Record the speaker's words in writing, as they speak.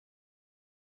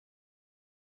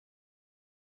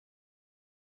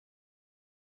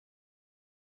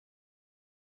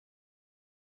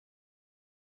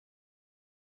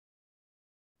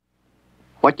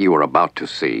What you are about to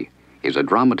see is a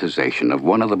dramatization of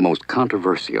one of the most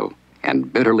controversial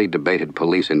and bitterly debated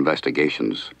police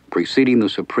investigations preceding the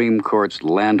Supreme Court's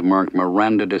landmark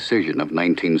Miranda decision of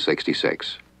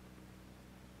 1966.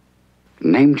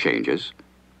 Name changes,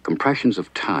 compressions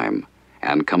of time,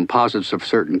 and composites of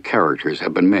certain characters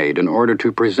have been made in order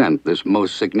to present this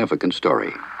most significant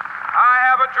story. I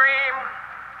have a dream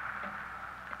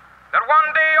that one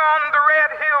day on the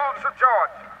red hills of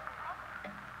Georgia,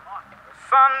 the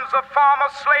sons of former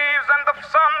slaves and the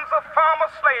sons of former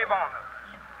slave owners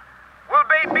will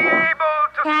be able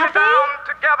to sit down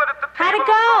together at the table of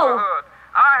brotherhood.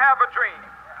 I have a dream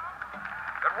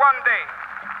that one day,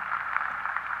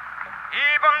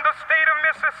 even the state of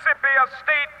Mississippi, a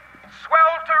state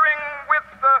sweltering with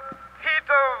the heat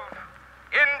of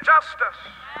injustice,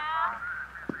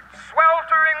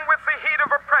 sweltering with the heat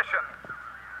of oppression,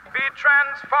 be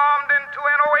transformed into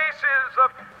an oasis of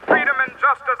freedom and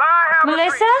justice. I have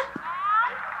Melissa? a dream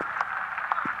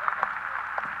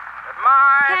that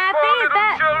my four little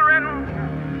children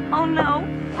Oh, no.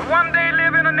 one day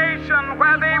live in a nation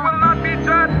where they will not be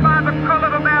judged by the color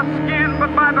of their skin,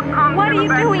 but by the content What are you of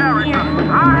their doing character.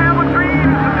 here? I have a dream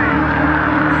today.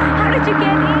 How did you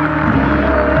get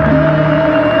in?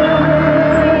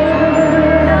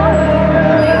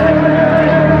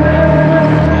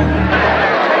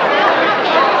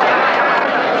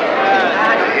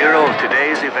 The hero of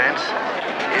today's events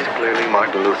is clearly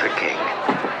Martin Luther King,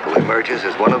 who emerges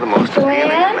as one of the most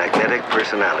appealing and magnetic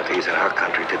personalities in our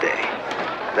country today.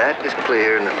 That is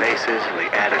clear in the faces and the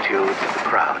attitudes of the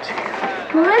crowds here.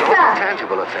 What the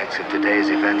tangible effects of today's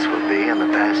events will be on the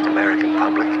vast American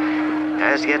public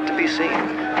has yet to be seen.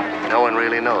 No one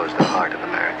really knows the heart of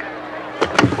America.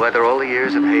 Whether all the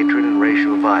years of hatred and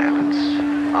racial violence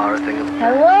are a thing of the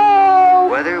past.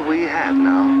 Whether we have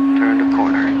now turned a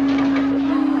corner.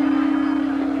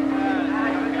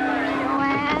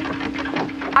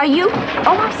 Are you?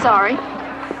 Oh, I'm sorry.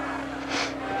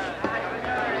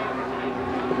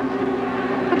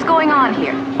 What's going on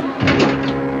here?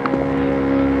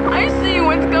 I see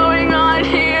what's going on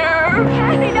here.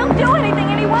 Kathy, don't do anything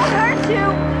and he won't hurt you.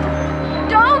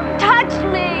 Don't touch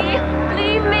me.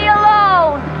 Leave me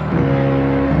alone.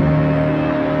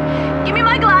 Give me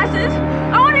my glasses.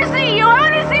 I want to see you.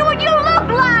 I want to see what you look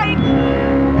like.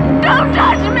 Don't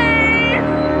touch me.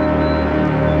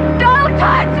 Don't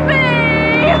touch me.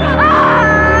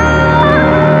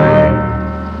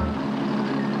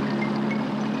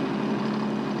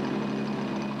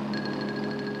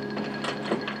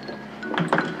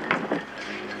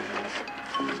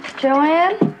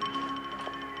 Joanne?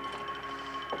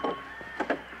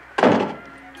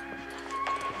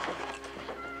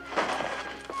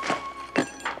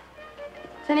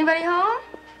 Is anybody home?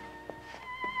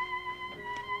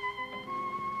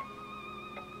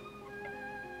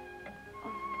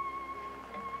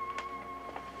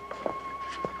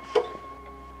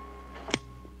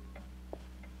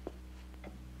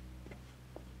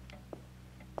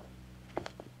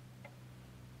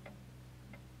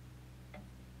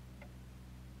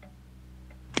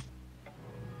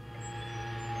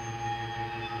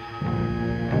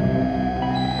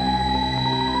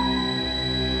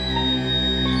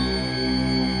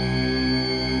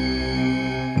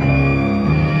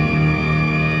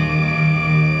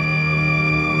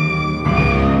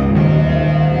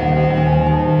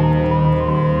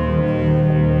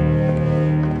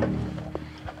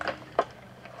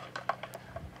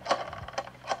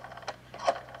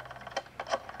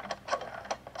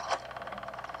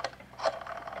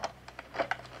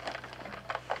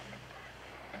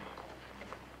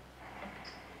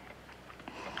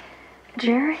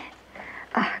 Jerry,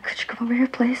 could you come over here,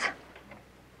 please?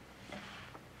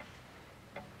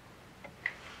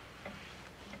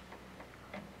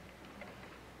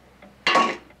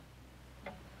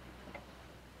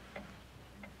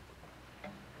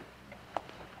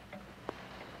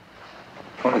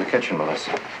 Go into the kitchen,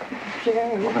 Melissa.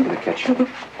 Jerry. Go into the kitchen.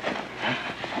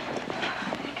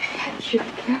 Catch you.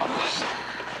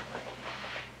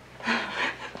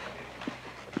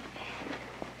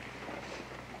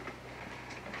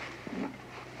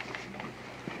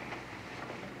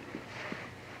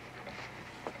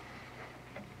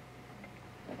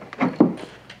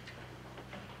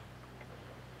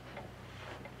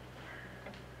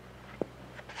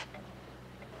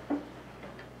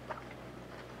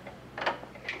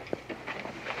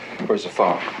 Where's the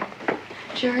phone?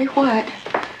 Jerry, what?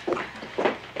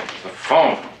 The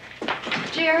phone.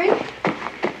 Jerry?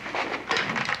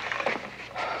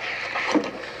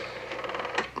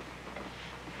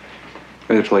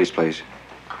 Go to the police, please.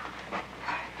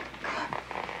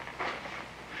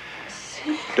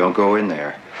 See? Don't go in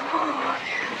there.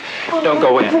 Don't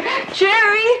go in.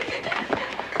 Jerry!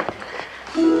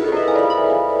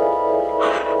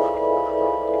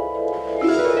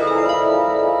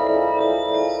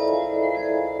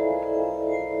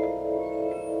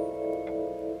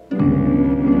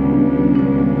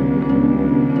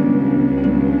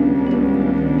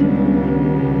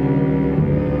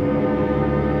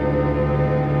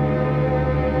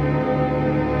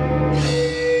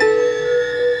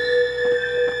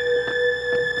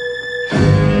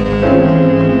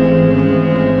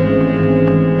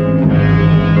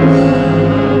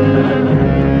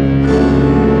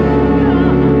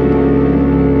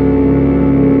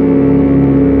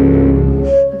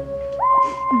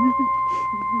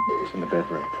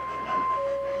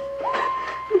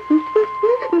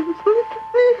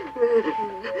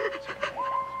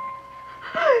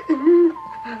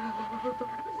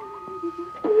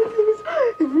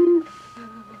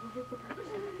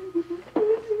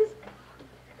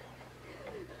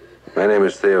 My name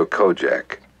is Theo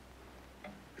Kojak.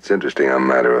 It's interesting how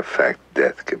matter-of-fact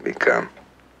death can become.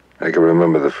 I can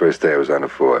remember the first day I was on the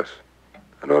force.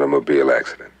 An automobile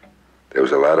accident. There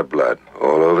was a lot of blood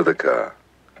all over the car.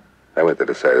 I went to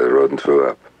the side of the road and threw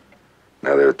up.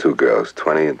 Now there are two girls,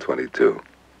 20 and 22,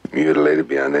 mutilated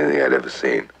beyond anything I'd ever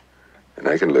seen. And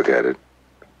I can look at it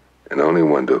and only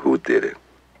wonder who did it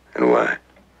and why.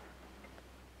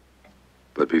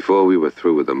 But before we were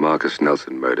through with the Marcus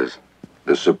Nelson murders,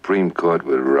 the Supreme Court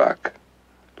would rock.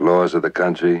 Laws of the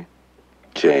country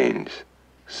change,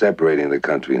 separating the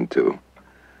country in two.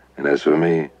 And as for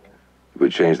me, it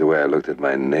would change the way I looked at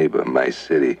my neighbor, my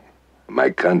city, my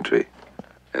country,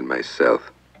 and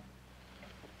myself.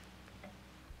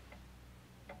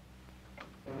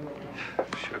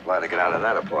 Sure glad to get out of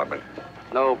that apartment.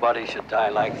 Nobody should die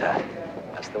like that.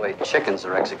 That's the way chickens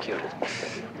are executed.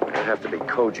 It'd have to be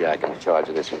Kojak in charge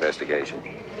of this investigation.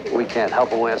 We can't help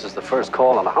who answers the first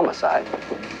call on a homicide.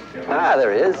 Ah,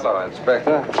 there he is. Hello,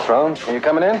 Inspector. Strong, are you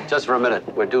coming in? Just for a minute.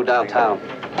 We're due downtown.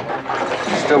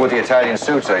 Still with the Italian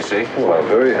suits, I see. Well, I'm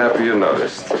very happy you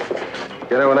noticed.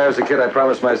 You know, when I was a kid, I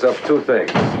promised myself two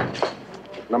things.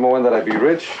 Number one, that I'd be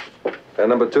rich. And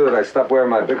number two, that I'd stop wearing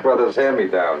my big brother's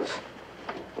hand-me-downs.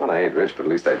 Well, I ain't rich, but at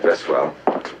least I dress well.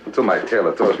 Until my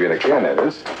tailor throws me in a can, that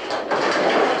is.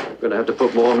 We're gonna have to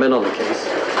put more men on the case.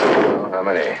 Oh, how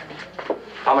many?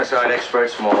 Homicide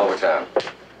experts from all over town.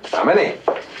 How many?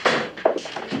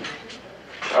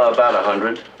 About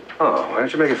 100. Oh, why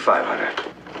don't you make it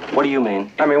 500? What do you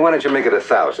mean? I mean, why don't you make it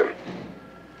 1,000?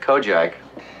 Kojak,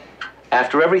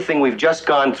 after everything we've just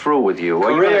gone through with you,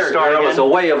 are you going to Career, start girl, again? is a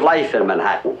way of life in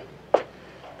Manhattan.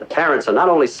 The parents are not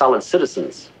only solid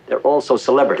citizens, they're also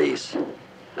celebrities.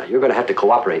 Now, you're gonna have to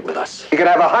cooperate with us. You could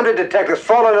have 100 detectives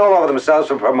falling all over themselves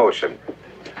for promotion.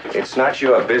 It's not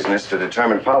your business to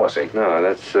determine policy. No,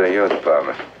 that's your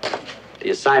department.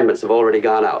 The assignments have already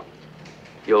gone out.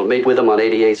 You'll meet with them on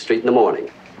 88th Street in the morning.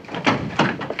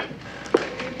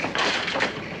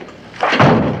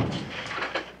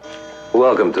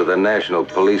 Welcome to the National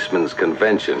Policemen's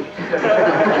Convention.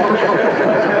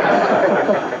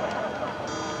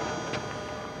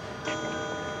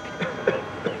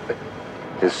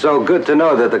 It's so good to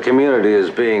know that the community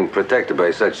is being protected by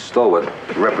such stalwart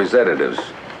representatives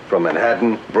from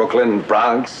Manhattan, Brooklyn,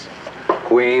 Bronx,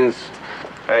 Queens.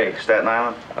 Hey, Staten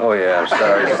Island? Oh, yeah, I'm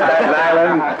sorry. Staten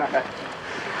Island.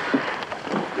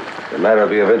 The matter will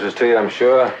be of interest to you, I'm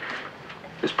sure,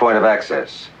 is point of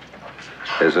access.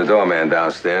 There's a doorman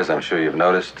downstairs, I'm sure you've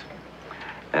noticed.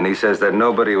 And he says that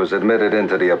nobody was admitted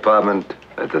into the apartment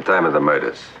at the time of the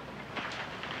murders.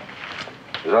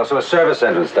 There's also a service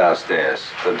entrance downstairs.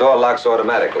 The door locks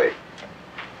automatically.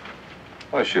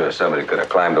 Well, sure, somebody could have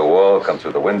climbed the wall, come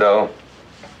through the window.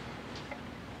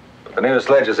 But the nearest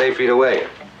ledge is 8 feet away.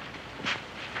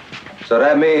 So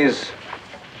that means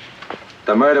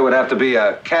the murder would have to be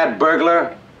a cat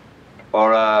burglar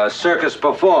or a circus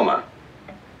performer,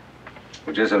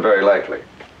 which isn't very likely.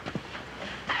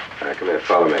 All right, come here,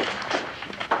 follow me.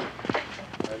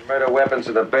 Murder weapons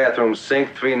in the bathroom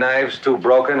sink, 3 knives, 2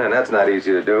 broken, and that's not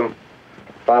easy to do.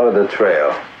 Follow the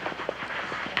trail.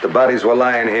 The bodies were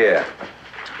lying here,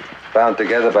 bound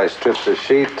together by strips of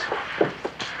sheet.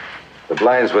 The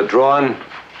blinds were drawn,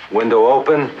 window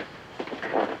open.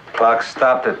 Clock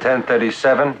stopped at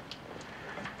 10:37.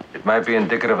 It might be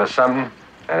indicative of something,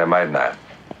 and it might not.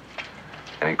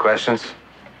 Any questions?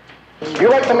 You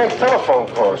like to make telephone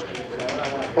calls.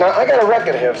 Now, I got a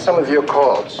record here of some of your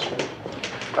calls.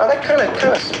 Now, they're kind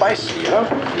of spicy, you know?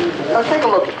 Now, take a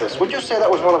look at this. Would you say that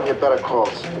was one of your better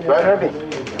calls? Right, Herbie?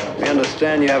 We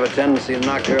understand you have a tendency to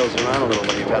knock girls around a little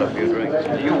when you've had a few drinks.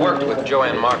 You worked with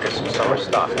Joanne Marcus in summer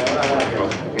stock.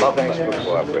 Well, thanks for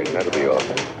cooperating. That'll be all.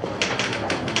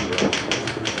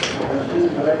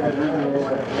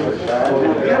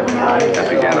 That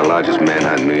began the largest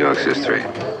manhunt in New York's history.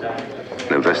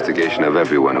 An investigation of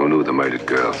everyone who knew the murdered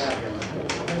girls.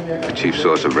 The chief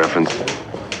source of reference,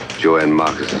 Joanne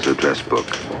Marcus's address book.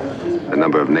 The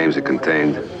number of names it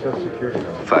contained,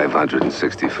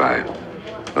 565.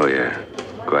 Oh yeah,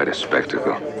 quite a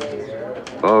spectacle.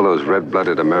 All those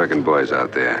red-blooded American boys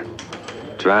out there,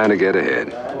 trying to get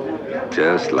ahead,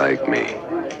 just like me.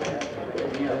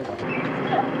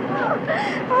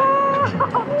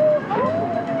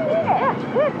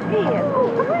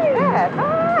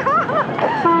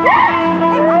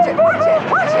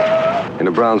 In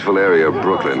the Brownsville area of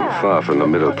Brooklyn, far from the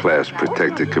middle-class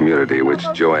protected community in which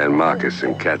Joanne Marcus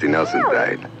and Kathy Nelson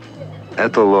died,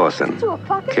 Ethel Lawson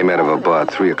came out of a bar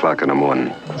at 3 o'clock in the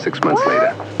morning, 6 months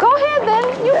later. Go ahead, then.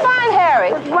 You find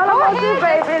Harry. Well, I'll do,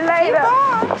 baby, later.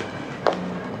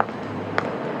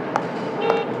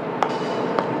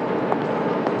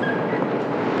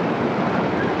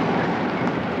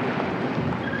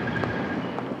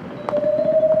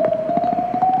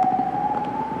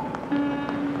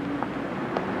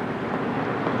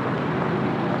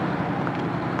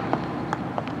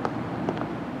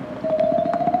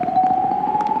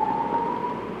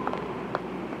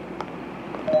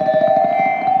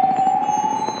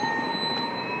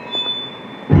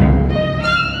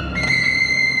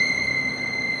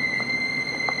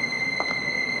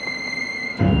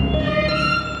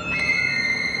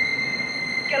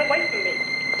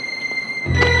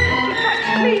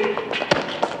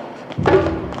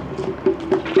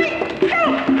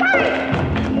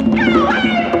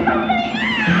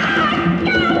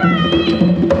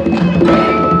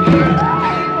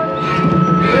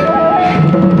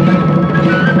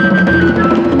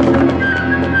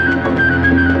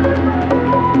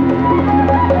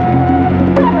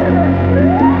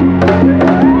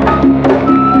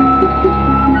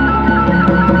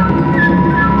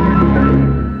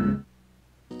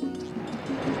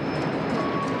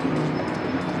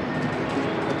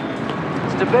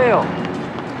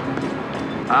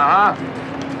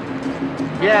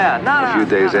 A few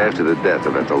days after the death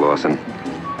of Ethel Lawson,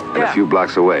 and a few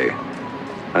blocks away,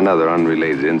 another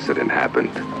unrelated incident happened.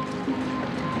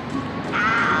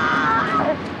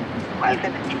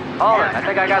 Hold it. I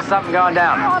think I got something going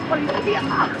down.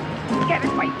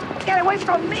 Get away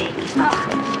from me.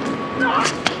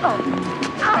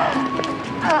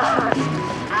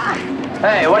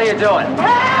 Hey, what are you doing?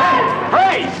 Hey!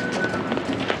 Freeze!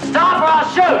 Stop or I'll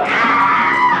shoot!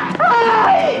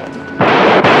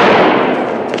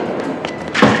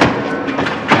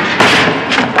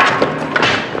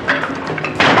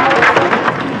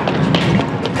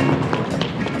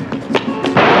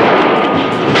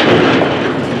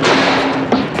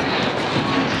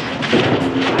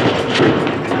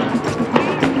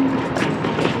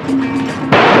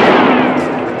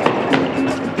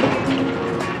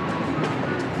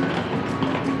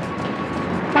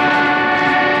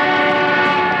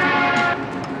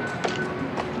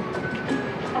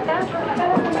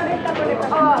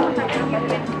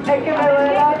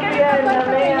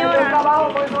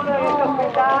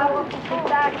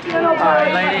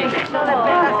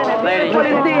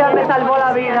 Policía me salvó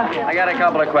la vida. I got a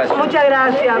couple of questions. Muchas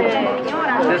gracias.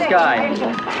 This guy,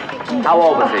 how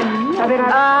old was he?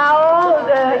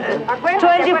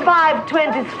 25,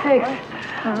 26.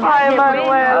 Hi,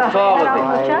 Manuela. How tall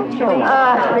was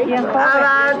he?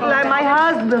 Like my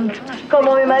husband.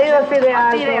 Como mi marido así de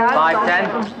alto.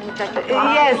 5'10"?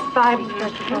 Yes,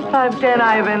 5'10",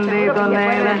 ay, bendito,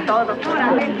 nena.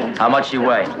 How much you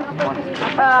weigh?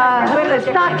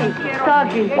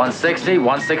 Stocky. 160,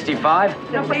 165?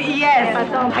 Yes.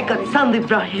 I got something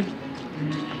from him.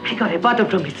 I got a bottle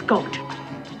from his coat.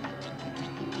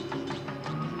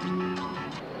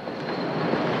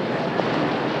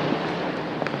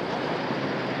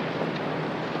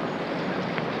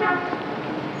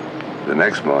 The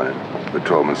next morning,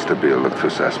 Patrolman Stabile looked for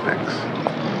suspects.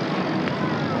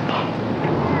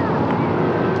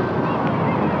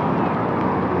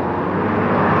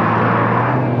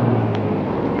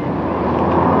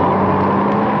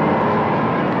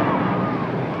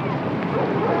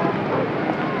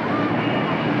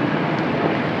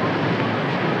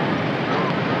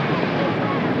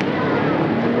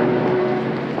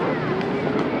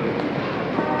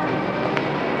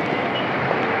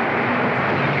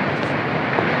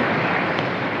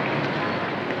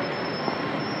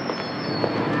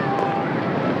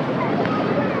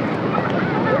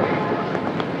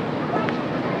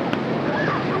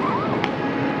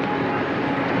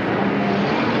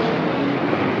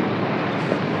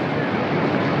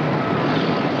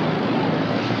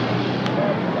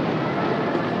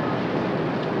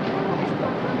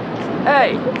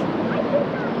 Hey!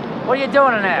 What are you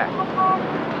doing in there?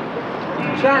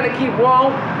 Trying to keep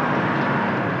warm.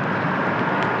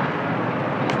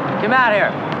 Come out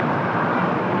here.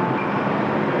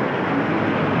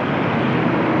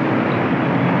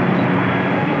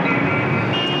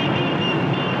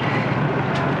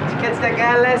 Did you catch that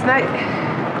guy last night?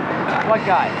 What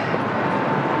guy?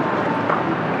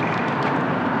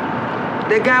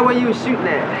 The guy where you was shooting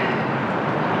at.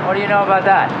 What do you know about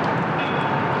that?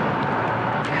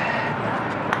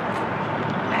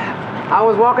 I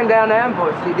was walking down the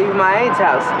Amboy Street, leaving my aunt's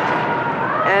house,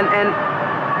 and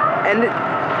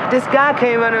this guy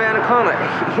came running around the corner.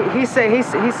 He said,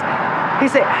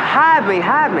 hide me.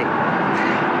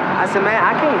 I said, man,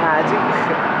 I can't hide you.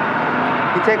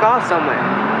 He take off somewhere.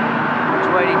 Which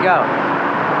way did he go?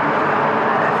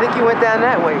 I think he went down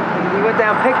that way. He went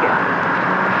down Pickett.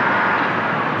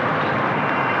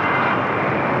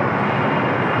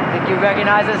 Think you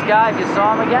recognize this guy if you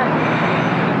saw him again?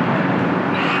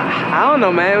 I don't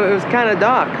know, man. It was kind of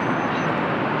dark.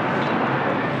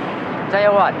 Tell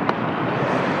you what.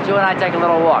 You and I take a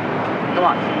little walk. Come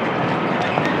on.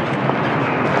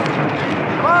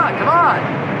 Come on.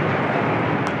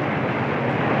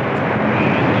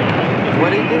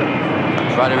 What did he do?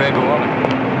 Try to rape a woman.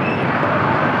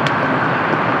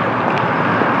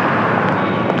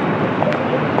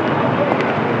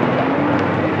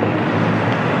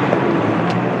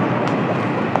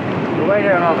 Wait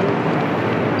here a moment.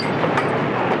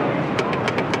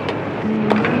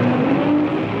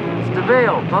 Mr.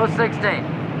 Beale, post 16.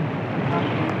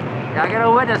 Yeah, I got a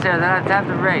witness here that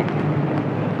attempted rape.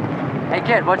 Hey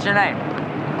kid, what's your name?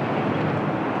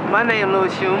 My name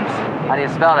Louis Humes. How do you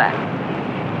spell that?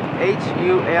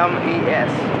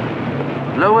 H-U-M-E-S.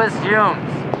 Louis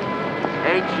Humes.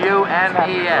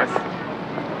 H-U-M-E-S.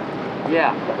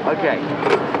 Yeah, okay.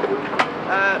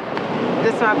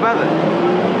 This is my brother.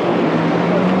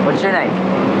 What's your name?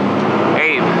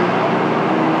 Abe.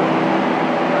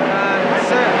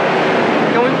 Sir,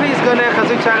 can we please go there because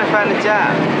we're trying to find a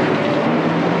job?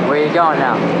 Where are you going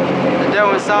now? The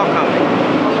Derwin Salt Company.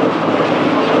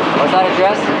 What's that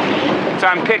address? It's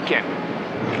on Pitkin.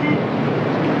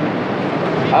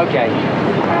 Okay.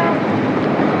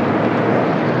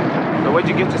 So what'd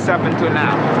you get yourself into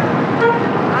now?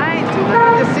 I ain't doing nothing.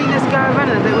 I just seen this guy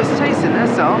running that they was chasing,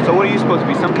 that's all. So what are you supposed to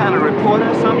be, some kind of reporter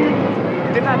or something?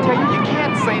 Didn't I tell you you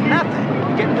can't say nothing?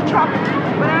 You get into trouble.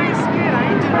 But I ain't scared.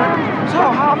 I ain't doing nothing. So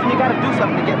how often you gotta do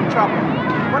something to get in trouble?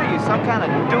 What are you, some kind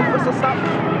of doofus or something?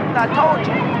 I told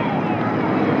you.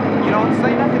 You don't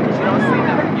say nothing because you don't say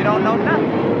nothing. You don't know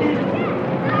nothing.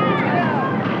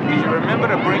 Did you remember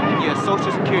to bring in your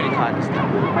Social Security card this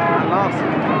time? I lost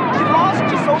it. You lost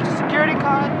your Social Security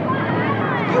card?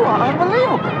 You are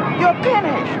unbelievable. You're a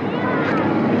pinhead.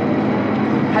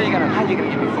 How you gonna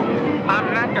give me food? I'm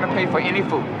not gonna pay for any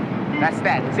food. That's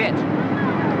it.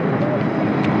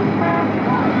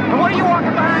 And what are you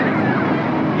walking behind me?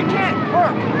 You can't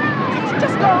work.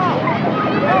 Just go home.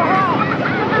 Go home.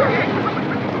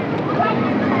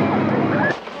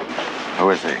 Who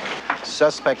is he?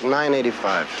 Suspect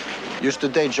 985. Used to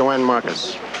date Joanne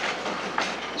Marcus.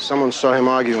 Someone saw him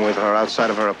arguing with her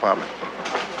outside of her apartment.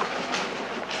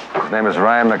 His name is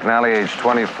Ryan McNally, age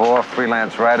 24,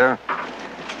 freelance writer.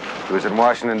 He was in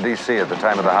Washington, D.C. at the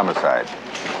time of the homicide.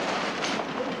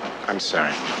 I'm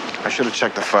sorry. I should have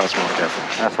checked the files more carefully.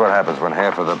 That's what happens when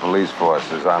half of the police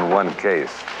force is on one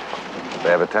case. They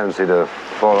have a tendency to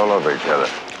fall all over each other.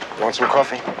 Want some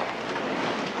coffee?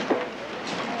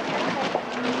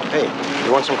 Hey,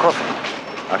 you want some coffee?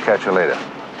 I'll catch you later.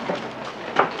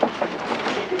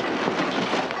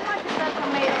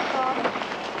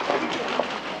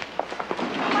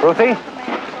 Ruthie?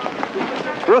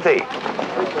 Ruthie!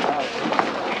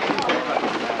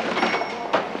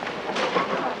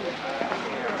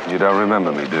 You don't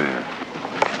remember me, do you?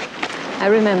 I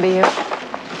remember you.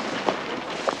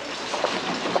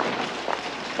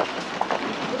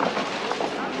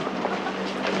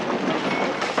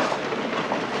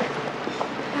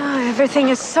 Oh, everything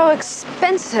is so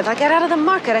expensive. I got out of the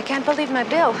market. I can't believe my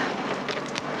bill.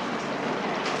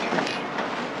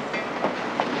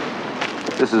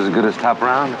 This is as good as top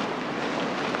round?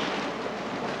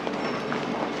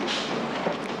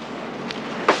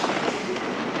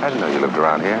 I didn't know you lived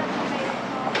around here.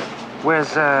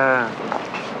 Where's,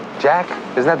 Jack?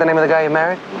 Isn't that the name of the guy you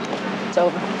married? It's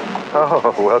over.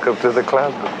 Oh, welcome to the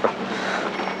club.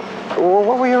 Well,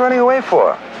 what were you running away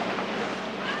for?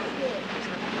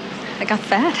 I got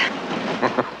fat.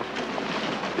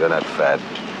 You're not fat.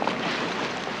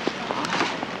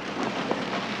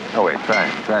 Oh, wait,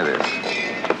 try this.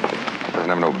 Doesn't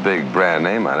have no big brand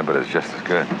name on it, but it's just as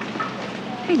good.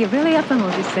 Hey, you're really up on all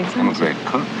these things, I'm a aren't you? great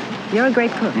cook. You're a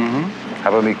great cook. Mm-hmm. How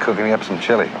about me cooking me up some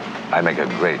chili? I make a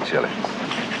great chili.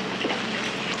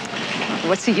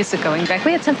 What's the use of going back?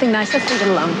 We had something nice. Let's leave it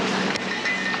alone.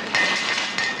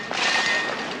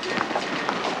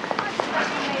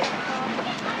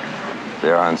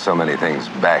 There aren't so many things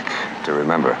back to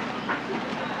remember.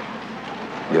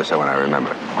 You're someone I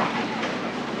remember.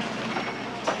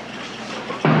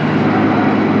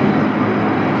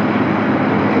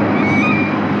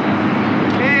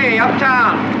 Hey,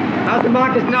 uptown. How's the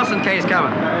Marcus Nelson case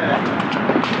coming?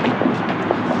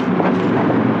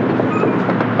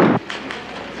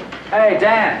 Hey,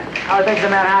 Dan. How are things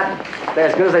in Manhattan? They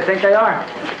as good as they think they are?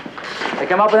 They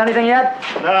come up with anything yet?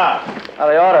 Nah. Oh,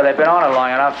 they ought to. They've been on it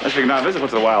long enough. Let's not visit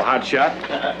once in a while, hot shot.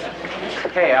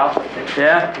 Hey, Al.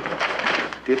 Yeah?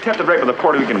 The attempted rape of the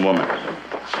Puerto Rican woman.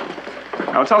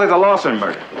 Now, it sounds like the Lawson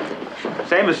murder.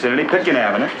 Same vicinity, Pitkin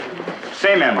Avenue.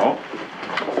 Same MO.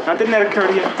 Now, didn't that occur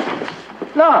to you?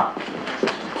 No.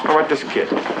 What about this kid?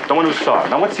 The one who saw it.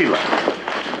 Now, what's he like?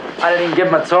 I didn't even give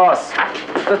him a toss.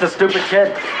 Just a stupid kid.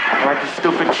 All right, the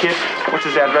stupid kid. What's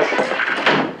his address?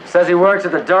 Says he works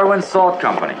at the Derwin Salt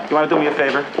Company. You want to do me a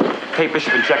favor? Pay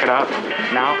Bishop and check it out.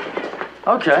 Now?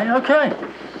 Okay, okay.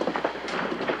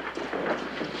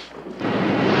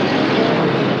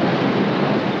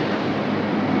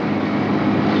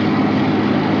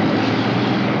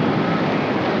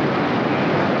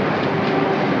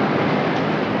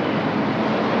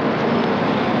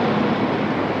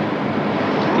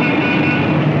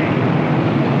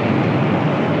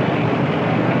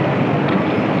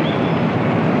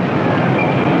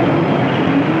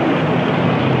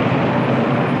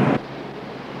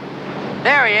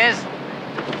 There he is.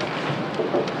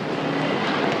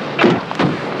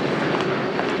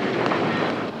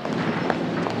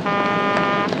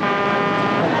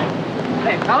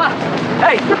 Hey, fella.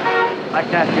 Hey! I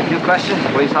can ask you a few questions,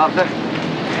 police officer.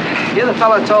 You're the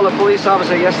fella who told the police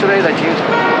officer yesterday that you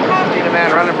seen a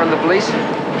man running from the police?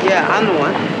 Yeah, I'm the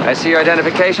one. I see your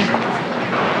identification.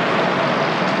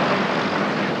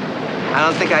 I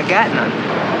don't think I got none.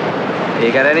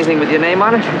 You got anything with your name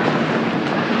on it?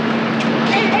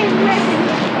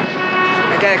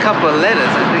 I got a couple of letters,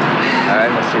 I think. All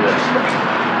right, let's see this.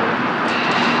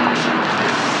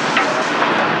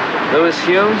 Louis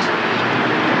Humes?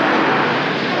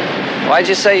 Why'd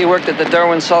you say you worked at the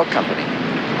Derwin Salt Company?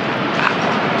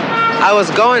 I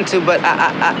was going to, but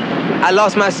I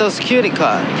lost my Social Security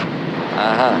card.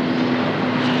 Uh-huh.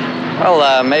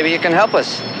 Well, maybe you can help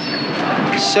us.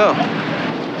 Sure.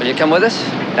 Will you come with us?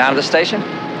 Down to the station?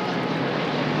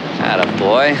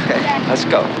 Attaboy. Okay, let's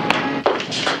go.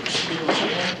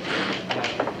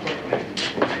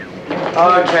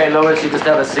 Okay, Louis, you just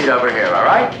have a seat over here, all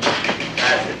right?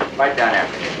 That's it. Right down there.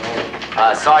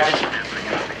 Sergeant.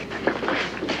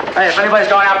 Hey, if anybody's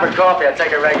going out for coffee, I'll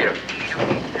take a regular.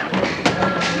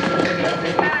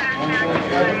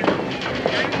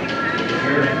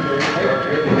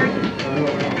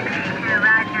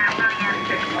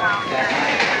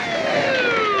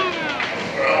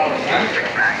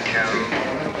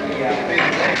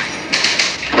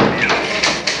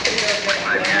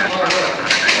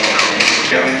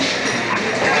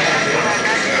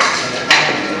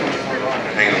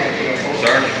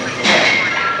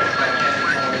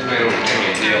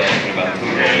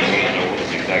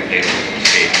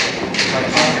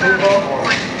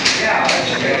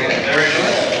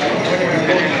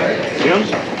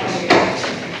 Humes?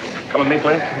 Come with me,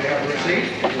 please.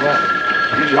 Yeah.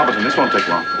 I need your help with him. This won't take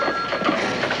long.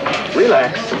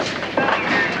 Relax.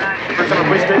 Your first time at the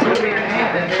police station?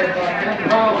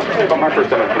 Tell me about my first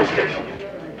time at the police station.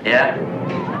 Yeah?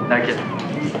 No kidding.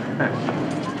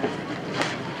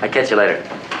 I'll catch you later.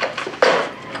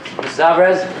 Miss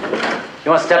Alvarez, you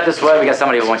want to step this way? We got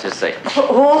somebody who wants you to see. Who?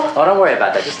 Oh, don't worry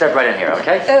about that. Just step right in here,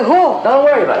 okay? Who? Don't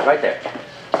worry about it. Right there.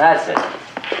 That's it.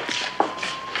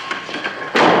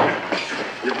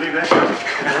 You believe that?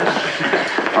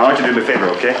 I want you to do me a favor,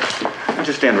 okay? Why don't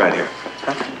you stand right here?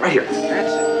 Huh? Right here.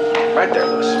 That's it. Right there,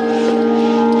 Louis.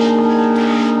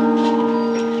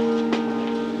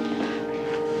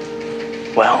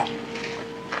 Well,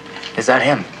 is that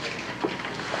him?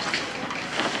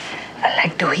 I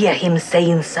like to hear him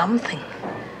saying something.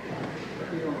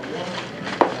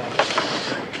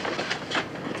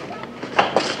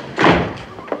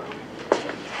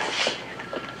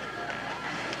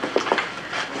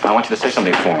 I want you to say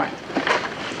something for me.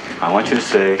 I want you to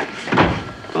say,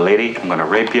 lady, I'm gonna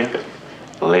rape you.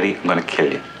 Lady, I'm gonna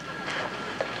kill you.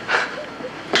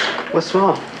 What's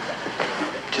wrong?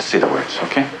 Just say the words,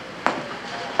 okay?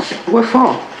 What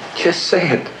for? Just say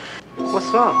it. What's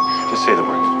wrong? Just say the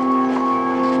words.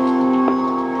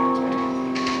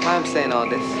 I'm saying all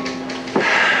this.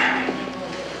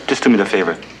 Just do me the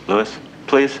favor, Louis,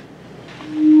 please.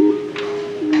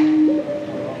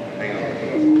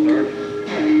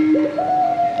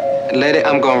 Lady,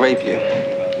 I'm gonna rape you.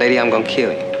 Lady, I'm gonna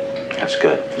kill you. That's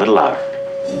good. A little louder.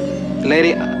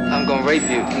 Lady, I'm gonna rape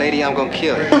you. Lady, I'm gonna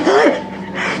kill you.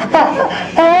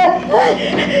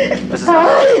 Mrs.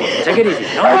 Alvarez, take it easy.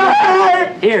 No.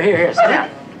 Here. Sit down.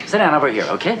 Sit down over here,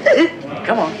 okay?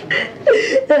 Come on.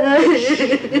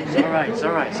 It's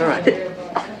all right.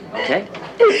 Okay?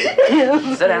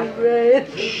 Sit down.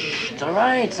 It's all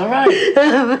right.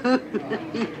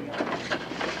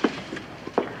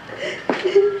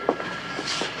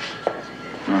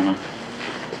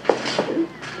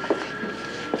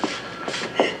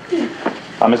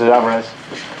 Mrs. Alvarez,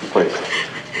 please.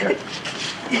 Here.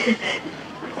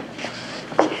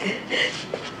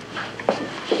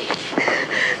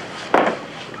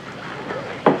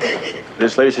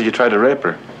 This lady said you tried to rape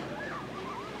her.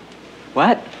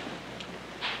 What?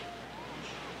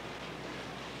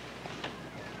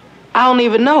 I don't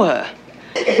even know her.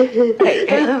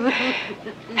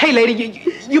 Hey, lady,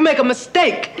 you make a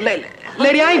mistake.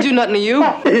 Lady, I ain't do nothing to you.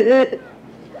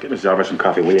 Get Mrs. Alvarez some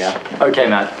coffee, will ya? Okay,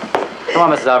 Matt. Come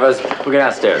on, Mrs. Alvarez. We'll go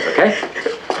downstairs, okay?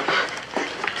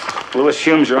 Louis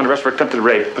Humes, you're under arrest for attempted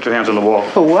rape. Put your hands on the wall.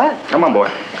 For what? Come on, boy.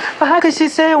 Well, how could she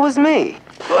say it was me?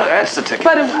 Well, that's the ticket.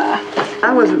 But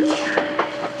I wasn't.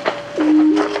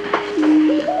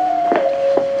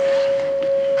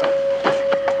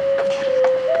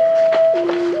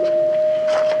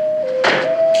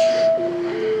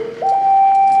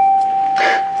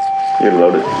 You're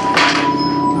loaded.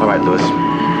 All right, Louis.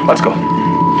 Let's go.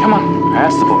 Come on.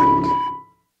 Ask the boy.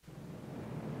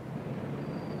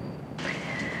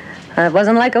 It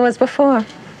wasn't like it was before,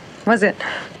 was it?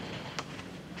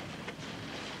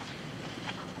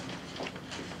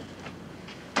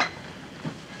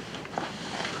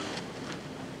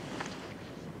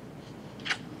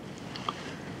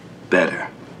 Better.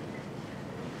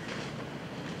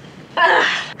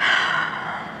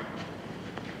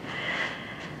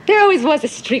 There always was a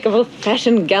streak of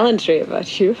old-fashioned gallantry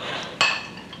about you.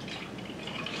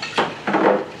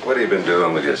 What have you been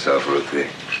doing with yourself, Ruthie?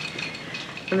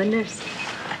 I'm a nurse.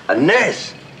 A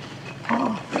nurse?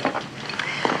 Oh.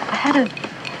 I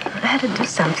had to do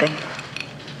something.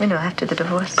 You know, after the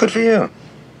divorce. Good for you.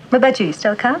 What about you? You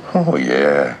still a cop? Oh,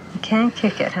 yeah. You can't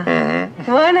kick it, huh?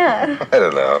 Mm-hmm. Why not? I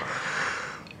don't know.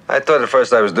 I thought at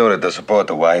first I was doing it to support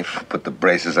the wife, put the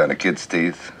braces on the kid's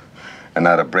teeth. And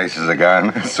now the braces are gone,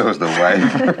 and so is the wife.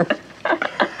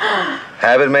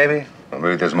 Habit, maybe? Or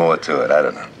maybe there's more to it. I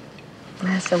don't know.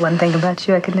 That's the one thing about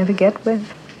you I could never get with.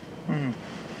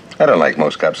 I don't like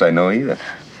most cops I know either.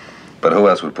 But who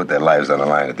else would put their lives on the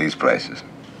line at these prices?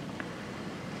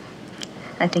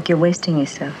 I think you're wasting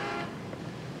yourself.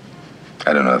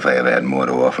 I don't know if I ever had more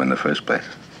to offer in the first place.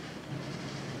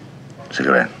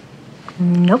 Cigarette?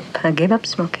 Nope, I gave up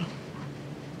smoking.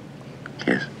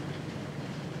 Yes.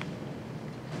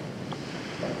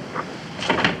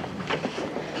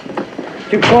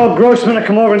 You call Grossman to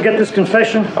come over and get this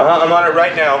confession? I'm on it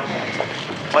right now.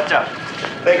 What's up?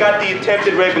 They got the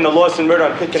attempted rape and the loss and murder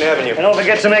on Pitkin Avenue. And don't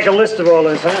forget to make a list of all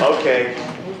this, huh? Okay.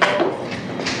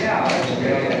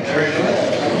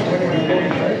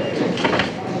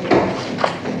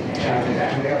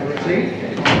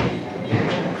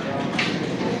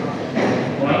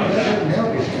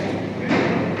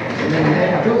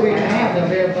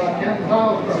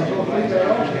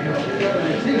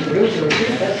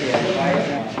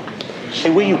 Hey,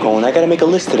 where you going? I gotta make a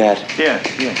list of that. Yeah.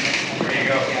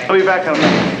 I'll be back in a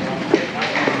minute.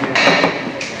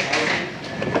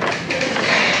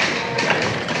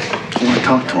 You want to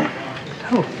talk to him?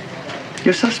 Who?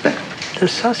 Your suspect. The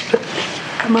suspect?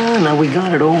 Come on, now we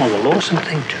got it all. The Lawson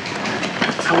thing, too.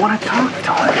 I want to talk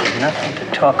to him. There's nothing to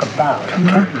talk about,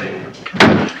 okay?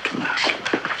 Come on.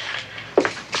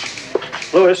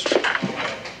 Louis,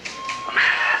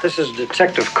 this is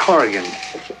Detective Corrigan.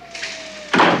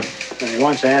 And he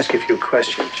wants to ask you a few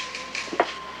questions.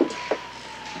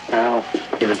 Now,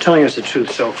 you've been telling us the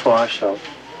truth so far, so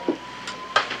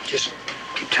just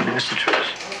keep telling us the truth.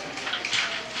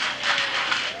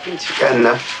 Ain't you got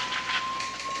enough?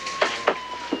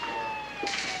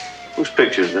 Whose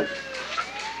picture is that?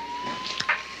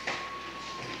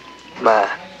 Mine.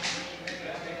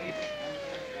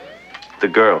 The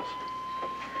girls.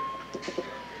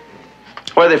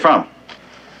 Where are they from?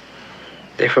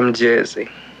 They're from Jersey.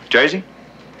 Jersey?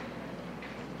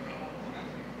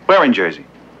 Where in Jersey?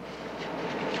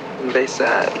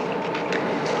 Bayside.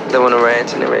 They own a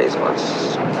ranch and they raise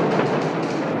horses.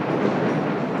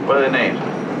 What are their names?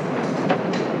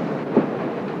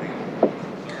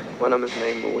 One of them is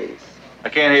named Louise. I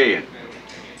can't hear you.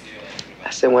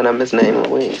 I said one of them is named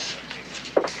Louise.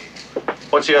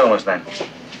 What's the other one's name?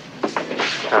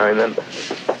 I remember.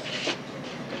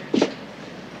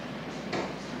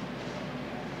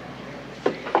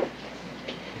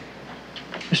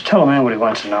 Just tell a man what he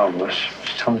wants to know, Louis.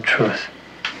 Just tell him the truth.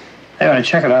 They ought to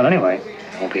check it out anyway.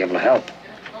 They won't be able to help.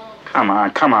 Come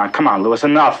on, Louis,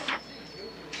 enough.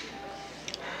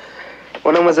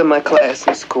 One of them was in my class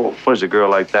in school. What does a girl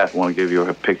like that want to give you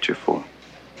her picture for?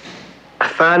 I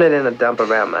found it in a dump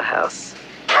around my house.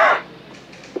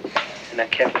 And I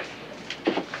kept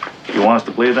it. You want us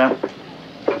to believe that?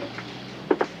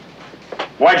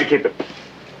 Why'd you keep it?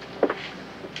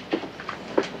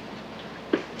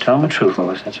 Tell him the truth,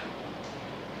 Louis. That's it.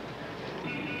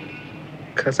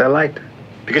 Because I liked her.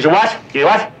 Because you what? You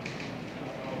what?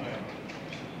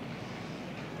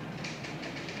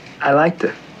 I liked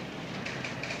her.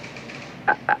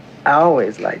 I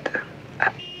always liked her.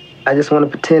 I just want to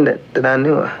pretend that I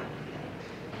knew her.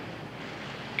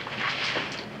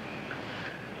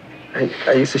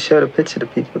 I used to show the picture to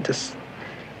people, just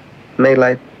made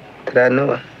like that I knew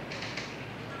her.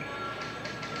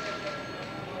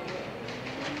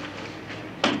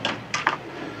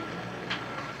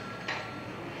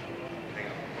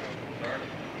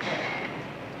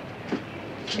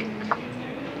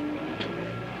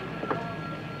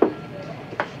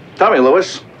 Tell me,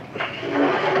 Louis.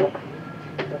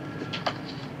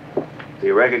 Do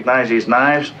you recognize these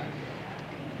knives?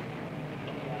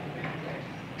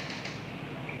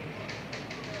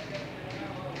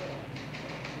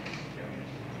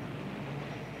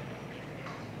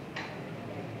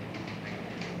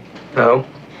 No.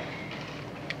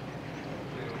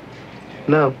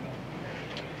 No.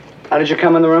 How did you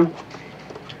come in the room?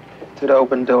 To the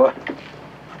open door.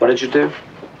 What did you do?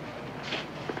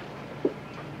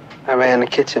 I ran the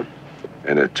kitchen.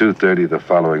 And at 2:30 the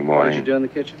following What did you morning, do in the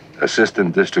kitchen?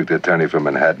 Assistant District Attorney for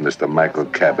Manhattan, Mr. Michael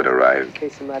Cabot, arrived,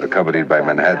 accompanied by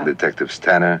Manhattan Detectives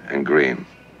Tanner and Green.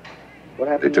 What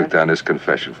They happened took next? down his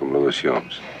confession from Louis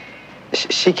Humes.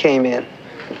 She came in.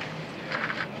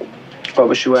 What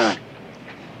was she wearing?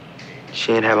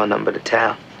 She didn't have my number to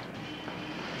town.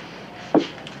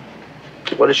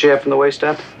 What did she have from the waist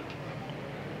up?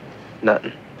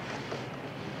 Nothing.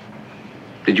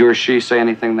 Did you or she say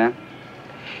anything then?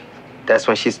 That's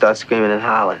when she started screaming and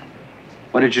hollering.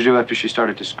 What did you do after she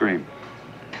started to scream?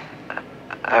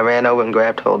 I ran over and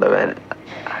grabbed hold of her and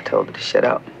I told her to shut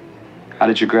up. How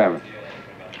did you grab her?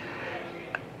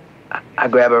 I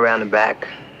grabbed her around the back,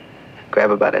 grab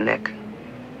her by the neck.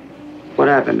 What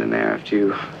happened in there after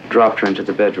you dropped her into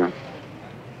the bedroom?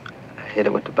 I hit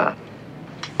her with the bottle.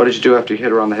 What did you do after you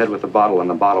hit her on the head with the bottle and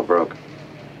the bottle broke?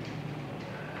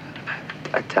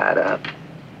 I tied her up.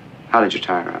 How did you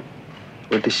tie her up?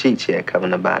 With the sheet she had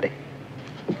covering her body.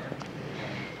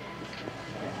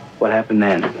 What happened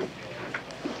then?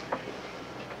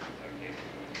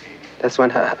 That's when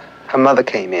her mother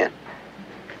came in.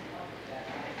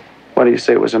 Why do you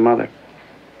say it was her mother?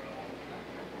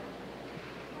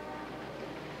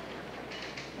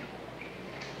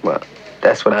 Well,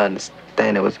 that's what I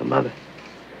understand. It was her mother.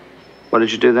 What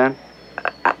did you do then?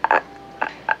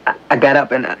 I got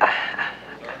up and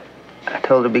I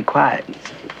told her to be quiet.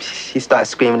 She started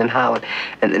screaming and howling.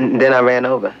 And then I ran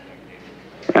over.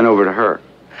 Ran over to her?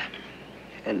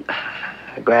 And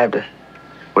I grabbed her.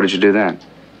 What did you do then?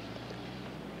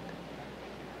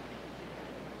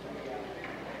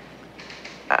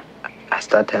 I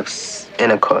started to have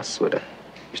intercourse with her.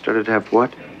 You started to have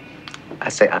what? I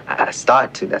say I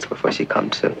started to. That's before she come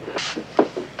to.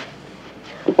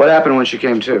 What happened when she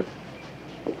came to?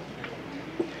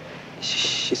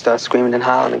 She started screaming and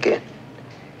howling again.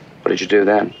 What did you do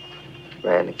then?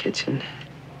 Ran in the kitchen.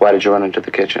 Why did you run into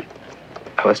the kitchen?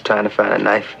 I was trying to find a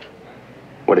knife.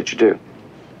 What did you do?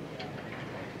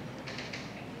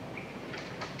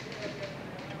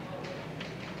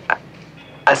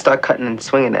 I started cutting and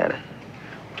swinging at her.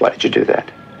 Why did you do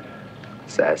that?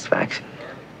 Satisfaction.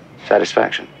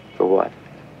 Satisfaction? For what?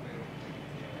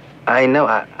 I know.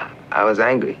 I was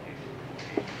angry.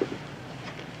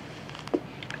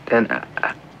 Then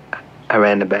I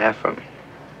ran to the bathroom.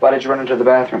 Why did you run into the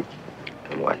bathroom?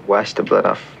 And washed the blood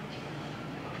off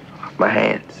my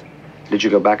hands. Did you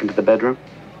go back into the bedroom?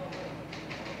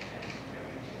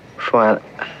 Before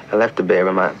I left the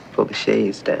bedroom, I pulled the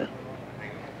shades down.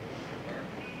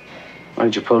 Why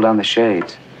did you pull down the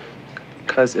shades?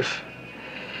 Because if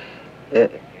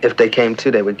they came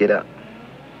to, they would get up.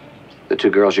 The two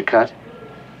girls you cut?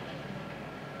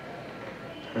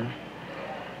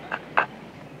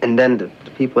 And then the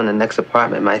people in the next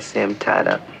apartment might see him tied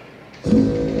up.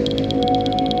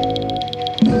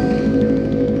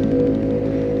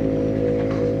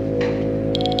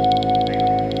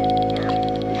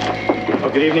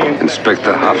 Good evening,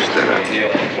 Inspector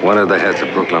Hofstetter, one of the heads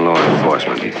of Brooklyn law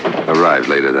enforcement, arrived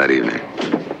later that evening.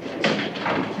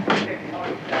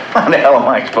 How the hell am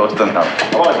I supposed to know?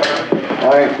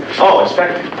 Oh,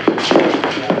 Inspector.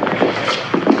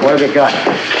 What have you got?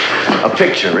 A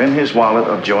picture in his wallet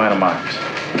of Joanna Marks.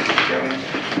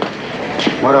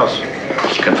 What else?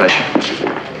 Confession.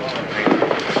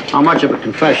 How much of a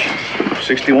confession?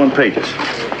 61 pages.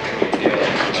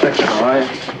 Inspector, all right?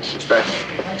 Inspector.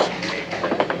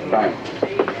 Fine.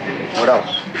 What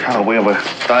else? Oh, we have a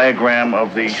diagram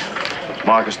of the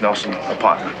Marcus Nelson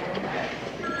apartment.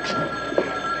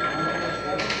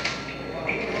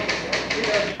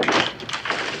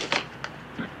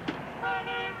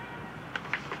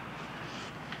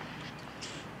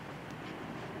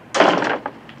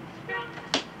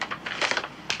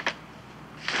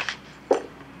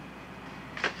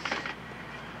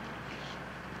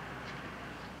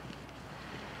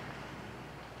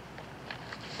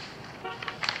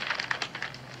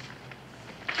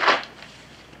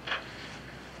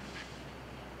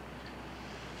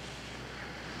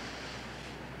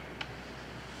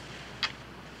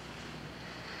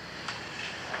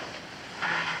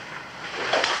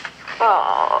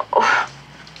 Oh,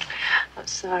 I'm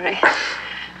sorry.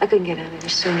 I couldn't get out of here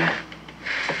sooner.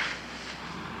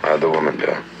 How'd the woman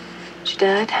do? She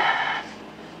died?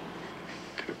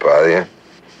 Did it bother you?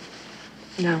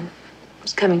 No. It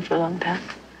was coming for a long time.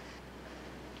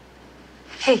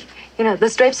 Hey, you know,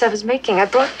 those drapes I was making, I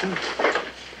brought them.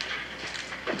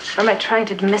 Or am I trying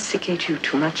to domesticate you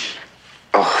too much?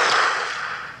 Oh.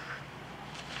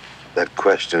 That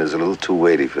question is a little too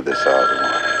weighty for this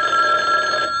hour.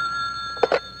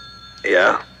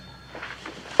 Yeah?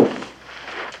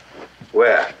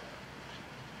 Where?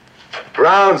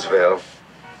 Brownsville.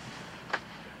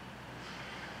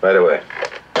 Right away.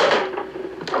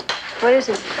 What is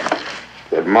it?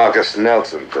 That Marcus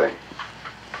Nelson thing.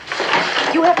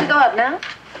 You have to go out now?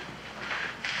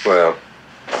 Well,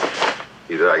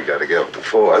 either I gotta give up the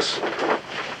force,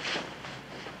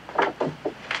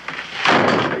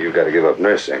 or you gotta give up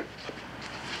nursing.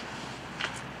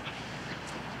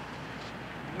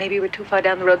 Maybe we're too far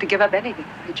down the road to give up anything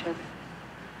for each other.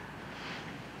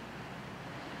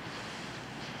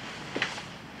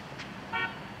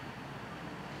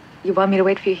 You want me to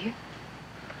wait for you here?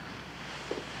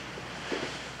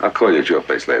 I'll call you at your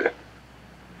place later.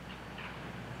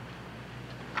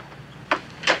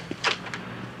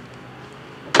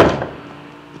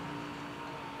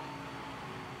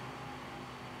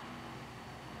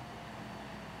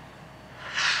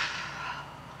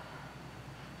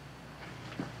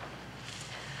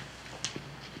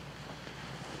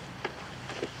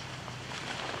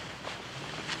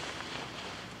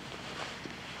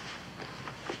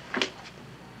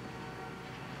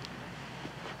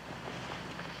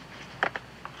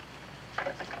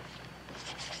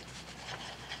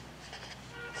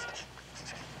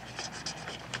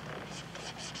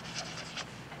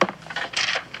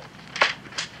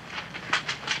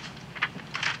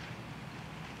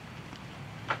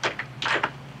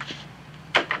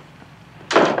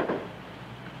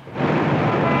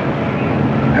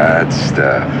 Hot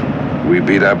stuff. We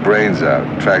beat our brains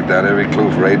out, tracked down every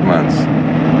clue for 8 months.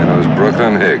 And those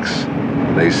Brooklyn hicks,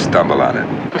 they stumble on it.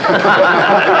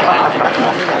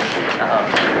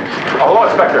 Hello,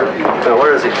 Inspector.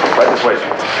 Where is he? Right this way.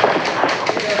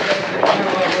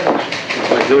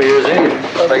 Like New Year's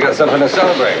Eve. Well, they got something to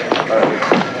celebrate.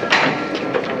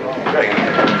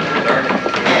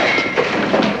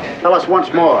 Tell us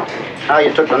once more how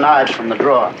you took the knives from the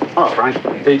drawer. Oh, Frank.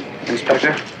 Pete.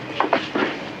 Inspector.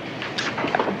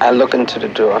 I look into the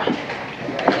drawer.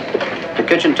 The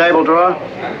kitchen table drawer?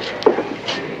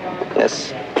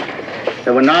 Yes.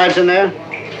 There were knives in there?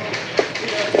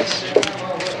 Yes.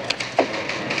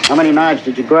 How many knives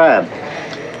did you grab?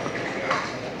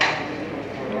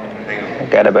 I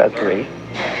got about 3.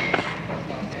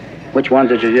 Which one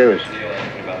did you use?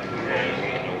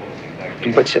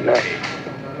 The butcher knife.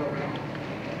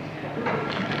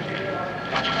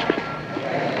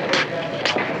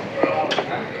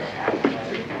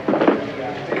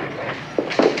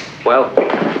 Well?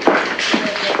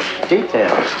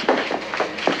 Details.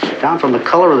 Down from the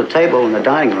color of the table in the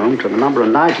dining room to the number of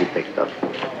knives he picked up.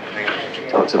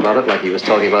 Talks about it like he was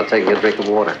talking about taking a drink of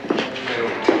water.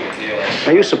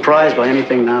 Are you surprised by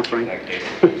anything now, Frank?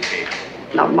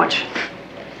 Not much.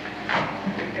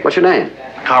 What's your name?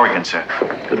 Corrigan, sir.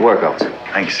 Good work, officer.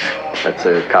 Thanks, sir. That's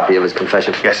a copy of his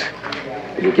confession? Yes, sir.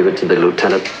 Will you give it to the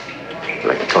lieutenant? I'd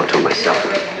like to talk to him myself.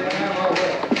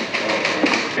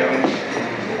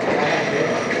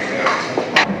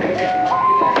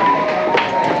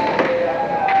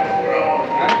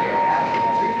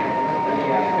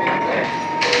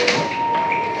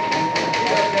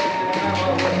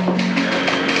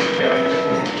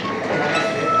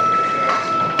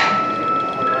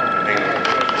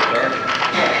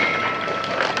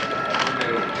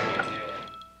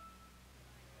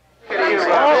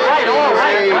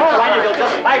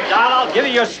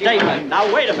 Now,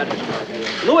 wait a minute.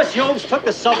 Louis Humes took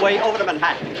the subway over to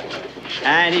Manhattan.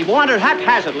 And he wandered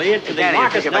haphazardly into the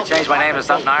Marcus if I change my name to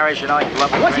something Irish, you know, I can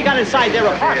love Once he got inside their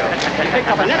apartment, he picked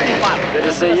up an empty bottle. Good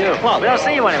to see you. We don't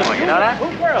see you anymore, you know that?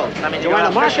 Two girls. I mean, Joanna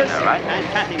Marcus there, right? and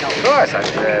Kathy Nelson. Of course. I've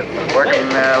been working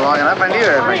long enough. I need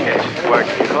a vacation. Work.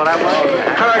 You call that work?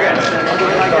 Like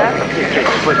that?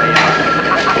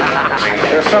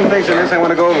 There are some things in this I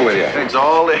want to go over with you. It's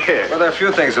all there. Well, there are a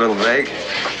few things a little vague.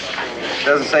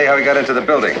 Doesn't say how he got into the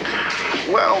building.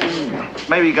 Well,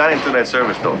 maybe he got into that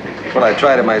service door. Well, I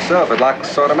tried it myself. It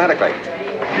locks automatically.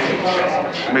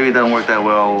 Maybe it doesn't work that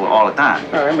well all the time.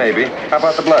 All right, maybe. How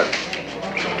about the blood?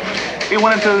 He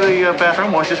went into the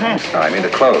bathroom, washed his hands. No, I mean the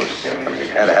clothes. I mean, he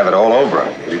had to have it all over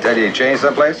him. Did he tell you he changed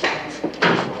someplace? No.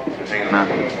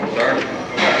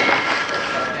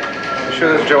 You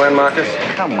sure this is Joanne Marcus?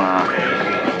 Come on.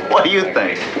 What do you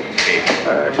think? She's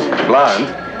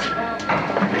blonde.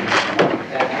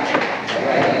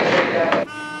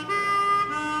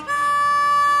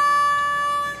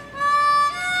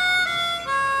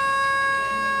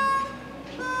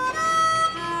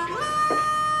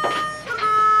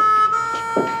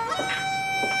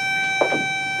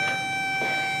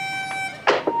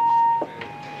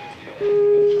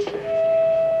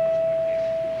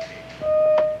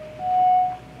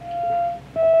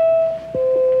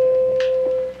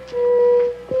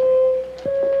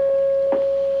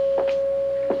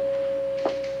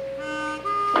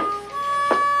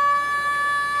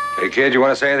 Hey, kid, you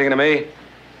want to say anything to me?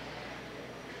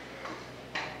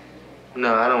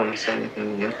 No, I don't want to say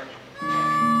anything to you.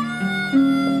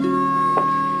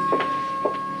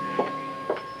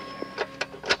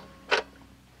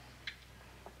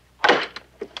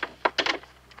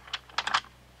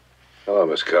 Hello,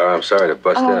 Miss Carr. I'm sorry to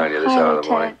bust in on you this hour of the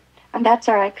morning. That's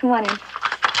all right. Come on in.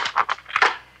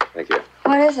 Thank you.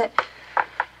 What is it?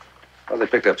 Well, they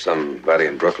picked up somebody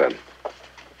in Brooklyn.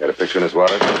 Got a picture in his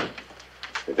wallet?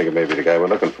 They think it may be the guy we're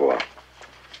looking for.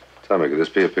 Tell me, could this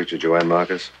be a picture of Joanne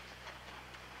Marcus?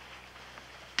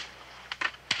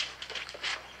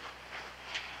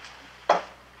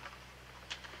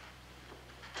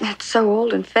 It's so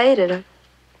old and faded.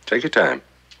 Take your time.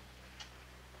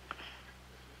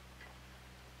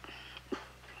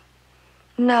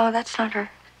 No, that's not her.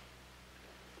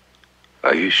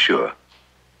 Are you sure?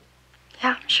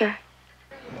 Yeah, I'm sure.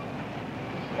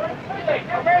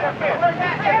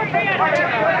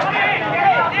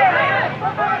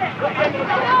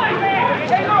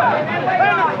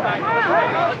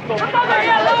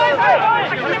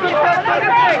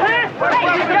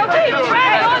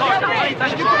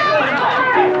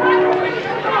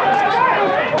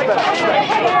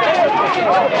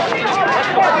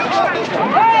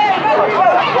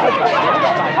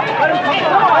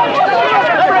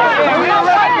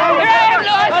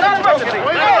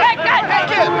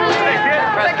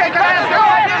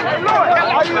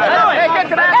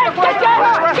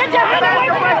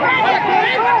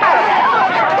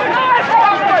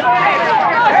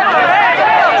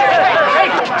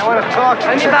 I want to talk to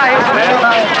you.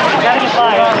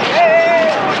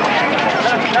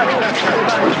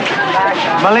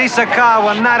 Melissa Carr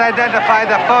will not identify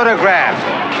the photograph.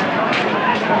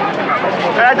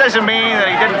 That doesn't mean that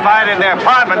he didn't find it in their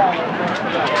apartment.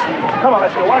 Come on,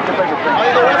 let's go. Watch the bigger thing.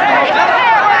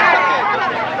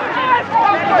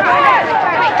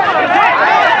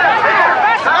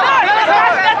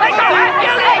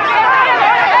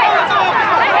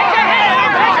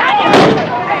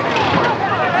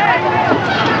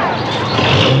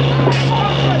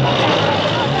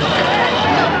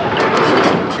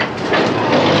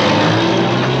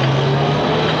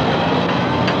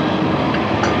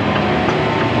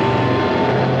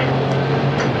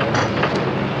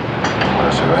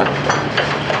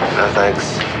 No, thanks.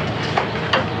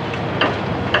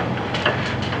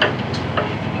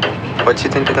 What you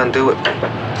think they're gonna do with me?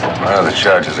 Well, the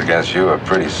charges against you are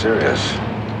pretty serious.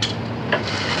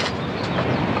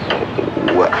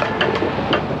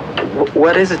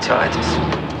 What is the charges?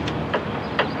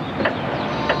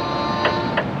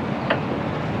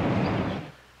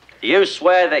 Do you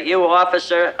swear that you,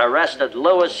 officer, arrested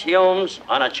Louis Humes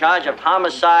on a charge of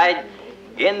homicide,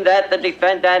 in that the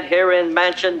defendant herein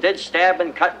mentioned did stab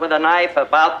and cut with a knife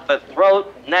about the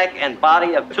throat, neck, and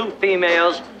body of two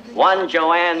females, one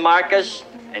Joanne Marcus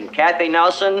and Kathy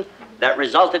Nelson, that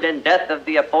resulted in death of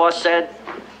the aforesaid?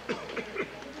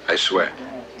 I swear.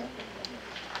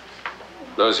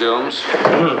 Louis Humes,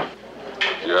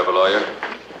 do you have a lawyer?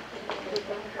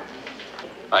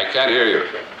 I can't hear you.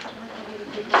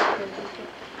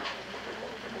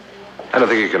 I don't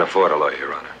think you can afford a lawyer,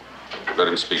 Your Honor. Let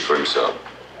him speak for himself.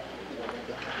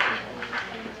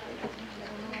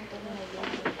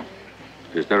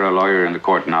 Is there a lawyer in the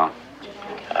court now?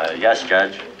 Yes,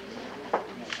 Judge.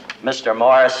 Mr.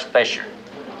 Morris Fisher.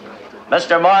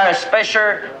 Mr. Morris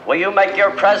Fisher, will you make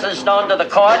your presence known to the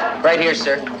court? Right here,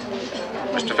 sir.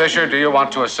 Mr. Fisher, do you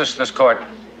want to assist this court?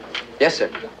 Yes, sir.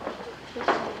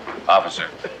 Officer,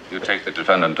 you take the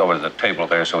defendant over to the table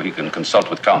there so he can consult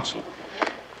with counsel.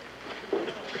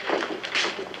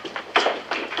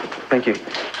 Thank you.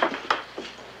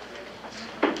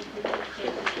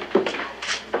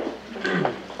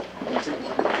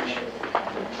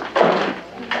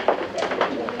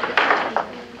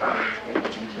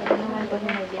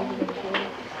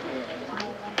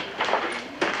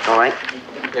 All right.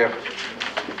 Here.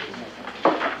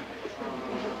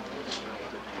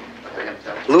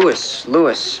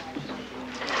 Lewis.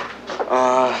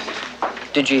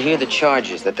 Did you hear the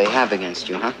charges that they have against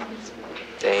you, huh?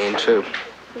 They ain't true.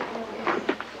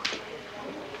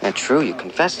 They're true. You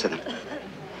confessed to them.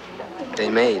 They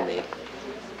made me.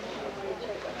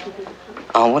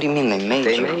 Oh, what do you mean they made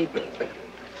you? They made me.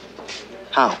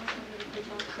 How?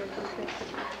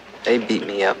 They beat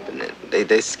me up and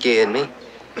they scared me.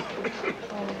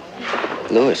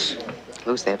 Lewis,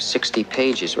 they have 60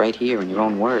 pages right here in your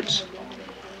own words.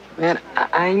 Man,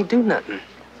 I ain't do nothing.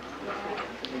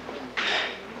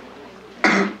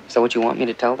 Is that what you want me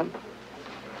to tell them?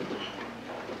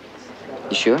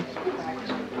 You sure?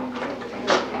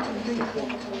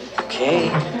 Okay.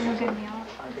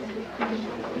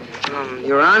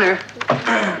 Your Honor.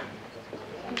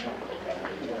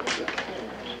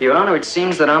 Your Honor, it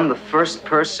seems that I'm the first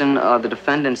person the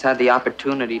defendants had the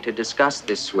opportunity to discuss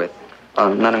this with,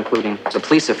 not including the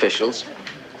police officials.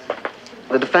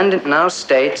 The defendant now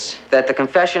states that the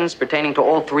confessions pertaining to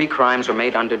all 3 crimes were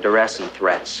made under duress and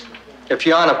threats. If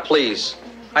Your Honor, please,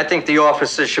 I think the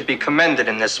officers should be commended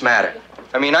in this matter.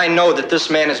 I mean, I know that this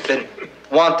man has been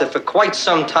wanted for quite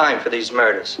some time for these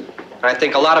murders. And I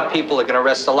think a lot of people are going to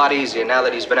rest a lot easier now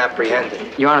that he's been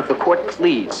apprehended. Your Honor, if the court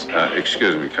please.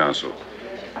 Excuse me, counsel.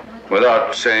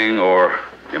 Without saying or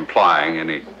implying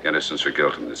any innocence or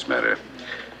guilt in this matter,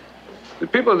 the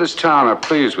people of this town are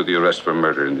pleased with the arrest for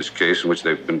murder in this case, in which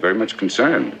they've been very much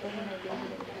concerned.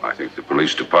 I think the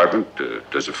police department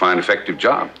does a fine, effective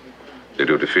job. They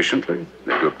do it efficiently.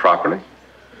 They do it properly.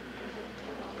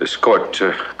 This court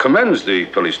commends the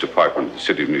police department of the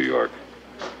city of New York.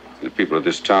 The people of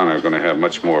this town are going to have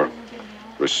much more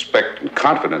respect and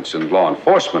confidence in law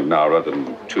enforcement now rather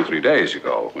than 2-3 days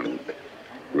ago, when in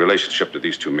relationship to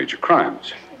these 2 major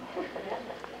crimes.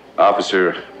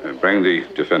 Officer, bring the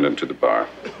defendant to the bar.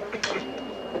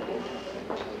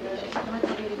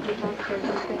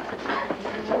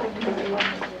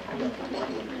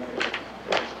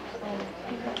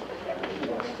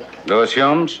 Louis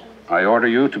Holmes, I order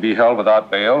you to be held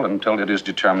without bail until it is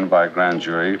determined by a grand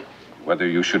jury whether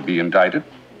you should be indicted,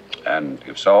 and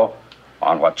if so,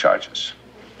 on what charges.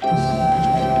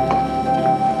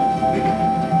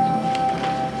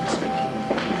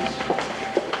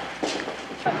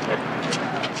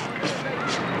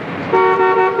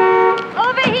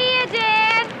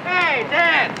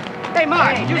 Hey,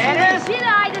 Mark, did you see this? Did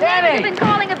I? The neighbors have been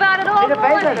calling about it all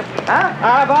morning. Huh?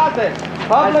 How about this?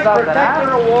 Public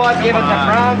Protector Award given to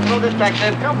Brownsville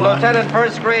Detective, Lieutenant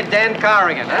First Grade Dan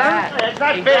Corrigan, huh? It's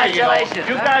not fair, you know.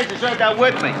 You guys deserve that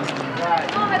with me.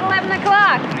 Home at 11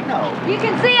 o'clock. I know. You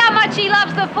can see how much he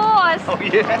loves the force. Oh,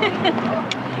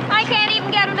 yeah? I can't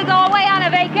even get him to go away on a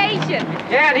vacation.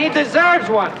 Yeah, and he deserves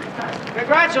one.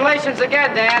 Congratulations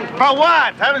again, Dan. For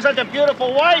what? Having such a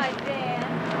beautiful wife?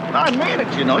 I mean it,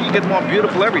 you know. You get more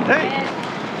beautiful every day.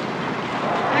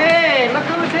 Hey, look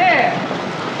who's here.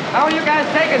 How are you guys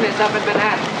taking this up in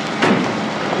Manhattan?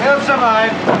 He'll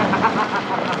survive.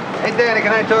 Hey, Danny,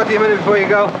 can I talk to you a minute before you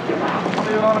go?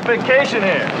 You're on a vacation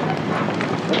here.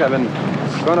 Look, I've been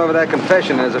going over that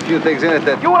confession. There's a few things in it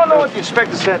that... You want to know what the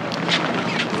inspector said?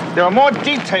 There are more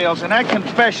details in that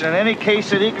confession in any case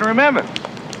that he can remember.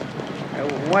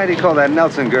 Why did he call that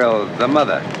Nelson girl the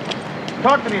mother?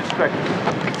 Talk to the inspector.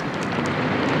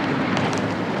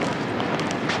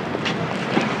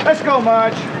 Let's go,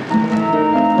 Marge.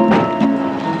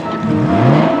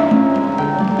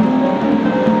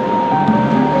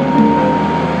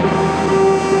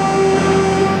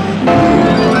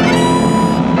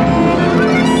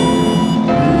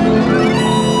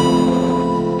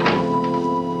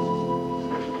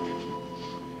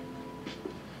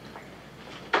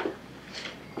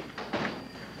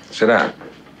 Sit down.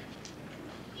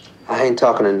 I ain't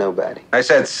talking to nobody. I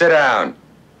said sit down.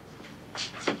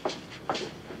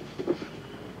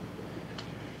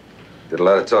 Did a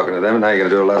lot of talking to them, and now you're going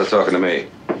to do a lot of talking to me.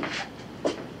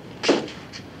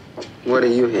 What are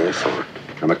you here for?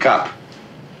 I'm a cop.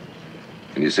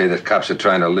 And you say that cops are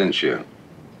trying to lynch you.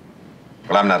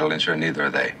 Well, I'm not a lyncher, neither are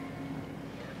they.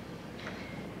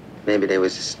 Maybe they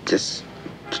was just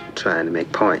trying to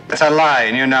make points. That's a lie,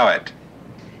 and you know it.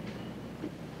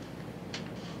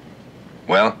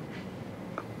 Well?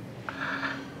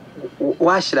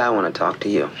 Why should I want to talk to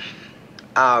you?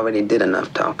 I already did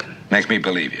enough talking. Make me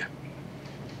believe you.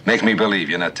 Make me believe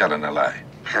you're not telling a lie.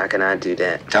 How can I do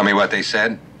that? Tell me what they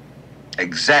said.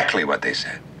 Exactly what they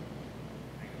said.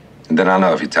 And then I'll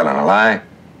know if you're telling a lie,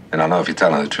 and I'll know if you're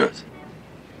telling the truth.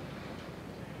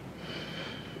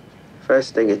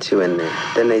 First they get you in there,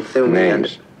 then they threw me under...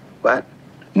 What?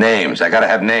 Names. I gotta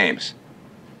have names.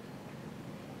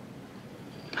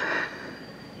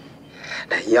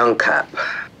 That young cop.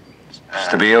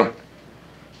 Stabile?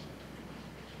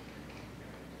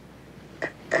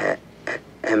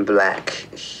 And Black.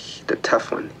 The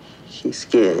tough one. He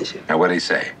scares you. Now, what'd he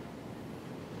say?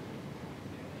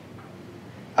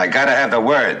 I gotta have the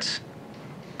words.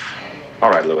 All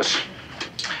right, Lewis.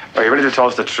 Are you ready to tell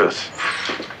us the truth?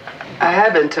 I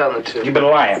have been telling the truth. You've been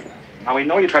lying. Now, we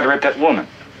know you tried to rape that woman.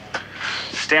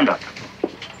 Stand up.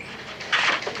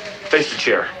 Face the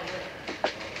chair.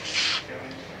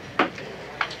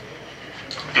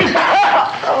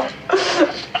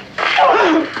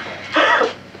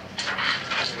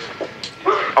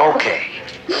 Okay.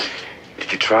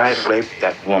 Did you try to rape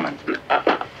that woman?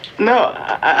 No,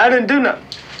 I didn't do nothing.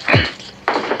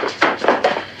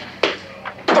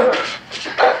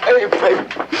 Hey, baby.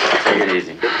 Take it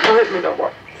easy. Don't hit me no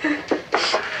more.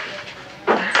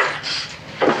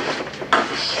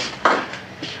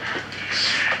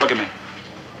 Look at me.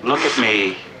 Look at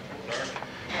me.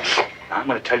 I'm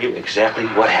going to tell you exactly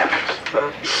what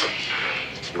happened.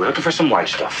 You were looking for some white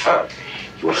stuff.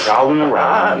 You were prowling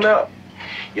around. No.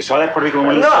 You saw that Puerto Rican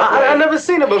woman in the No, subway. I never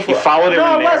seen her before. You followed her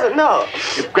no, in there. No, it wasn't. No.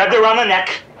 You grabbed her around the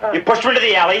neck. You pushed her into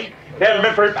the alley. If it hadn't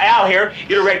been for Al here,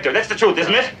 you'd have raped her. That's the truth,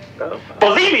 isn't it? No.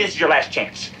 Believe me, this is your last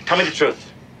chance. Tell me the truth.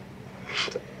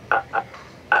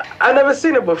 I never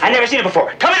seen her before. I never seen it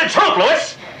before. Tell me the truth,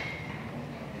 Louis.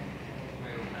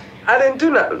 I didn't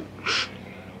do nothing.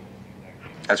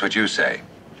 That's what you say.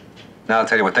 Now I'll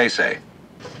tell you what they say.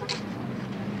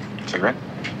 Cigarette?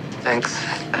 Thanks.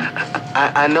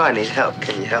 I know I need help.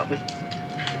 Can you help me?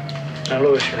 Now,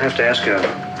 Louis, you'll have to ask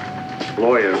a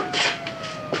lawyer,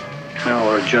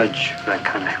 or a judge for that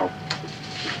kind of help.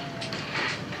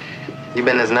 You've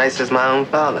been as nice as my own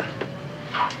father.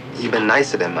 You've been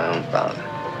nicer than my own father.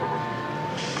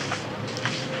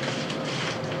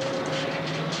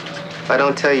 If I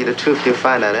don't tell you the truth, you'll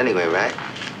find out anyway, right?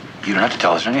 You don't have to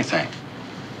tell us anything.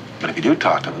 But if you do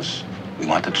talk to us, we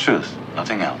want the truth,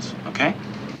 nothing else, okay?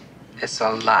 It's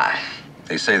a lie.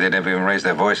 They say they never even raised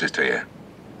their voices to you.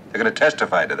 They're gonna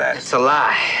testify to that. It's a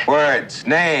lie. Words,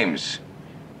 names.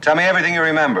 Tell me everything you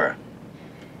remember.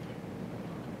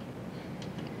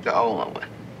 The old one.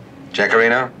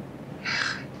 Jaccarino?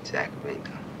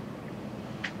 Jaccarino.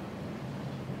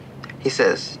 He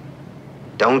says,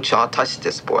 don't y'all touch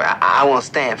this boy. I won't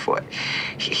stand for it.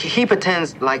 He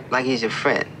pretends like he's your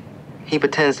friend. He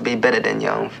pretends to be better than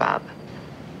your own father.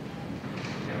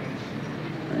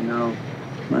 I know.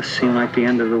 Must seem like the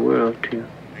end of the world to you.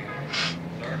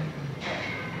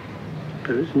 But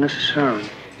it isn't necessarily.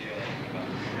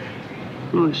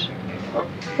 Louis,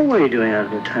 what are you doing out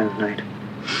of your time of night?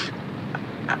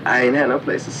 I ain't had no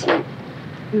place to sleep.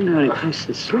 You didn't have any place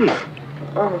to sleep.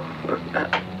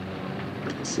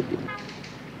 See,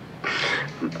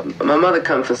 my mother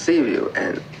come for Seaview,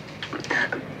 and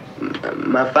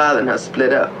my father and her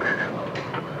split up.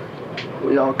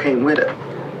 We all came with her.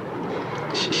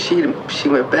 She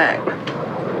went back.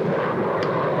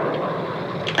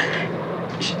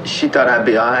 She thought I'd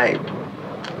be all right,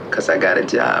 because I got a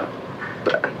job.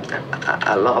 But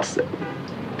I lost it.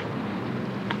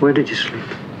 Where did you sleep?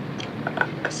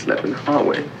 I slept in the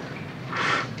hallway.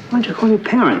 Why don't you call your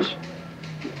parents?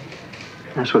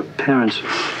 That's what parents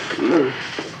are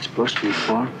supposed to be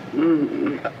for.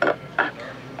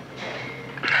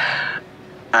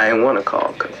 I didn't want to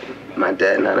call, because my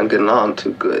dad and I don't get along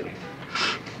too good.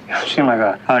 You seem like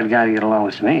a hard guy to get along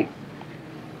with to me.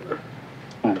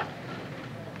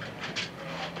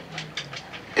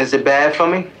 Is it bad for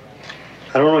me?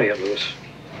 I don't know yet, Louis.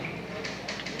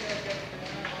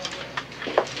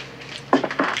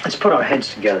 Let's put our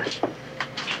heads together.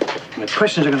 And the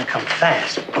questions are going to come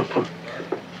fast.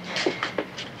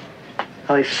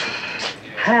 Now,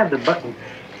 have the button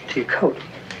to your coat.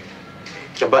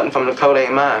 The button from the coat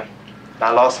ain't mine.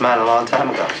 I lost mine a long time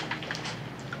ago.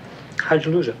 How'd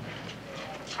you lose it?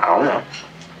 I don't know.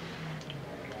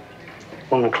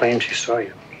 Woman claims she saw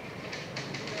you.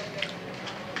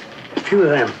 A few of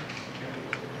them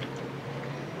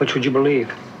Which would you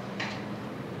believe?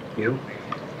 You?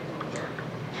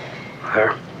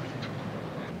 Her?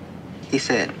 He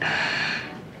said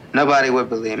nobody would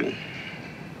believe me.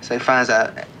 So he finds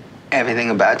out everything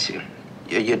about you,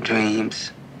 your dreams.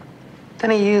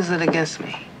 Then he uses it against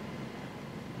me.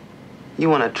 You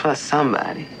want to trust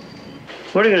somebody.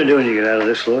 What are you going to do when you get out of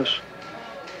this, Louis?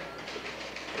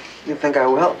 You think I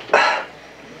will?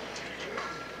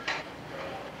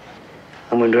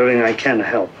 I'm going to do everything I can to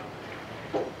help.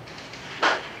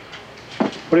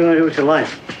 What do you want to do with your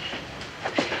life?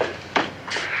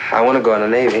 I want to go in the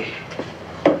Navy.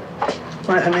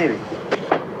 Why the Navy?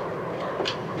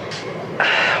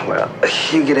 Well,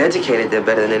 you get educated there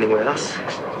better than anywhere else.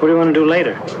 What do you want to do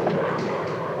later?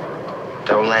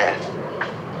 Don't laugh.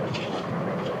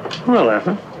 I'm not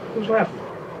laughing. Who's laughing?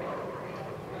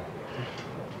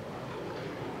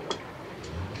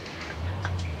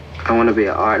 I want to be an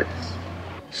artist.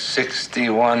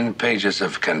 61 pages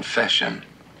of confession.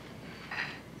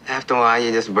 After a while,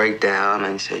 you just break down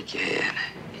and shake your head.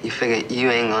 You figure you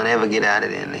ain't gonna ever get out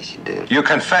of there unless you do. You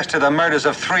confessed to the murders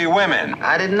of 3 women.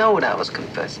 I didn't know what I was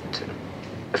confessing to.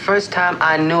 The first time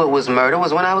I knew it was murder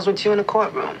was when I was with you in the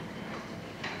courtroom.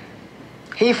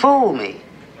 He fooled me.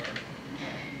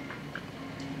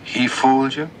 He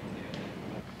fooled you?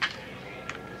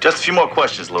 Just a few more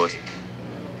questions, Louis.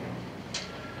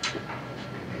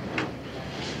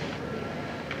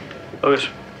 Louis,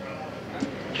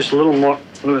 just a little more.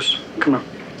 Louis, come on.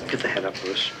 Get the head up,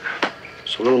 Louis.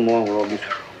 Just a little more, we'll all be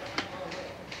through.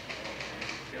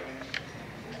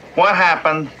 What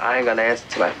happened? I ain't gonna answer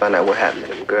till I find out what happened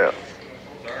to them girls.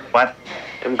 What?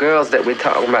 Them girls that we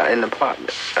talking about in the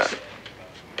apartment.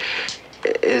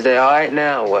 Is they all right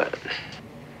now or what?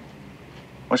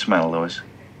 What's the matter, Louis?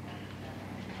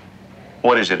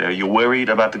 What is it? Are you worried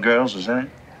about the girls? Is that it?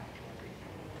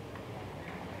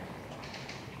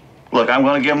 Look, I'm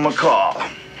gonna give them a call.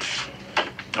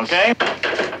 Okay?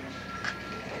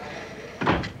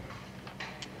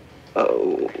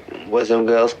 Oh, was them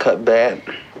girls cut bad?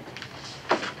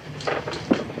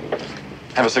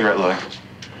 Have a cigarette, Louis.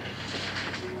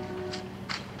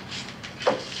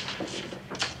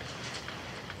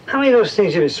 How many of those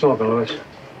things you been smoking, Louis?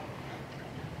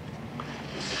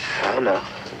 I don't know.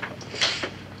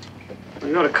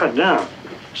 You ought to cut down.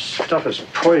 Stuff is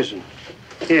poison.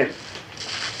 Here,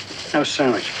 have a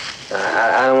sandwich.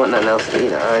 I don't want nothing else to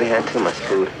eat. I already had too much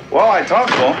food. Well, I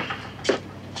talked to them.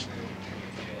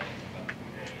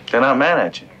 They're not mad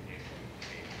at you.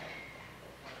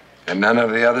 And none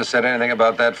of the others said anything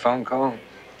about that phone call?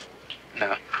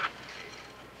 No.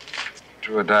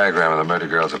 Drew a diagram of the murder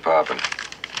girl's apartment.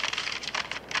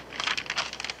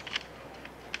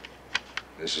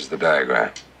 This is the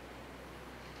diagram.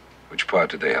 Which part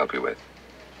did they help you with?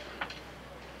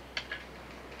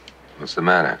 What's the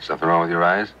matter? Something wrong with your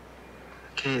eyes?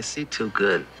 Can't see too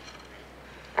good.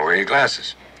 Or wear your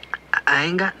glasses? I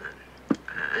ain't got none.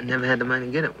 I never had the money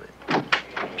to get it with.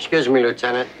 Excuse me,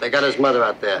 Lieutenant. They got his mother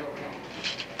out there.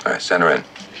 All right, send her in.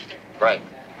 Right.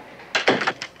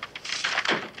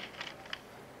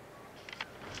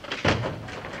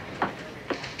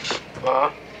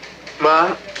 Ma?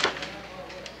 Ma?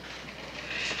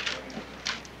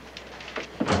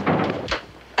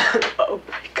 Oh,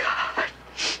 my God.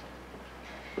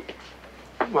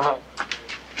 Ma.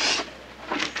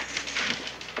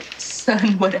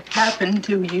 Son, what happened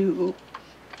to you?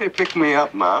 They picked me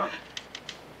up, Ma.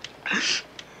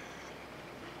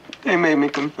 They made me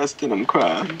confess to them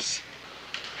crimes.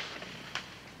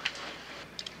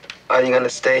 Are you gonna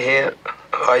stay here,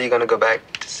 or are you gonna go back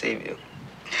to Seaview?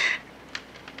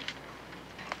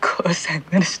 Of course I'm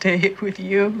gonna stay here with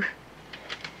you.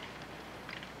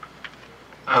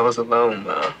 I was alone,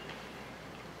 Ma.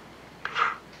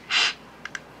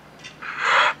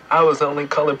 I was the only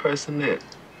colored person there.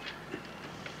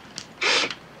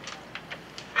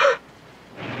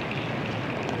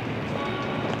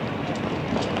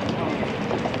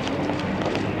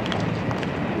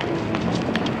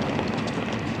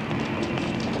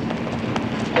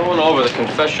 Going over the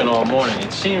confession all morning,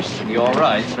 it seems to be all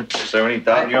right. Is there any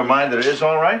doubt in your mind that it is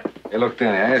all right? Hey, look,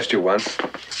 Danny, I asked you once.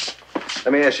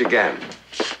 Let me ask you again.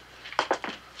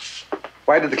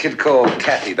 Why did the kid call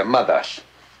Kathy the mother?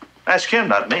 Ask him,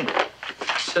 not me.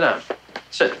 Sit down.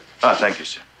 Sit. Oh, thank you,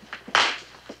 sir.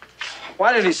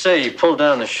 Why did he say he pulled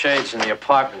down the shades in the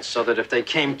apartment so that if they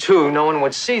came to, no one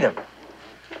would see them?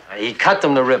 He cut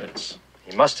them to ribbons.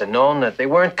 He must have known that they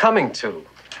weren't coming to.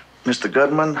 Mr.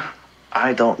 Goodman,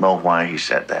 I don't know why he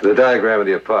said that. The diagram of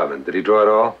the apartment, did he draw it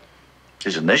all?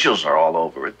 His initials are all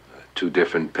over it. 2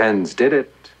 different pens did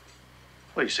it.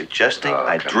 What are you suggesting?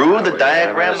 I drew the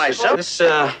diagram myself? This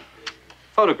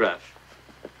photograph.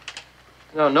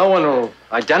 No, no one will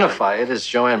identify it as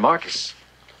Joanne Marcus.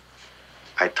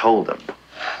 I told him.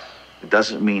 It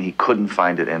doesn't mean he couldn't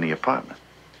find it in the apartment.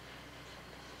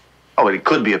 Oh, it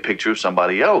could be a picture of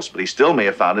somebody else, but he still may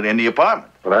have found it in the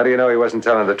apartment. Well, how do you know he wasn't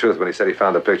telling the truth when he said he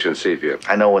found the picture in Seaview?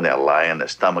 I know when they're lying, their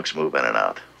stomachs move in and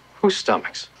out. Whose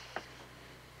stomachs?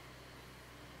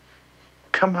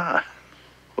 Come on.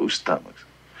 Whose stomachs?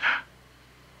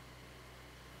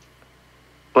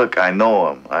 Look, I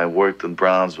know him. I worked in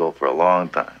Brownsville for a long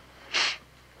time.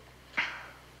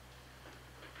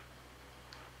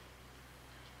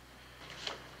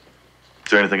 Is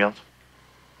there anything else?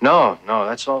 No,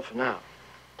 that's all for now.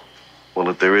 Well,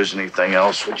 if there is anything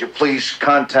else, would you please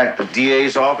contact the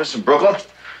DA's office in Brooklyn?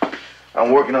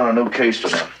 I'm working on a new case for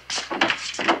them.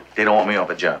 They don't want me off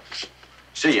a job.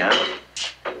 See ya.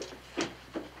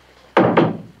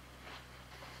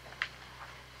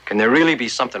 Can there really be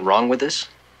something wrong with this?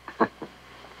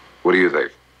 What do you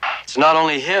think? It's not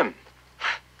only him.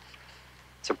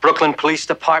 It's the Brooklyn Police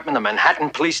Department, the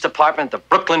Manhattan Police Department, the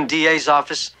Brooklyn DA's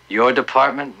office, your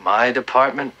department, my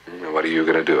department. What are you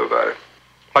going to do about it?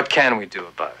 What can we do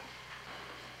about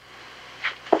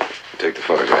it? Take the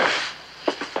photograph.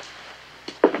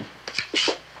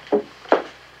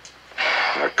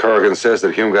 Now, Corrigan says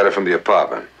that Hume got it from the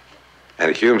apartment.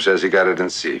 And Hume says he got it in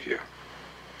Seaview.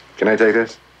 Can I take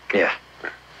this? Yeah.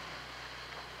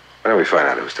 Why don't we find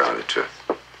out who's telling the truth?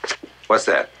 What's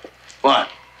that? What?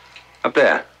 Up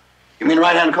there. You mean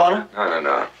right-hand corner?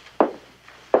 No.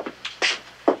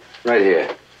 Right here.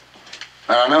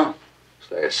 I don't know.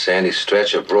 It's like a sandy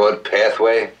stretch, a broad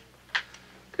pathway.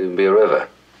 Could even be a river.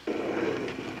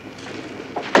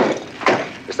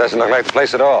 This doesn't look like the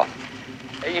place at all.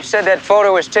 Hey, you said that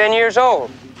photo was 10 years old.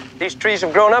 These trees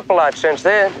have grown up a lot since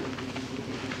then.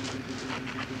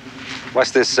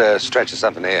 What's this stretch of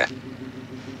something here?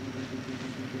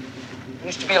 There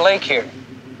used to be a lake here.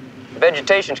 The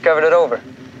vegetation's covered it over.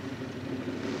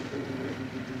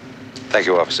 Thank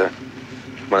you, officer.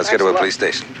 Come on, let's get to a police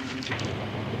station.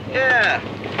 Yeah.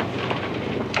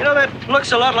 You know, that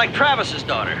looks a lot like Travis's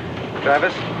daughter.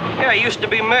 Travis? Yeah, he used to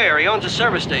be mayor. He owns a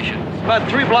service station. About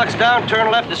 3 blocks down, turn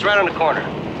left, it's right on the corner.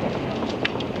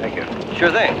 Thank you.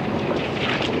 Sure thing.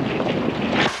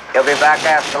 He'll be back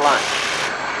after lunch.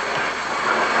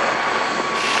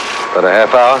 About a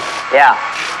half hour? Yeah.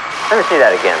 Let me see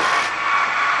that again.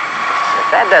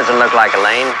 That doesn't look like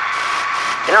Elaine.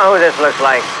 You know who this looks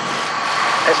like?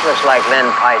 This looks like Lynn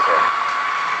Pizer.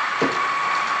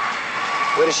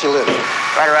 Where does she live?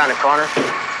 Right around the corner. In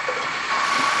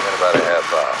about a half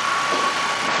hour.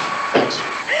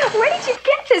 Where did you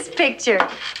get this picture?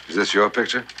 Is this your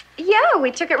picture? Yeah,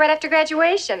 we took it right after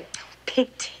graduation.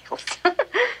 Pigtails. Some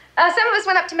of us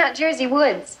went up to Mount Jersey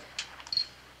Woods.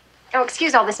 Oh,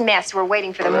 excuse all this mess. We're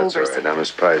waiting for the That's movers. all right. Now,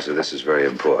 Miss Pizer, this is very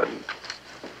important.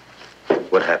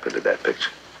 What happened to that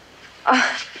picture?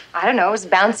 Oh, I don't know. It was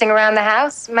bouncing around the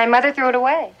house. My mother threw it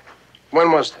away.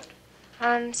 When was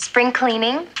that? Spring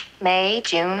cleaning, May,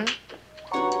 June.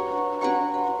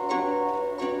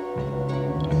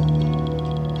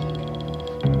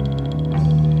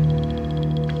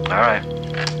 All right.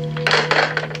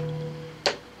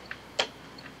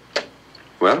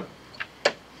 Well?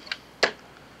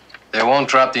 They won't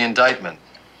drop the indictment.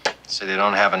 Say they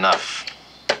don't have enough.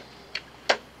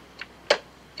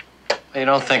 You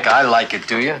don't think I like it,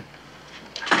 do you?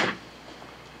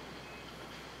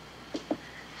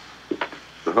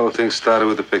 The whole thing started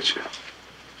with the picture.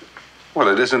 Well,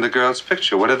 it isn't the girl's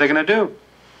picture. What are they going to do?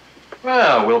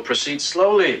 Well, we'll proceed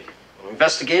slowly. We'll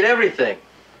investigate everything.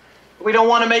 We don't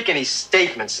want to make any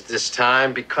statements at this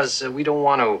time because we don't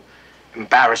want to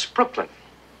embarrass Brooklyn.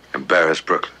 Embarrass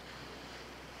Brooklyn?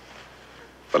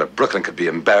 Well, if Brooklyn could be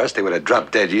embarrassed, they would have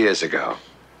dropped dead years ago.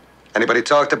 Anybody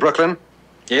talk to Brooklyn?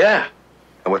 Yeah.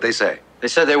 And what'd they say? They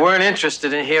said they weren't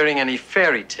interested in hearing any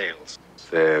fairy tales.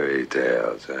 Fairy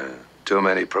tales, huh? Too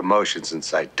many promotions and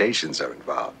citations are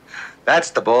involved. That's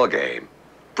the ball game.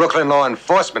 Brooklyn law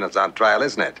enforcement is on trial,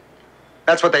 isn't it?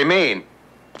 That's what they mean.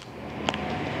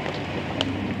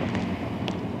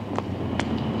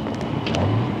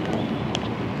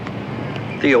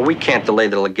 Theo, we can't delay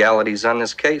the legalities on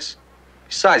this case.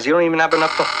 Besides, you don't even have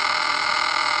enough to...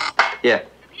 Yeah. The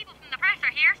people from the press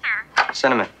are here, sir.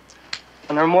 Send them in.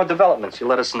 When there are more developments, you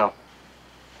let us know.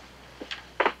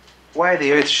 Why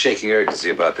the earth-shaking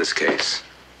urgency about this case?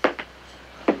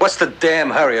 What's the damn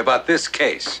hurry about this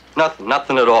case?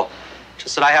 Nothing at all.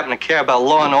 Just that I happen to care about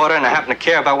law and order, and I happen to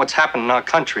care about what's happening in our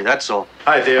country, that's all.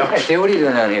 Hi, Theo. Hey, Theo, what are you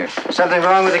doing out here? Something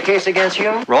wrong with the case against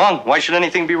you? Wrong? Why should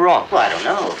anything be wrong? Well, I don't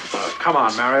know. Come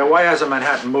on, Mario. Why hasn't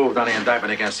Manhattan moved on the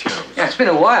indictment against Hume? Yeah, it's been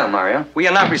a while, Mario. We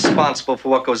are not responsible for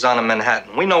what goes on in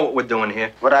Manhattan. We know what we're doing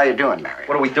here. What are you doing, Mario?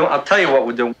 What are we doing? I'll tell you what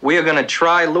we're doing. We are going to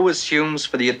try Louis Humes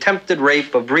for the attempted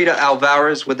rape of Rita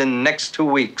Alvarez within the next 2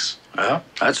 weeks. Well,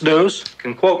 that's news. You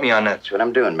can quote me on that. That's what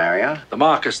I'm doing, Mario. The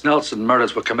Marcus Nelson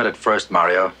murders were committed first,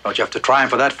 Mario. Don't you have to try him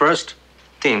for that first?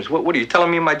 Teams, what are you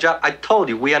telling me my job? I told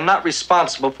you, we are not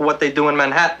responsible for what they do in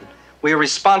Manhattan. We are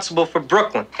responsible for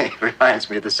Brooklyn. It reminds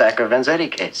me of the Sacco Vanzetti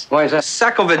case. Why is that?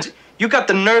 Sacco Vanzetti? You got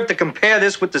the nerve to compare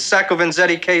this with the Sacco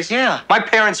Vanzetti case? Yeah. My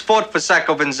parents fought for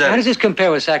Sacco Vanzetti. How does this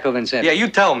compare with Sacco Vanzetti? Yeah, you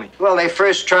tell me. Well, they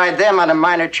first tried them on a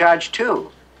minor charge,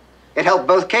 too. It helped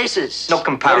both cases. No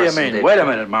comparison. What do you mean? Wait a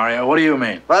minute, Mario. What do you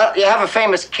mean? Well, you have a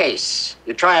famous case.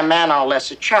 You try a man on a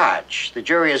lesser charge. The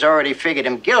jury has already figured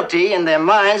him guilty in their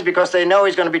minds because they know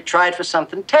he's going to be tried for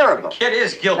something terrible. Kid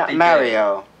is guilty.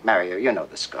 Now, Mario, you know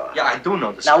the score. Yeah, I do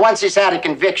know the score. Now, once he's had a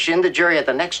conviction, the jury at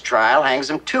the next trial hangs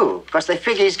him too, because they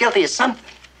figure he's guilty of something.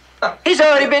 He's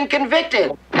already been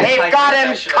convicted. They've got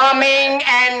him coming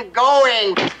and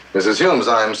going. Mrs. Humes,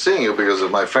 I'm seeing you because of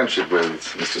my friendship with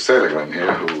Mr. Seligman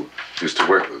here, who used to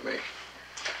work with me.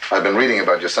 I've been reading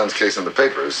about your son's case in the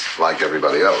papers, like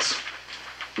everybody else.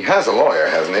 He has a lawyer,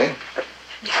 hasn't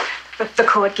he? The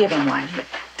court give him one, but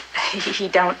he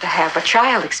don't have a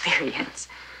trial experience.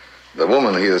 The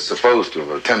woman he is supposed to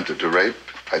have attempted to rape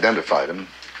identified him.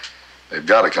 They've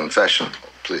got a confession. Oh,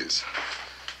 please.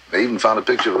 They even found a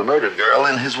picture of the murdered girl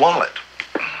in his wallet.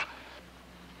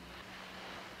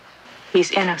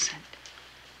 He's innocent.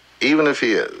 Even if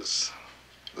he is,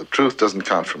 the truth doesn't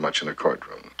count for much in a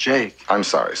courtroom. Jake. I'm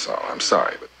sorry, Saul. I'm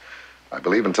sorry, but I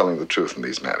believe in telling the truth in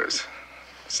these matters.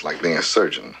 It's like being a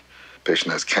surgeon.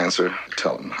 Patient has cancer,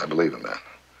 tell him. I believe in that.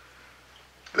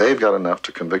 They've got enough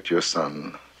to convict your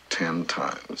son 10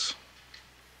 times.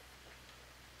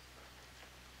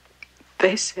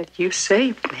 They said you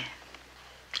saved me.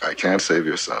 I can't save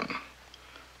your son.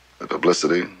 The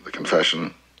publicity, the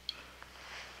confession,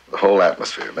 the whole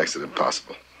atmosphere makes it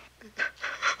impossible.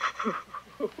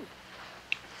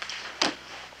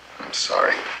 I'm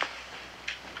sorry.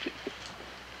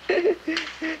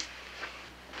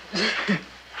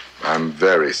 I'm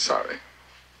very sorry.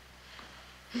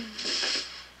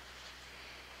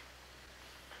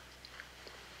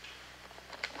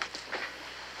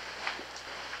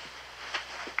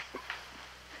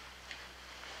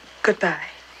 Goodbye.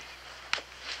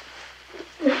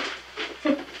 Bye,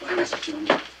 Mr. Jones.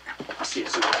 I'll see you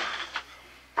soon.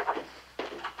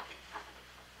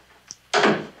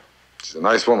 She's a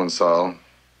nice woman, Saul.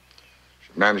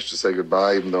 She managed to say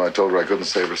goodbye even though I told her I couldn't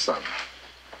save her son.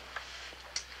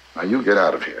 Now, you get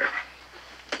out of here.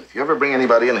 If you ever bring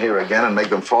anybody in here again and make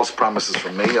them false promises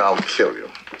from me, I'll kill you.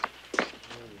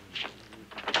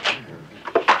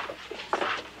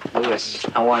 Louis,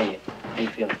 how are you? How you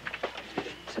feeling?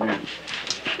 Sit down.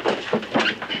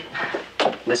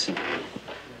 Listen,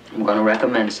 I'm going to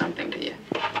recommend something to you.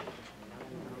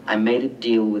 I made a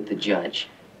deal with the judge.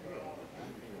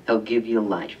 They'll give you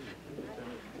life.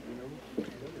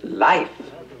 Life?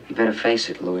 You better face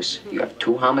it, Louis. You have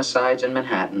 2 homicides in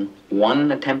Manhattan,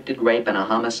 1 attempted rape, and a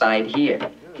homicide here.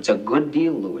 It's a good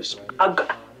deal, Louis.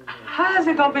 How is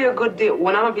it gonna be a good deal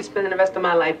when I'm gonna be spending the rest of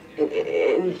my life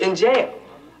in jail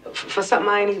for something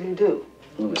I ain't even do?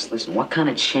 Louis, listen, what kind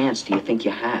of chance do you think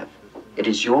you have? It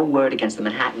is your word against the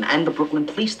Manhattan and the Brooklyn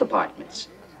police departments.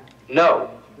 No.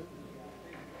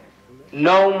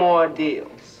 No more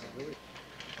deals.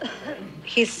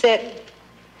 He said,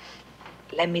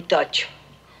 let me touch you.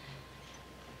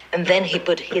 And then he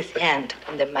put his hand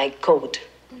under my coat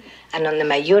and under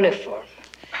my uniform.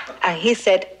 And he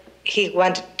said he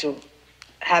wanted to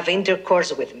have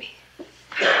intercourse with me.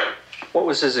 What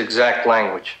was his exact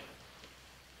language?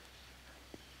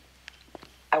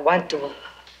 I want to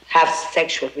have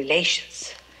sexual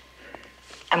relations.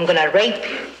 I'm gonna rape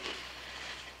you.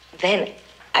 Then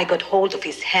I got hold of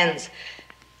his hands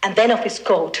and then of his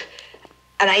coat,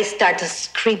 and I started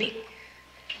screaming.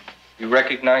 You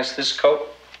recognize this coat?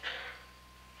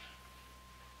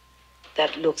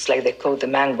 That looks like the coat the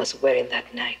man was wearing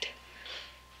that night.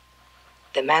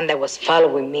 The man that was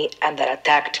following me and that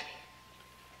attacked me.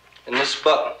 And this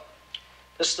button?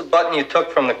 This the button you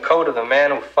took from the coat of the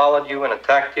man who followed you and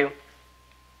attacked you?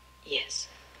 Yes.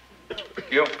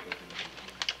 You?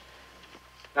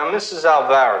 Now, Mrs.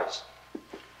 Alvarez,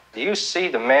 do you see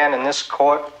the man in this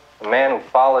court, the man who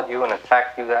followed you and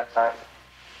attacked you that night?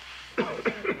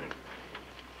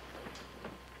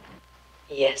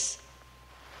 Yes.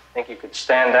 Think you could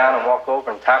stand down and walk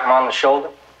over and tap him on the shoulder?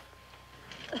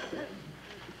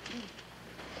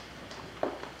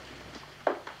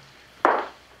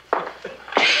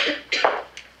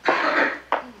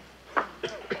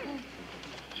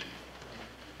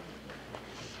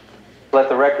 Let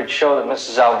the record show that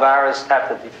Mrs. Alvarez tapped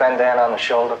the defendant on the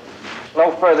shoulder.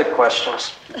 No further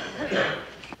questions.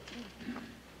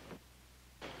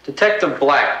 Detective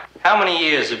Black, how many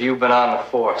years have you been on the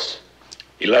force?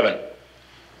 11.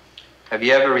 Have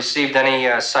you ever received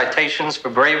any citations for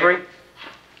bravery?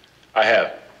 I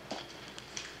have.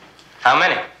 How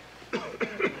many?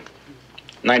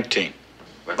 19.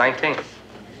 19.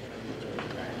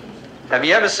 Have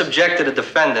you ever subjected a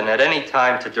defendant at any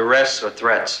time to duress or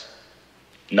threats?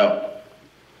 No.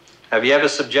 Have you ever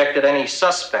subjected any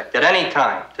suspect at any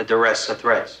time to duress or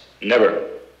threats? Never.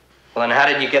 Well, then how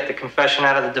did you get the confession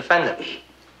out of the defendant?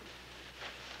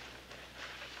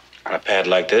 On a pad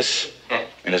like this,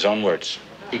 in his own words.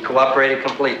 He cooperated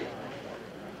completely?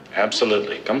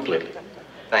 Absolutely, completely.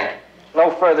 Thank you.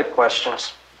 No further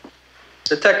questions.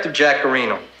 Detective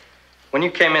Jaccarino, when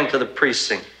you came into the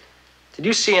precinct, did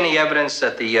you see any evidence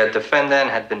that the defendant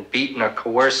had been beaten or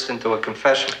coerced into a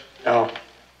confession? No.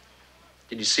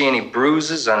 Did you see any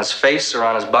bruises on his face or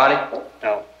on his body?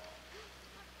 No.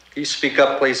 Can you speak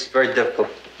up, please? It's very difficult.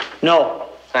 No.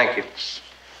 Thank you.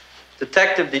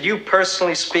 Detective, did you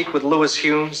personally speak with Lewis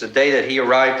Humes the day that he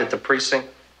arrived at the precinct?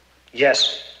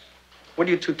 Yes. What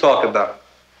did you two talk about?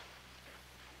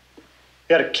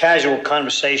 We had a casual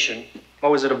conversation.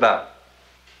 What was it about?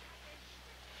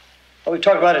 Well, we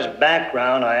talked about his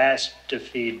background. I asked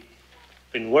if he'd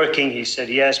been working. He said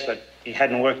yes, but he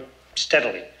hadn't worked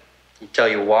steadily. He tell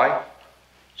you why?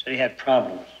 Said he had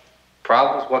problems.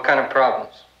 Problems? What kind of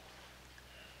problems?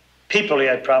 People, he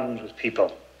had problems with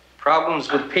people.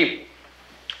 Problems with people?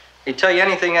 Did he tell you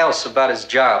anything else about his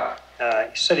job?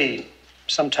 He said he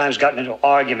sometimes got into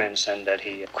arguments and that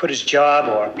he quit his job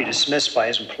or be dismissed by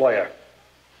his employer.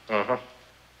 Mm-hmm.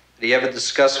 Did he ever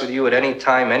discuss with you at any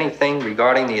time anything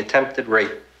regarding the attempted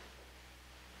rape?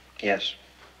 Yes.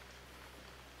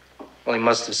 Well, he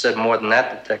must have said more than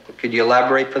that, Detective. Could you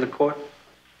elaborate for the court?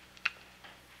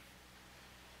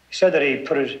 He said that he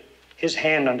put his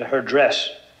hand under her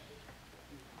dress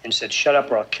and said, "Shut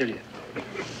up or I'll kill you."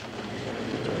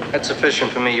 That's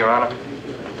sufficient for me, Your Honor.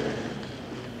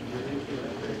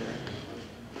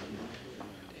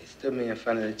 They stood me in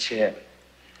front of the chair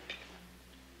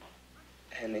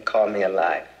and they called me a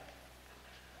liar.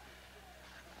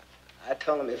 I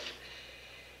told them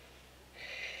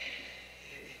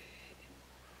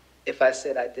if I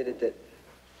said I did it, that...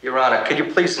 Your Honor, could you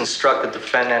please instruct the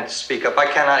defendant to speak up?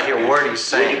 I cannot hear a word he's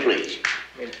saying. Please.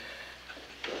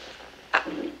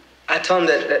 I told him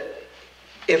that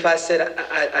if I said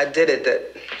I did it,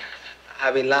 that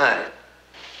I'd be lying.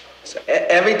 So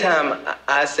every time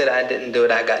I said I didn't do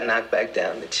it, I got knocked back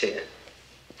down the chair.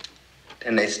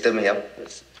 Then they stood me up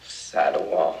beside the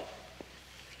wall.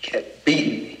 They kept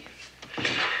beating me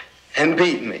and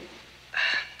beating me.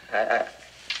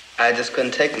 I just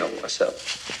couldn't take no more, so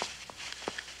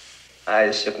I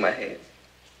just shook my head.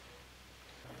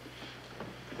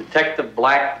 Detective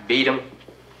Black beat him.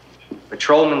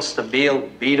 Patrolman Stabile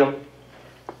beat him.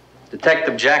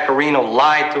 Detective Jaccarino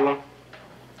lied to him.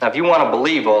 Now, if you want to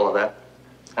believe all of that,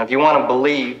 now, if you want to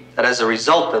believe that as a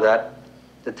result of that,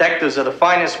 detectives are the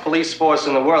finest police force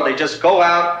in the world, they just go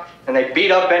out and they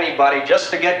beat up anybody just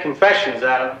to get confessions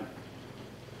out of them.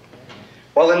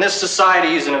 Well, in this society,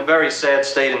 he's in a very sad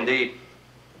state indeed.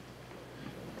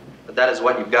 But that is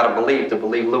what you've got to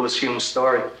believe Lewis Humes'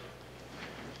 story.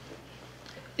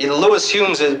 Either Lewis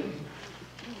Humes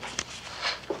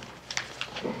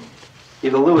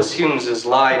has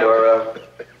lied or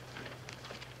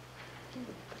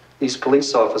these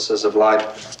police officers have lied.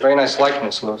 Very nice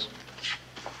likeness, Lewis.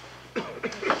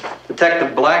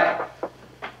 Detective Black,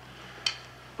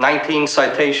 19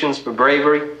 citations for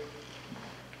bravery.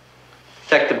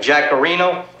 Detective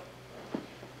Jaccarino,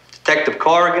 Detective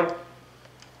Corrigan.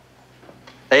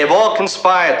 They have all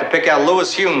conspired to pick out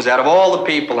Lewis Humes out of all the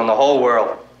people in the whole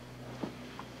world.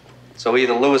 So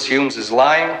either Lewis Humes is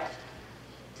lying,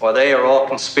 or they are all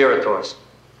conspirators.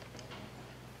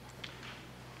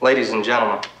 Ladies and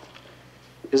gentlemen,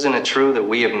 isn't it true that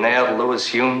we have nailed Lewis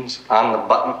Humes on the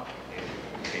button?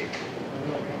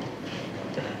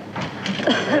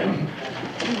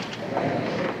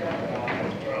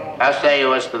 I say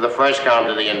you as to the first count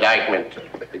of the indictment,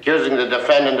 accusing the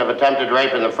defendant of attempted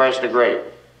rape in the first degree.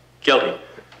 Guilty.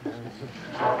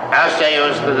 I say you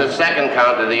as to the second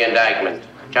count of the indictment,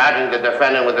 charging the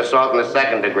defendant with assault in the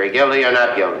second degree. Guilty or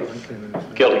not guilty?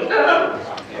 Guilty.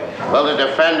 Will the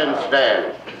defendant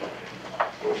stand?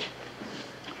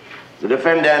 The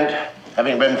defendant,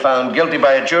 having been found guilty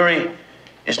by a jury,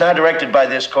 is now directed by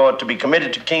this court to be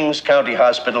committed to Kings County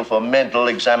Hospital for mental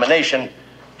examination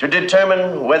to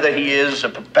determine whether he is a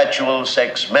perpetual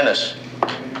sex menace.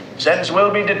 Sentence will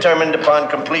be determined upon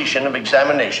completion of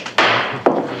examination.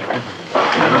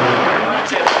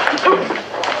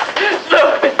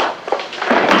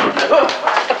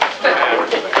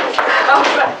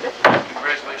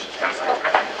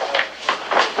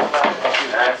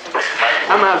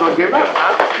 I might as well give up.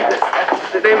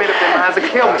 They made up their minds to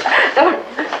kill me.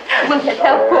 We'll get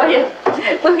help for you.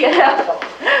 We'll get help.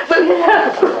 We'll get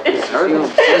help.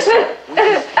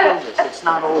 It's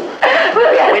not over.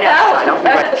 We'll get Wait help. outside. I'll be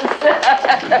right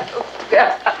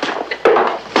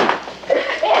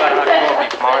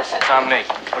Morris, it's on me.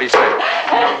 What do you say?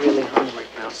 I'm really hungry,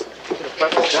 Nelson.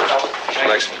 Would you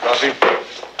like some coffee?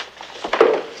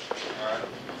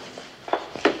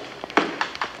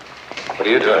 What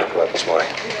are you doing about this morning?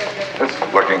 Just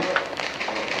looking.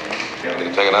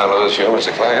 You taking on Louis Hume as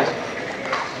a client?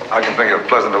 I can think of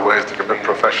pleasanter ways to commit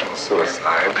professional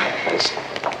suicide. I see.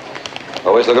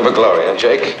 Always looking for glory, huh,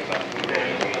 Jake?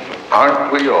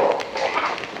 Aren't we all?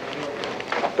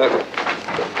 Look,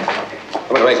 I'm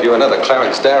going to make you another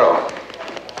Clarence Darrow.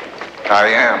 I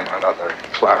am another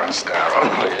Clarence Darrow.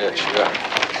 Oh, yeah, sure.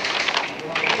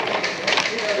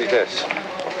 Read this.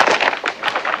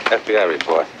 FBI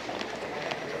report.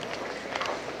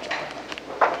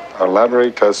 Our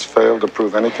laboratory tests failed to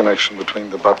prove any connection between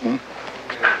the button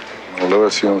and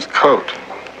Louis Hume's coat.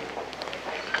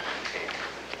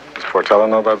 Does Portello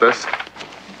know about this? The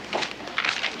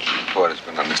report has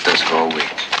been on his desk all week.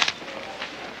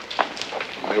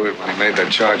 He knew it when he made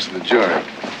that charge to the jury.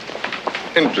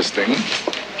 Interesting,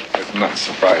 but not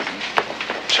surprising.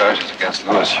 Charges against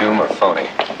Louis Hume are phony.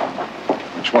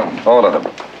 Which one? All of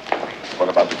them. What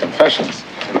about the confessions?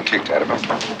 They were kicked out of him.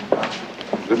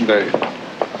 Didn't they?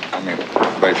 I mean,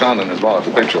 they found in his wallet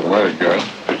the picture of the murdered girl.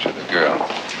 Picture of the girl.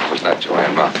 It was not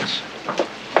Joanne Marcus.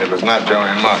 It was not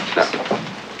Joanne Marcus.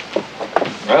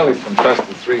 No. Well, he's confessed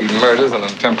to 3 murders and an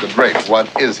attempted rape. What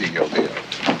is he guilty of?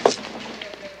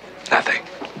 Nothing.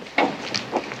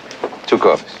 2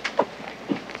 coffees.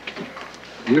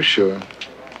 You sure?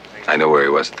 I know where he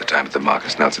was at the time of the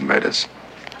Marcus Nelson murders.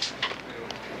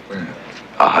 Where?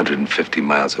 150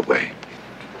 miles away.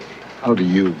 How do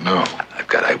you know? I've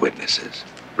got eyewitnesses.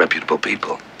 Reputable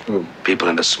people. Who? People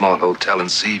in a small hotel in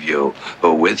Seaview who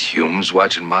were with Humes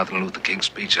watching Martin Luther King's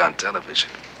speech on television.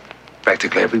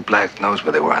 Practically every black knows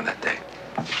where they were on that day.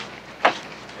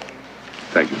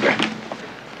 Thank you, Ben.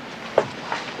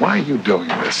 Why are you doing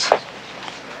this?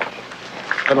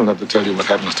 I don't have to tell you what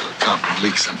happens to a cop who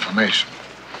leaks information.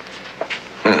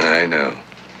 I know.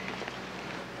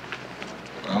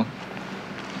 Well?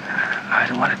 I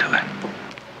don't want to do it.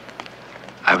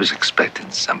 I was expecting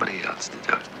somebody else to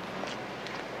do it.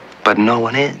 But no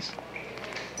one is.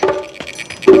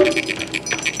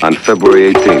 On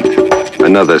February 18th,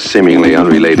 another seemingly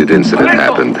unrelated incident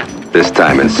happened, this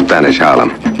time in Spanish Harlem.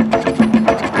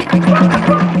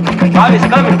 Bobby's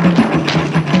coming.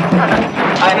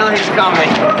 I know he's coming.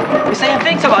 He's saying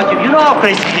things about you. You know how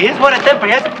crazy he is. What a temper.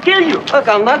 He has to kill you. Look,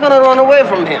 I'm not going to run away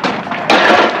from him.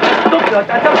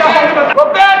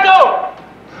 Roberto!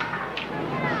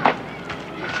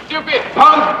 Stupid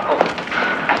punk!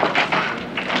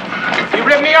 You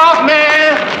ripped me off,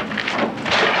 man!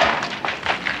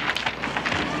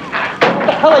 What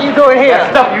the hell are you doing here?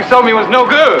 That stuff you sold me was no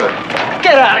good.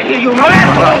 Get out of here, you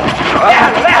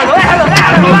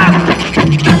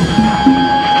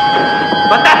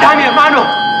 ¡Mataste a mi hermano!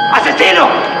 ¡Asesino!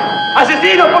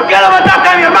 ¡Asesino! ¿Por qué lo mataste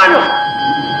a mi hermano?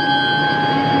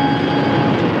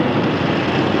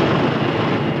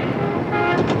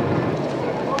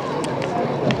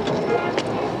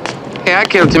 Hey, I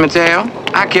killed Timoteo.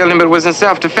 I killed him, but it was in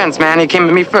self-defense, man. He came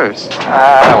to me first.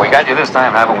 We got you this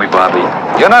time, haven't we, Bobby?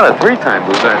 You're not a 3-time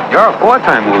loser. You're a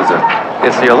 4-time loser.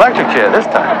 It's the electric chair this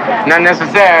time. Not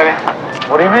necessarily.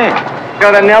 What do you mean? You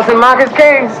know the Nelson Marcus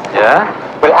case? Yeah?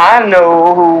 Well, I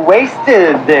know who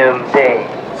wasted them days.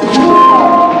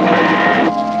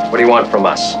 What do you want from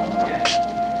us?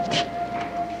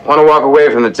 Want to walk away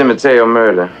from the Timoteo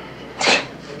murder.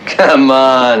 Come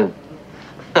on.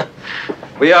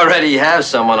 We already have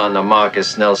someone on the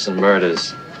Marcus Nelson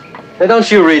murders. Hey,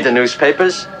 don't you read the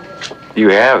newspapers? You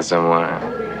have someone.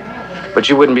 But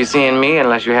you wouldn't be seeing me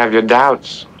unless you have your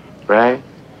doubts, right?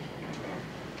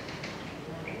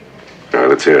 All right,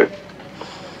 let's hear it.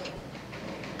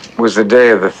 It was the day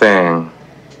of the thing.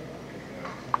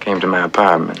 Came to my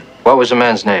apartment. What was the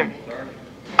man's name?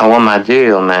 I want my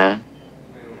deal, man.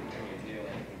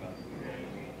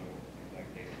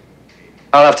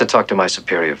 I'll have to talk to my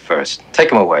superior first.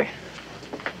 Take him away.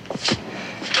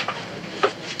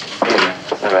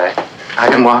 All right. I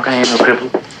can walk. I ain't no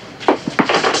cripple.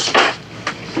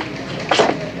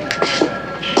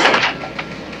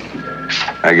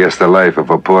 I guess the life of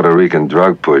a Puerto Rican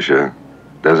drug pusher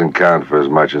doesn't count for as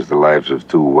much as the lives of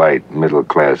two white,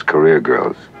 middle-class career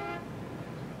girls.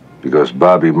 Because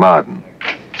Bobby Martin,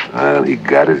 well, he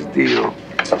got his deal.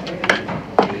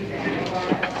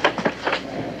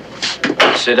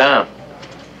 Sit down.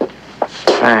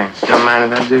 Thanks. Don't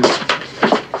mind if I do.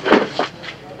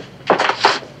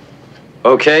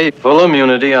 Okay, full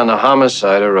immunity on the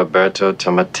homicide of Roberto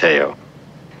Tomateo.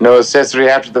 No accessory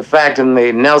after the fact in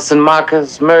the Nelson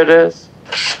Marcus murders?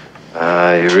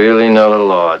 You really know the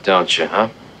law, don't you, huh?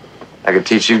 I could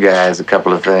teach you guys a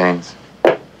couple of things.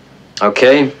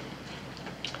 Okay.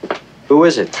 Who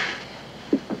is it?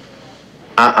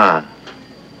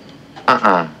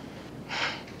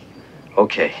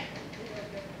 Okay.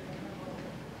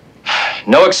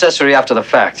 No accessory after the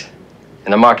fact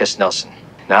in the Marcus Nelson.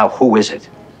 Now, who is it?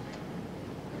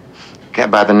 A cat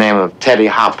by the name of Teddy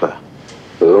Hopper.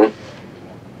 Who?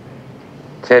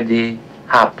 Teddy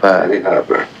Hopper. Teddy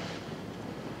Hopper.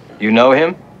 You know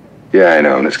him? Yeah, I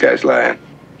know him. This guy's lying.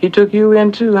 He took you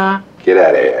in too, huh? Get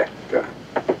out of here. Go.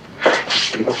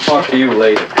 I'll talk to you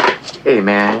later. Hey,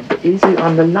 man, easy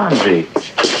on the laundry.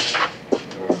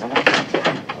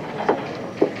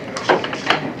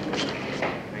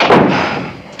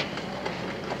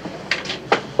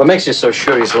 What makes you so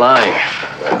sure he's lying?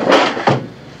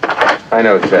 I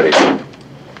know Teddy.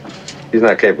 He's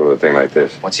not capable of a thing like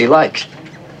this. What's he like?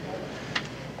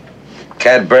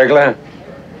 Cat burglar?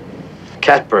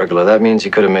 Cat burglar. That means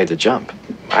he could have made the jump.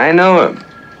 I know him.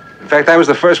 In fact, I was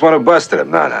the first one who busted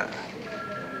him. No.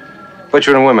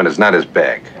 Butchering women is not his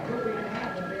bag.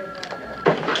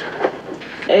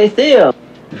 Hey, Theo.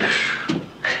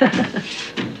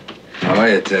 How are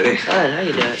you, Teddy? Fine, how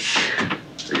you doing?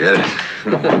 Forget it.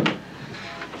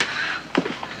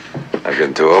 I'm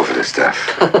getting too old for this stuff.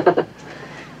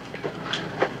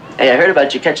 Hey, I heard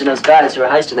about you catching those guys who were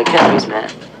heisting the cabbies, man.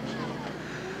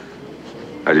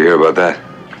 How'd you hear about that?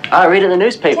 I read it in the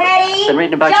newspaper. Teddy, Been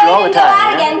reading about Joey you all the didn't go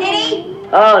time. out man. again, did he?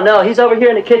 Oh, no, he's over here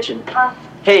in the kitchen.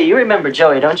 Hey, you remember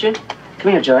Joey, don't you?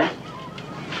 Come here, Joey.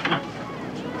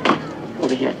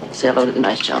 Over here. Say hello to the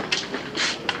nice chump.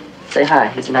 Say hi.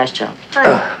 He's a nice chump.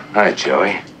 Hi,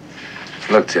 Joey.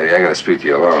 Look, Teddy, I gotta speak to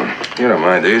you alone. You don't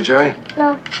mind, do you, Joey?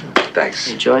 No. Thanks.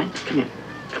 Hey, Joey, come here.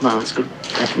 Come on, let's go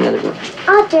back in the other room.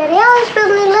 Oh, Daddy, I was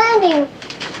building a landing.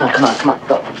 Oh, come on,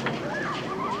 go.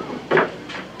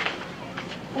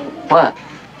 What?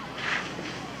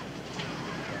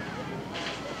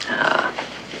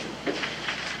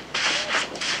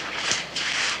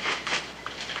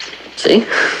 See?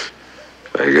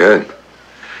 Very good.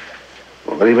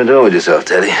 Well, what have you been doing with yourself,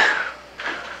 Teddy?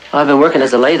 Well, I've been working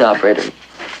as a lathe operator.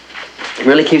 It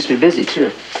really keeps me busy,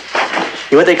 too.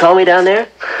 You know what they call me down there?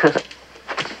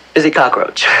 Busy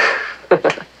cockroach. I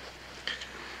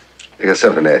got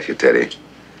something to ask you, Teddy.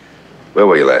 Where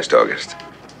were you last August?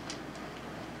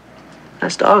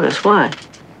 Last August? Why?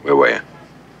 Where were you?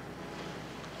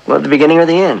 Well, at the beginning or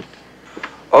the end?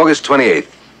 August 28th.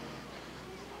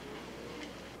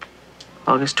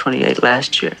 August 28th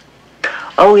last year.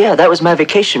 Oh, yeah, that was my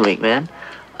vacation week, man.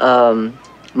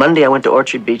 Monday, I went to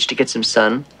Orchard Beach to get some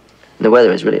sun. And the weather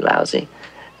was really lousy.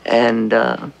 And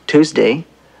Tuesday,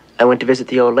 I went to visit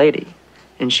the old lady.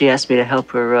 And she asked me to help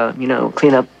her,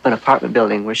 clean up an apartment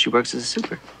building where she works as a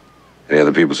super. Any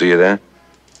other people see you there?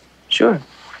 Sure.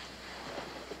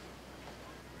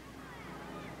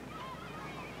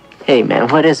 Hey, man,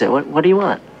 what is it? What do you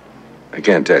want? I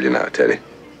can't tell you now, Teddy.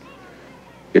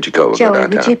 Get your coat, we'll go Joey,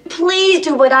 downtown. would you please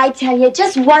do what I tell you?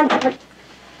 Just once.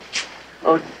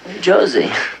 Oh, Josie.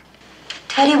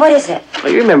 Teddy, what is it?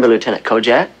 Well, you remember Lieutenant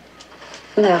Kojak?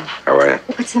 No. How are you?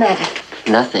 What's the matter?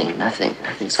 Nothing. Nothing's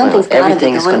going Something's on. gotta be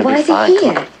Everything's going. going to be Why is fine. it Come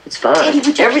here? on. It's fine. Teddy,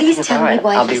 would you Everything's please tell all me right.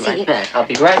 why I'll you be see right it? back. I'll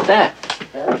be right back.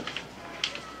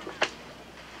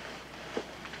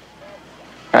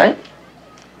 Right?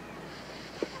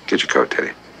 Get your coat,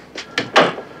 Teddy.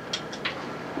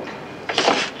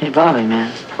 Hey, Bobby,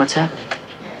 man. What's happening?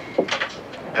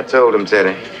 I told him,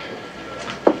 Teddy.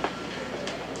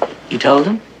 You told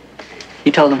him?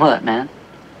 You told him what, man?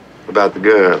 About the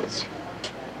girls.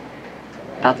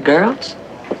 About the girls?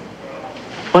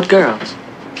 What girls?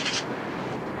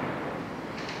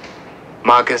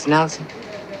 Marcus Nelson.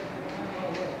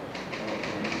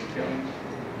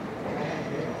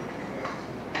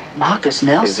 Marcus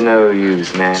Nelson? It's no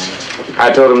use, man.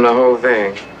 I told him the whole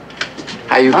thing.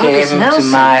 How you Marcus came Nelson? to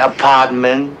my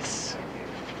apartment.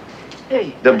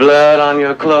 Hey. The blood on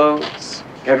your clothes.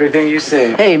 Everything you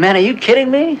said. Hey, man, are you kidding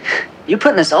me? You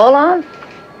putting this all on?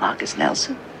 Marcus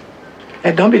Nelson?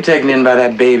 Hey, don't be taken in by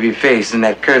that baby face and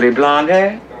that curly blonde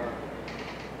hair.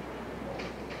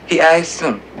 He iced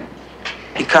them.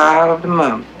 He carved them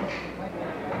up.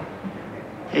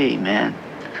 Hey, man.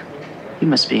 You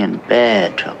must be in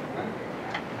bad trouble.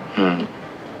 All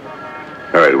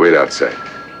right, wait outside.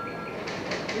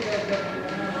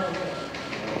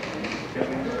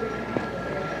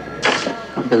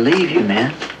 I believe you,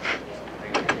 man.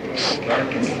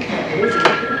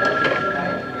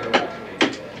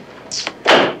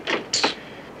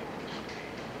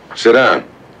 Sit down.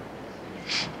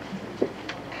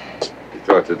 You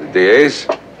talked to the DAs.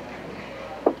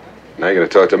 Now you're going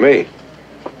to talk to me.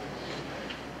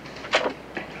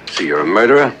 See, you're a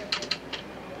murderer.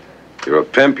 You're a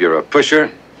pimp. You're a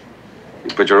pusher. You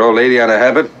put your old lady on a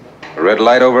habit, a red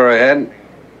light over her head.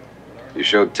 You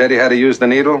showed Teddy how to use the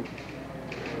needle.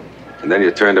 And then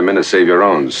you turned him in to save your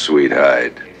own sweet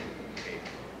hide.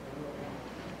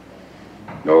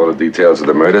 Know all the details of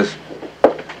the murders?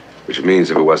 Which means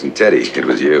if it wasn't Teddy, it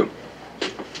was you.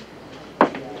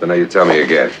 So now you tell me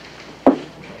again.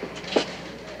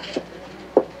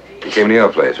 You came to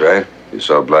your place, right? You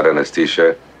saw blood on his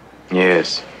T-shirt?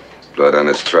 Yes. Blood on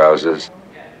his trousers?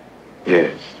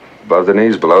 Yes. Above the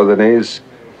knees, below the knees?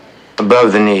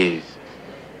 Above the knees.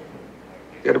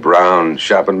 You had a brown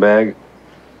shopping bag?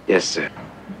 Yes, sir.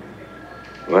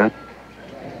 What?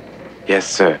 Yes,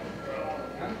 sir.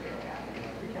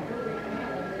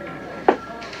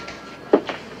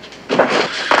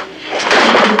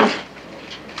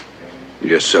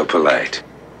 You're so polite.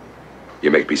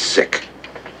 You make me sick.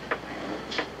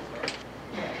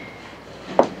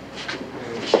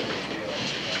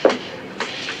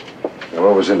 Now,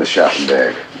 what was in the shopping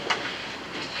bag?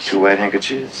 2 white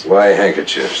handkerchiefs. Why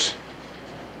handkerchiefs?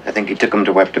 I think he took them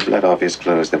to wipe the blood off his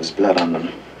clothes. There was blood on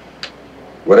them.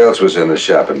 What else was in the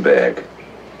shopping bag?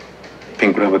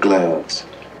 Pink rubber gloves.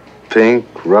 Pink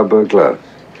rubber gloves?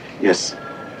 Yes.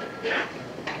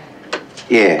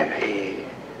 Yeah, he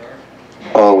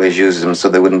always used them so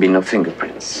there wouldn't be no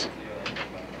fingerprints.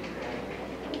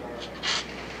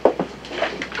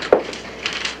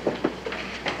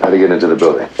 How'd he get into the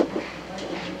building?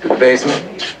 To the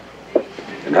basement.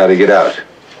 And how'd he get out?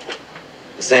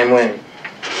 The same way.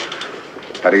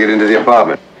 How'd he get into the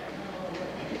apartment?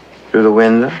 Through the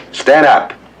window. Stand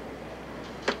up.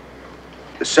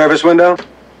 The service window?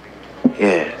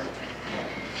 Yes.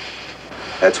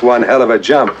 That's one hell of a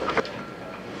jump.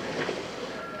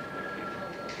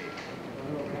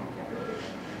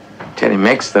 Teddy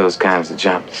makes those kinds of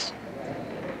jumps.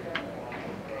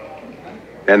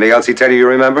 Anything else he tell you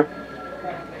remember?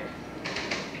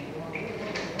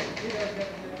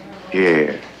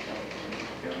 Yeah.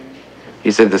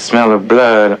 He said the smell of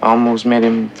blood almost made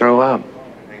him throw up.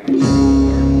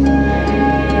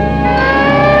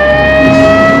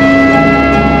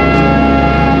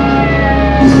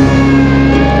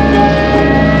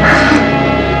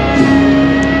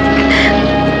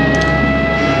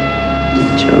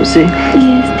 Josie?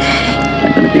 Yes.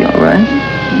 I'm gonna be all right.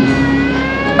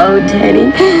 Oh, Teddy.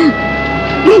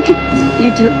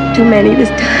 You took too many this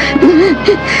time.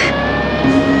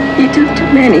 You took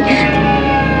too many.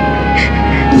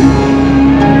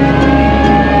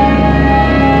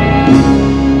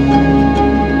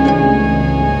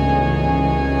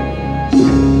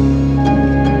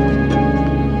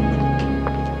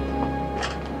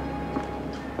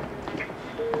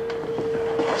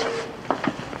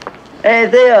 Hey,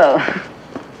 Theo.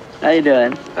 How you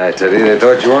doing? Hi, Teddy. They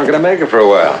thought you weren't going to make it for a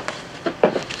while.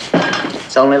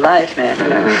 It's only life, man.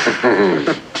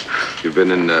 You've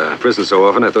been in prison so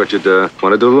often, I thought you'd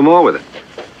want to do a little more with it.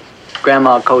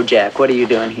 Grandma Kojak, what are you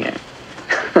doing here?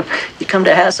 You come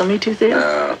to hassle me too, Theo?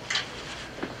 No.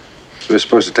 We're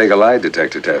supposed to take a lie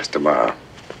detector test tomorrow.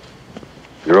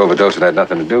 Your overdose had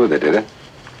nothing to do with it, did it?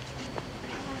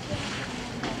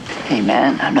 Hey,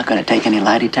 man, I'm not going to take any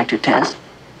lie detector test.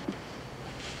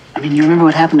 I mean, you remember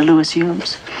what happened to Louis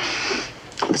Humes?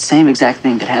 The same exact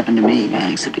thing that happened to me,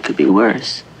 man, except it could be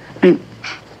worse. I mean,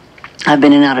 I've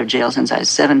been in and out of jail since I was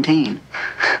 17.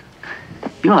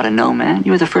 You ought to know, man.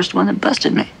 You were the first one that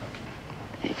busted me.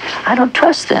 I don't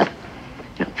trust them.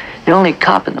 You know, the only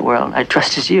cop in the world I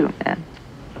trust is you, man.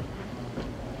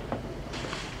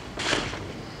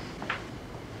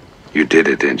 You did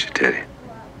it, didn't you, Teddy?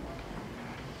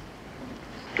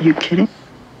 Are you kidding?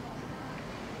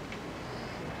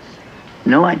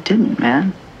 No, I didn't,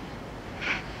 man.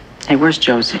 Hey, where's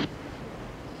Josie?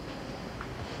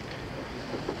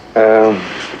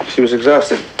 She was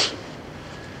exhausted.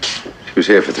 She was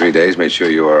here for 3 days, made sure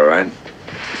you were all right.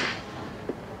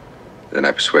 Then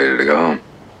I persuaded her to go home.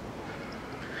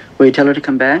 Will you tell her to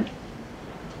come back?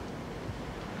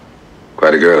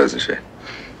 Quite a girl, isn't she?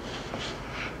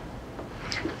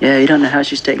 Yeah, you don't know how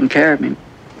she's taking care of me.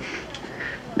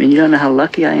 I mean, you don't know how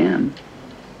lucky I am.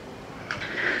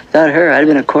 Without her, I'd have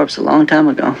been a corpse a long time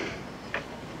ago.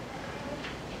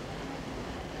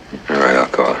 All right, I'll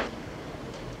call her.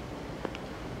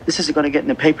 This isn't going to get in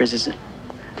the papers, is it?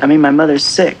 I mean, my mother's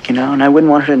sick, you know, and I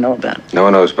wouldn't want her to know about it. No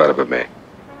one knows about it but me.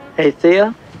 Hey,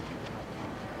 Theo?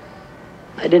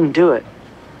 I didn't do it.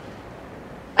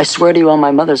 I swear to you on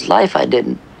my mother's life, I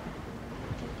didn't.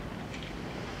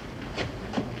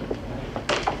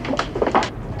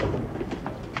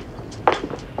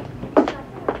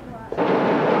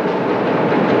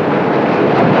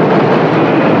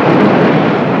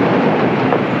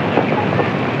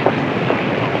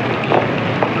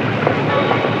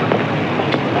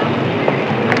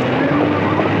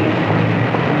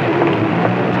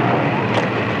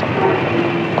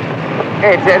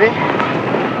 Hey, Teddy.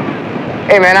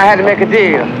 Hey, man, I had to make a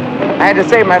deal. I had to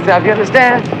save myself, you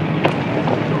understand?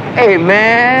 Hey,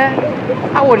 man,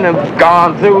 I wouldn't have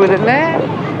gone through with it, man.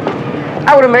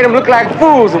 I would have made them look like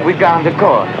fools if we'd gone to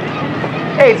court.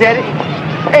 Hey, Teddy.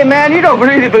 Hey, man, you don't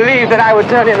really believe that I would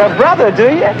turn in a brother, do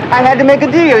you? I had to make a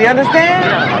deal, you understand?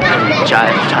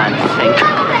 Jive time to think.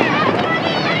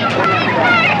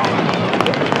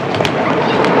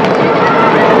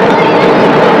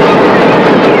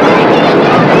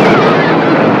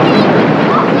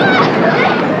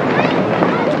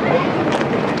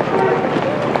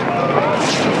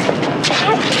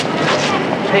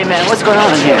 Hey, man, what's going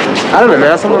on in here? I don't know,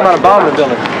 man. Something about a bomb in the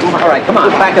building. All right, come on,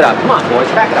 back it up. Come on, boys,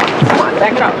 back it up. Come on,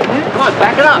 back it up. Come on,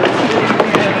 back it up.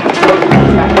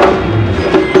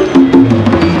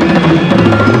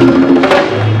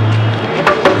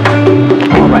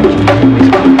 All right.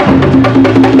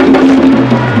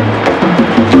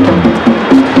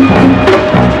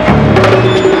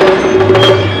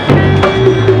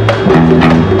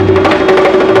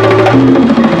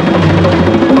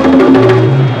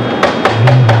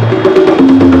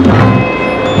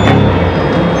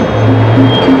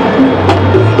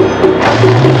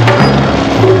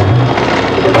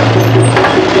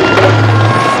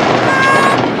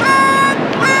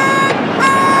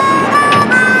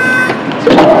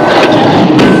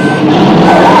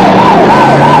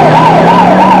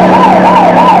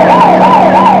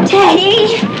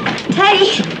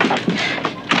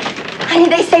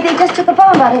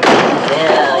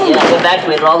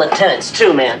 Evacuated all the tenants,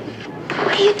 too, man.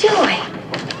 What are you doing?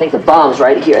 I think the bomb's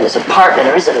right here in this apartment,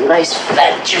 or is it a nice,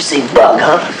 fat, juicy bug,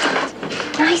 huh?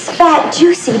 Nice, fat,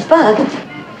 juicy bug?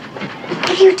 What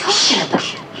are you talking about?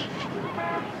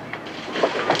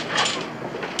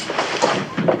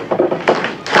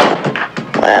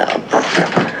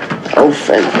 Wow. Old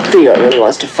friend Theo really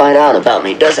wants to find out about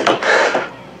me, doesn't he?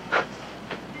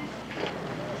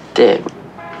 Dig.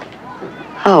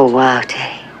 Oh, wow,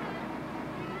 Teddy.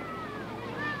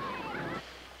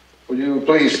 Will you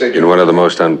please state in one of the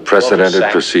most unprecedented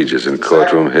procedures in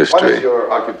courtroom history, What is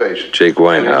your occupation? Jake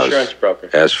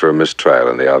Winehouse asked for a mistrial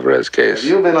in the Alvarez case Have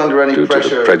you been under any due to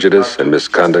pressure the prejudice and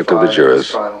misconduct of the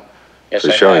jurors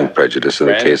for showing prejudice in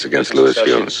the case against Louis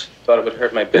Humes. Thought it would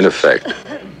hurt my In effect,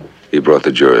 he brought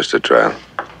the jurors to trial.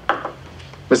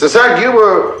 Mr. Sack, you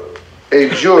were a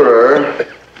juror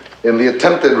in the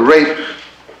attempted rape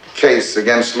case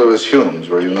against Louis Humes,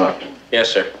 were you not? Yes,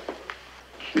 sir.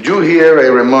 Did you hear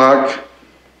a remark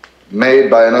made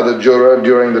by another juror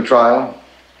during the trial?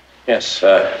 Yes,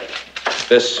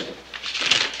 this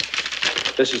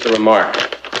is the remark.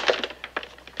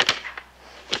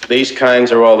 These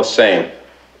kinds are all the same.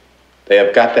 They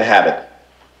have got to have it.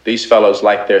 These fellows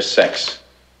like their sex.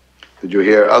 Did you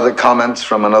hear other comments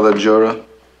from another juror?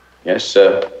 Yes,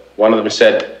 one of them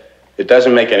said, it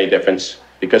doesn't make any difference,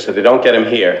 because if they don't get him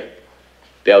here,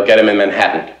 they'll get him in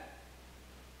Manhattan.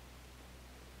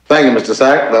 Thank you, Mr.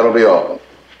 Sack. That'll be all.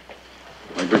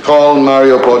 I'd like to call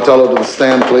Mario Portello to the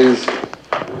stand, please.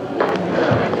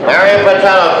 Mario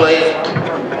Portello, please.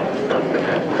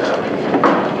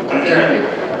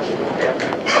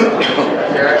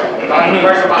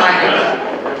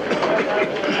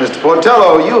 Mr.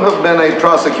 Portello, you have been a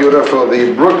prosecutor for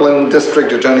the Brooklyn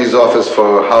District Attorney's Office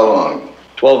for how long?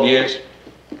 12 years.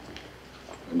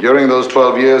 During those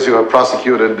 12 years, you have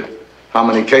prosecuted how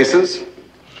many cases?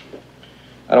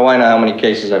 How do I know how many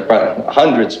cases I've brought?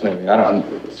 Hundreds, maybe. I don't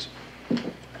know.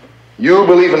 You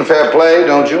believe in fair play,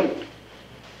 don't you?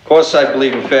 Of course I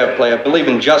believe in fair play. I believe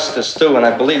in justice, too, and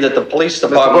I believe that the police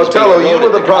department... Mr. Portello, you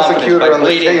were the prosecutor in the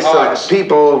case of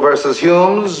People versus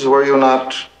Humes, were you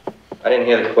not? I didn't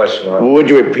hear the question, Ron. Would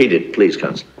you repeat it, please,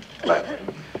 Counselor?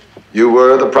 You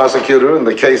were the prosecutor in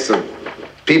the case of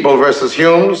People versus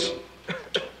Humes?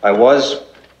 I was.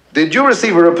 Did you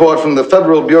receive a report from the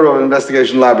Federal Bureau of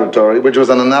Investigation Laboratory, which was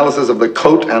an analysis of the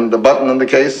coat and the button in the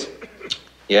case?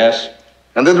 Yes.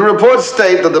 And did the report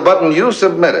state that the button you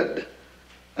submitted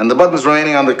and the buttons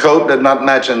remaining on the coat did not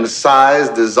match in size,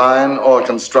 design, or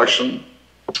construction?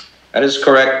 That is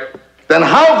correct. Then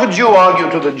how could you argue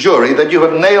to the jury that you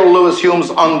had nailed Lewis Humes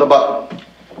on the button?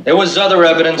 There was other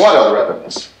evidence. What other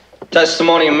evidence?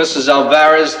 Testimony of Mrs.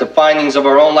 Alvarez, the findings of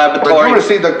her own laboratory. But you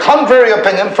received a contrary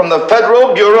opinion from the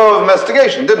Federal Bureau of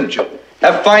Investigation, didn't you?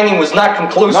 That finding was not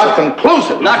conclusive. Not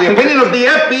conclusive. Not the opinion of the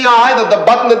FBI that the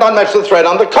button did not match the thread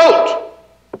on the coat.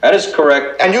 That is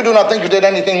correct. And you do not think you did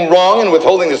anything wrong in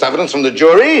withholding this evidence from the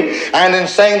jury and in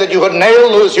saying that you had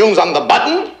nailed Lewis Humes on the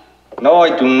button? No,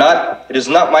 I do not. It is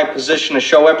not my position to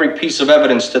show every piece of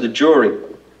evidence to the jury.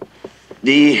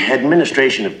 The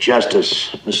administration of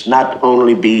justice must not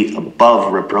only be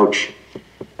above reproach,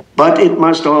 but it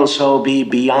must also be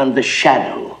beyond the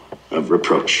shadow of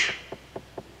reproach.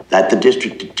 That the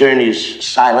district attorney's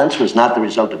silence was not the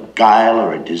result of guile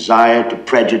or a desire to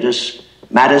prejudice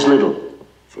matters little,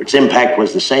 for its impact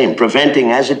was the same,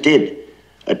 preventing, as it did,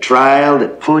 a trial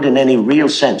that could, in any real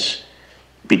sense,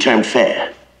 be termed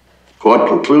fair. Court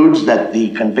concludes that the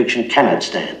conviction cannot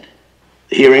stand.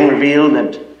 The hearing revealed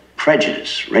that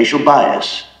prejudice, racial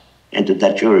bias, entered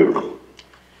that jury room.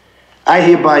 I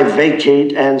hereby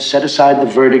vacate and set aside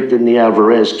the verdict in the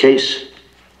Alvarez case,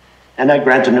 and I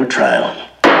grant a new trial.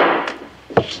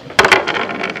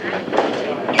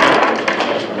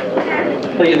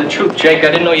 Tell you the truth, Jake, I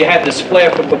didn't know you had this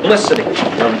flair for publicity.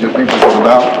 What did you think this was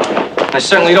about? I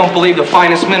certainly don't believe the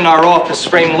finest men in our office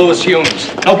framed Lewis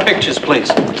Humes. No pictures, please.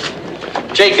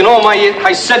 Jake, in all my years,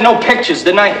 I said no pictures,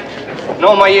 didn't I? In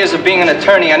all my years of being an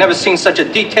attorney, I never seen such a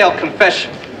detailed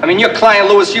confession. I mean, your client,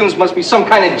 Lewis Humes, must be some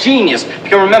kind of genius. He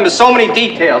can remember so many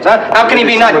details, huh? How can he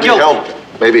be not guilty?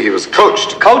 Maybe he was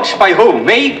coached. Coached by who?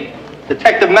 Me?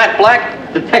 Detective Matt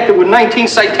Black? Detective with 19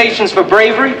 citations for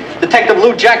bravery? Detective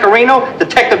Lou Jaccarino?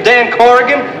 Detective Dan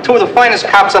Corrigan? Two of the finest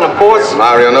cops on the force?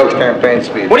 Mario Noakes' campaign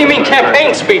speech. What do you mean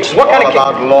campaign speeches? What kind of...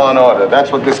 All about law and order.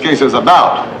 That's what this case is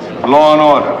about. Law and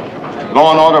order.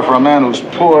 Law and order for a man who's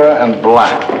poor and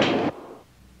black.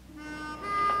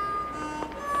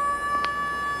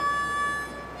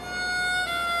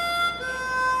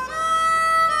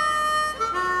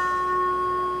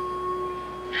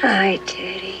 Hi,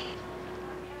 Teddy.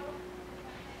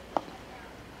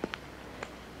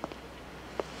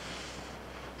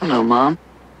 Hello, Mom.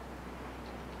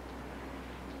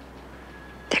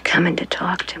 They're coming to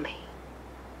talk to me.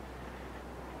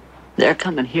 They're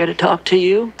coming here to talk to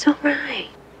you? It's all right.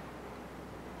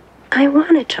 I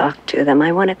want to talk to them.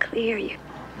 I want to clear you.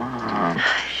 Mom.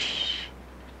 Hush.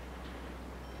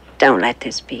 Don't let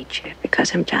this beat you,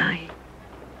 because I'm dying.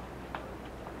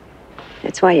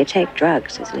 That's why you take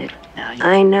drugs, isn't it?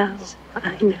 I know.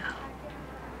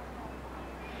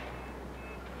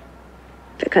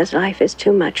 Because life is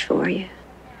too much for you.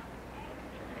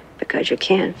 Because you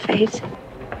can't face it.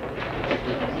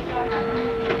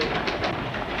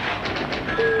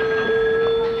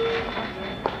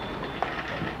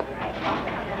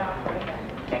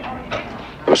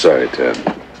 I'm sorry, Ted.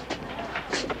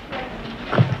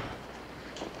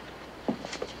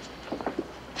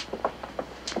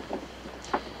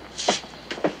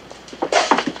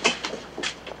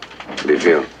 How do you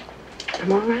feel?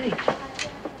 I'm all right.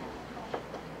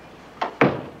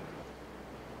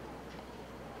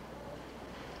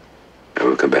 I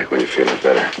will come back when you're feeling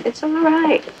better. It's all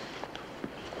right.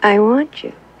 I want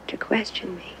you to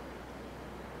question me.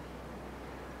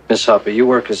 Miss Hopper, you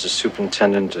work as a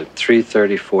superintendent at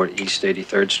 334 East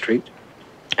 83rd Street?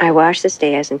 I wash the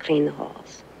stairs and clean the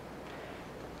halls.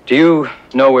 Do you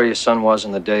know where your son was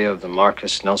on the day of the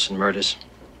Marcus Nelson murders?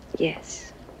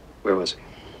 Yes. Where was he?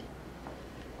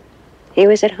 He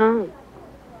was at home.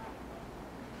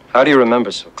 How do you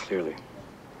remember so clearly?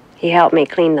 He helped me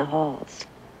clean the halls.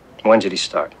 When did he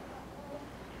start?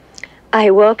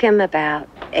 I woke him about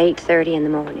 8:30 in the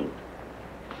morning.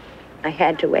 I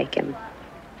had to wake him.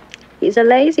 He's a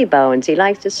lazy bones. He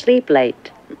likes to sleep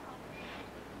late.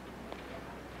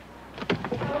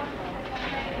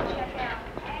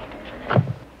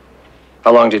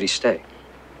 How long did he stay?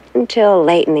 Until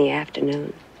late in the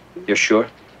afternoon. You're sure?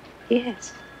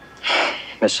 Yes.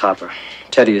 Miss Hopper,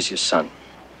 Teddy is your son.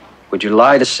 Would you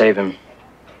lie to save him?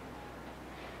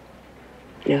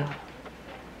 No.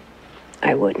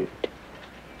 I wouldn't.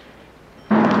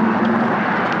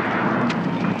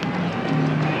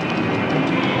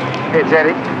 Hey,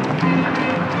 Teddy.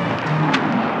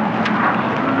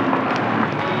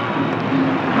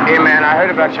 Hey, man, I heard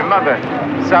about your mother.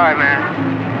 Sorry, man.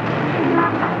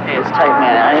 Hey, It's tight,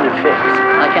 man. I need it fixed.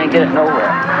 I can't get it nowhere.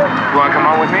 You want to come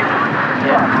on with me?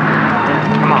 Yeah.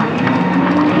 Come on.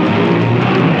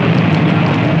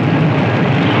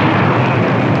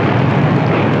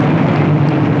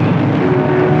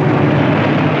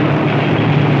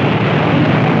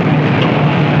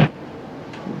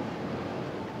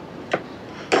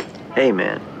 Hey,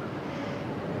 man.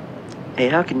 Hey,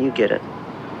 how can you get it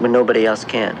when nobody else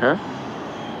can, huh?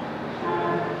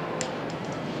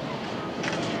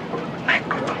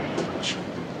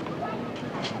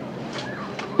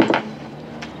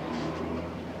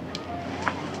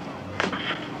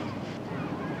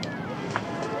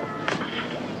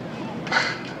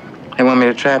 They want me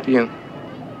to trap you.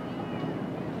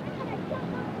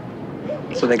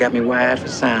 So they got me wired for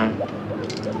sound.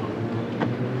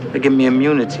 They give me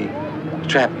immunity to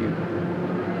trap you.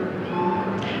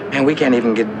 Man, we can't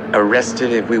even get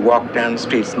arrested if we walk down the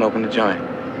street smoking a joint.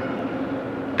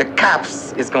 The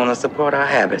cops is gonna support our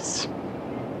habits.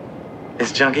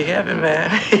 It's junkie heaven, man.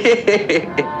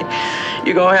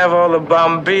 You're gonna have all the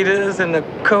bombitas and the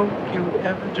coke you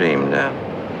ever dreamed of.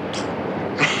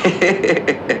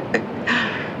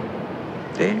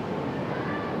 See?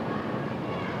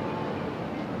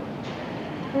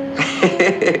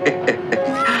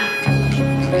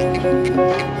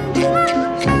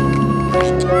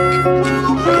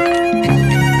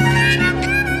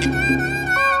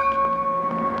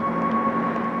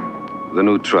 The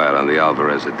new trial on the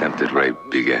Alvarez attempted rape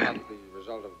began.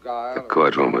 The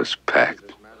courtroom was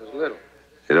packed.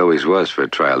 It always was for a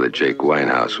trial that Jake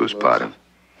Winehouse was part of.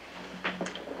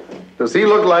 Does he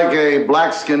look like a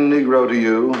black-skinned Negro to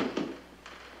you?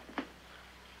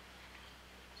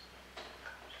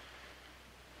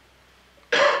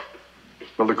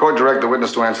 Will the court direct the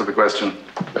witness to answer the question?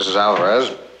 Mrs.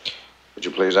 Alvarez, would you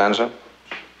please answer?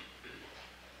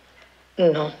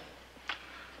 No.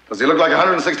 Does he look like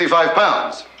 165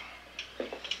 pounds?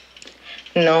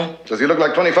 No. Does he look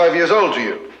like 25 years old to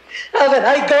you? Haven't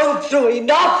I gone through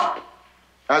enough?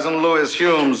 Hasn't Louis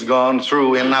Humes gone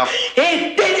through enough?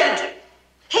 He didn't!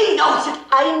 He knows it,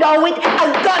 I know it,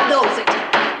 and God knows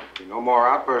it! No more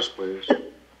outbursts, please.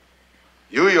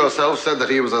 You yourself said that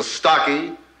he was a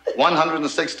stocky,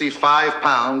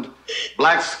 165-pound,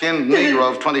 black-skinned Negro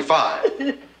of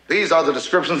 25. These are the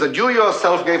descriptions that you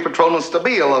yourself gave Patrolman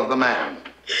Stabile of the man.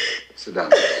 Sit down.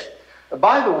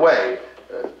 By the way,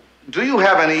 do you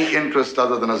have any interest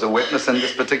other than as a witness in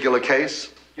this particular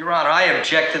case? Your Honor, I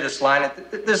object to this line.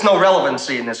 There's no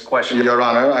relevancy in this question. Your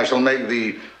Honor, I shall make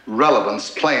the relevance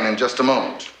plain in just a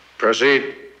moment.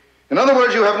 Proceed. In other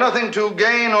words, you have nothing to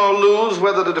gain or lose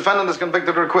whether the defendant is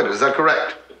convicted or acquitted. Is that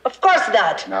correct? Of course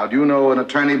not. Now, do you know an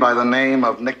attorney by the name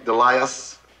of Nick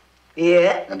Delias?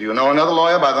 Yeah. And do you know another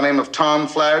lawyer by the name of Tom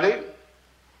Flaherty?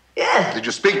 Yeah. Did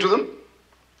you speak to them?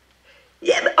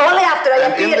 Yeah, but only after I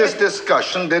And in appeared. this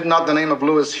discussion, did not the name of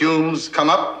Louis Humes come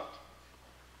up?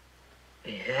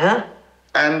 Yeah.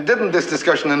 And didn't this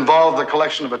discussion involve the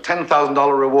collection of a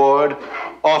 $10,000 reward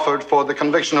offered for the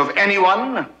conviction of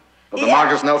anyone of the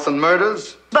Marcus Nelson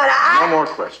murders? But No more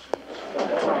questions.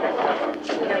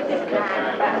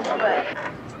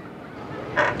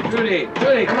 Judy,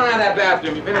 come on out of that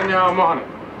bathroom. You've been in there all morning.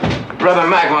 Brother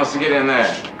Mike wants to get in there.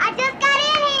 I just got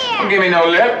in here. Don't give me no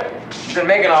lip. You've been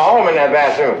making a home in that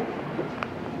bathroom.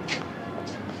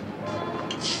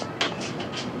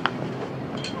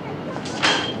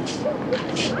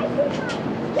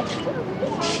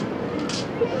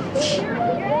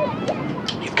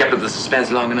 You've kept up the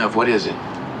suspense long enough. What is it?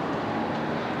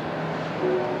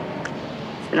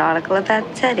 It's an article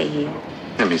about Teddy here.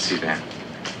 Let me see that.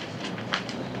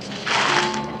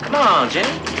 Come on, Jenny.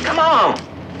 Come on.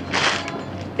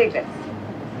 Dig this.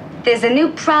 There's a new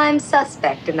prime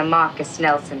suspect in the Marcus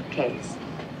Nelson case.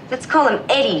 Let's call him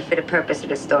Eddie for the purpose of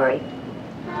the story.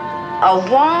 A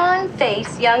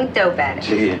wan-faced young dope addict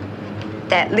Gee.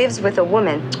 that lives with a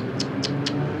woman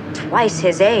twice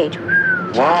his age.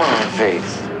 Warm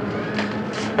face.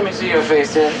 Let me see your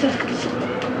face, Ted.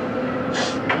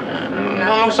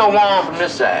 Don't look so warm from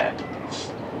this side.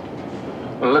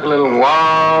 Look a little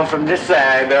warm from this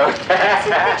side, though. See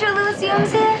the picture of Louis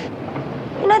Humes here?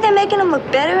 You know they're making him look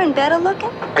better and better looking?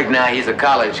 Right now, he's a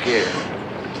college kid.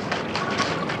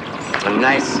 A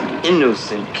nice,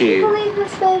 innocent kid. Believe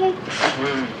this, baby?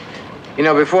 You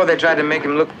know, before they tried to make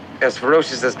him look as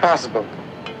ferocious as possible.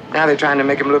 Now they're trying to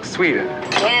make him look sweeter.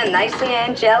 Yeah, nicely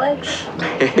angelic.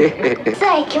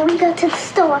 Say, can we go to the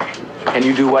store? And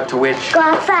you do what to which? Go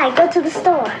outside, go to the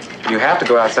store. You have to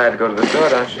go outside to go to the store,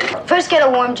 don't you? First, get a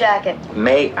warm jacket.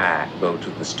 May I go to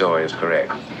the store is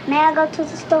correct. May I go to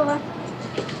the store?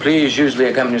 Please usually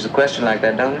accompanies a question like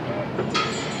that, don't it?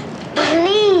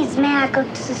 Please Please, may I go to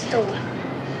the store?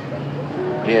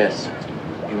 Yes,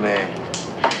 you may.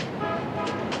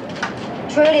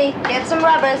 Trudy, get some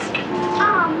rubbers.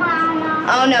 Oh, Mama.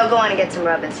 Oh, no, go on and get some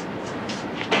rubbers.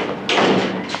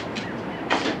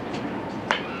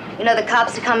 You know the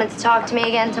cops are coming to talk to me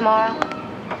again tomorrow?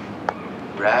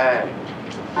 Right.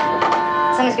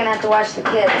 Somebody's gonna have to watch the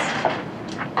kids.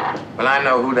 Well, I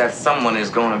know who that someone is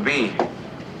gonna be.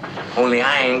 Only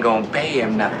I ain't gonna pay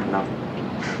him nothing, no.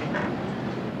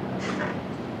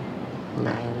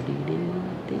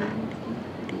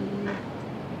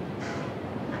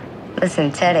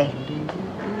 Listen, Teddy.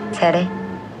 Teddy,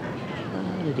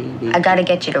 I gotta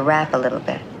get you to rap a little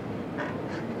bit.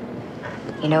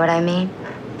 You know what I mean?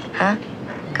 Huh?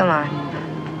 Come on.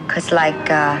 'Cause like,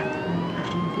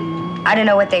 I don't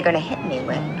know what they're gonna hit me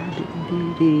with.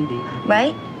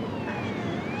 Right?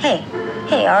 Hey,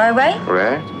 all right?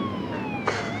 Right?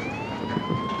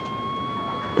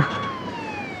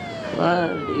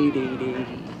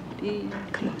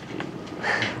 Come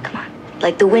on.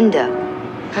 Like the window.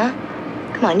 Huh?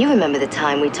 Come on, you remember the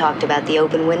time we talked about the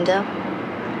open window?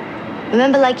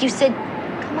 Remember, like you said,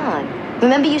 come on.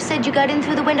 Remember you said you got in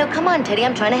through the window? Come on, Teddy,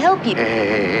 I'm trying to help you.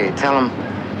 Hey, tell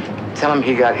him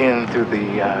he got in through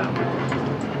the,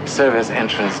 service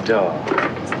entrance door.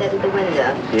 Instead of the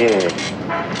window. Yeah.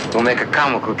 We'll make a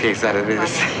comical case out of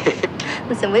this.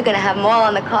 Listen, we're gonna have them all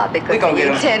on the car because We're gonna of get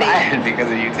you, him Teddy. fired because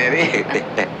of you, Teddy.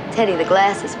 Teddy, the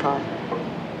glasses, Paul.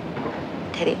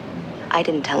 Teddy, I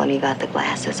didn't tell him you got the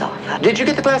glasses off her. Did you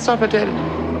get the glass off her, Teddy?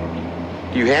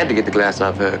 You had to get the glass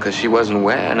off her because she wasn't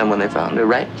wearing them when they found her,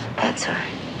 right? That's right.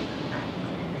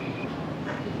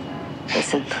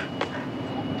 Listen.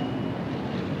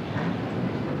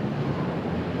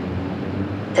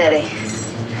 Teddy,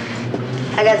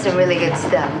 I got some really good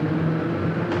stuff.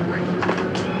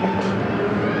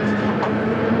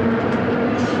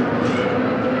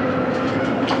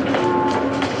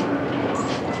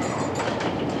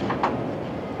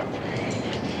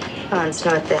 Come on,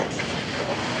 snort this.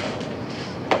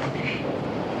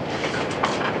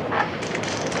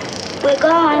 We're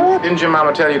gone. Didn't your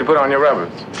mama tell you to put on your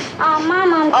rubbers? Oh,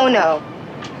 Mama. Oh, no.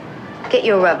 Get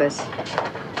your rubbers.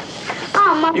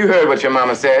 Oh, Mama. You heard what your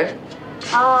mama said.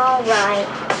 All right.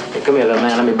 Hey, come here, little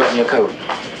man. Let me button your coat.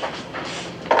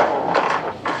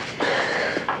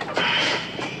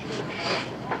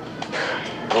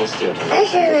 Hold still.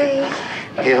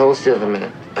 Here, hold still for a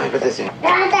minute. Let me put this in.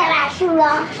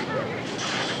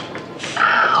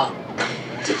 Ow!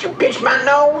 Did you pinch my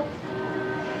nose?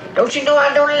 Don't you know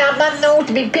I don't allow my nose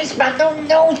to be pinched by no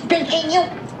nose pinching you?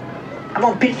 I'm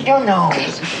gonna pinch your nose.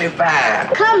 Give me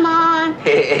 5. Come on.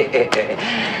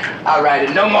 All right,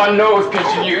 no more nose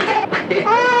pinching you.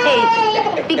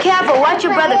 Hey, be careful. Watch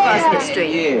your brother crossing the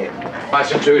street. Yeah.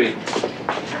 Watch him, Trudy.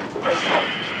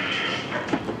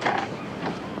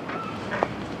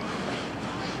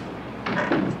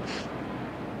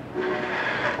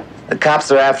 The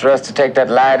cops are after us to take that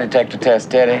lie detector test,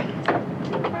 Teddy.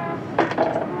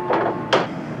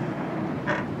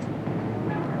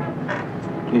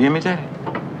 You hear me, Teddy?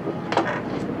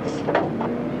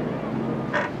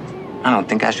 I don't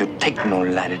think I should take no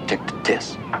lie detector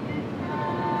test.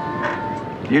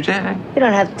 You, Teddy? We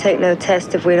don't have to take no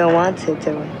test if we don't want to,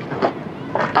 do we?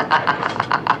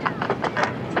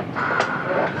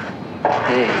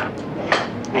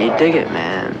 Hey, dig it,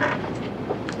 man.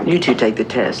 You two take the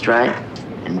test, right?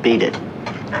 And beat it.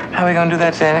 How are we gonna do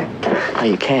that, Teddy? Oh,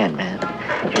 you can, man.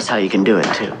 Here's how you can do it,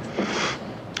 too.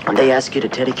 When they ask you to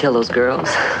Teddy kill those girls,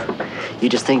 you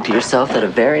just think to yourself that a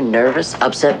very nervous,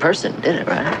 upset person did it,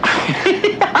 right?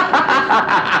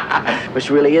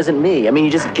 Which really isn't me. I mean, you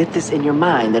just get this in your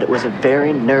mind that it was a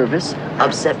very nervous,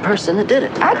 upset person that did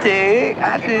it. I did.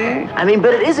 I mean,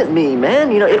 but it isn't me,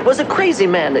 man. You know, it was a crazy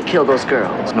man that killed those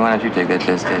girls. Why don't you take that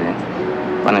test, Teddy?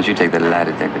 Why don't you take that lie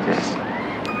detector test?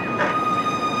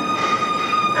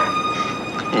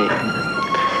 Hey,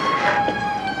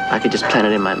 I could just plant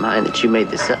it in my mind that you made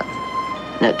this up.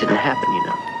 And that didn't happen, you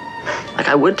know. Like,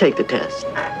 I would take the test.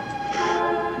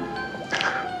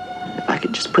 If I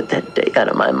could just put that day out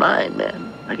of my mind,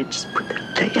 man. I could just put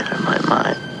that day out of my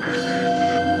mind.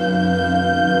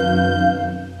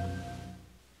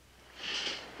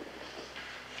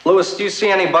 Louis, do you see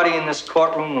anybody in this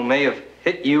courtroom who may have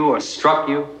hit you or struck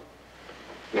you?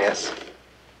 Yes.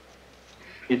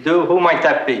 You do? Who might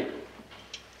that be?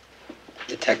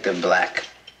 Detective Black.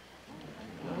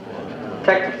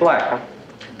 Detective Black, huh?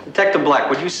 Detective Black,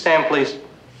 would you stand, please?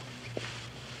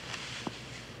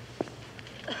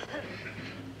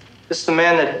 This the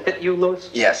man that hit you, Louis?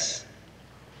 Yes.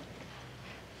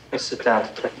 Let me sit down,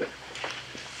 Detective.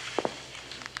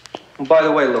 And by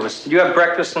the way, Lewis, did you have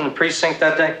breakfast in the precinct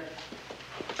that day?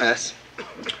 Yes.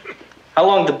 How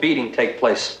long did the beating take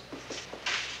place?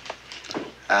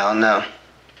 I don't know.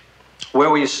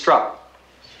 Where were you struck?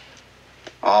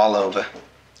 All over.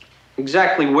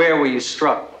 Exactly where were you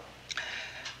struck?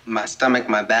 My stomach,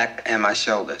 my back, and my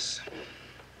shoulders.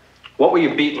 What were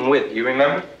you beaten with? Do you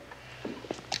remember?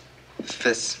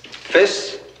 Fists.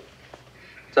 Fists? Is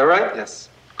that right? Yes.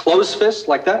 Closed fists,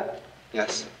 like that?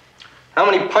 Yes. How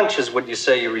many punches would you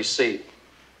say you received?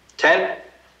 10?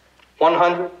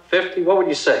 100? 50? What would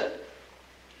you say?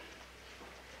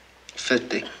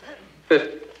 50.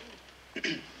 50.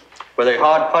 Were they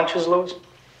hard punches, Lewis?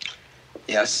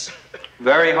 Yes.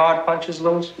 Very hard punches,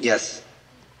 Lewis? Yes.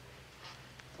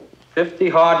 50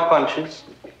 hard punches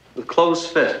with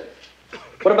closed fist.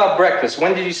 What about breakfast?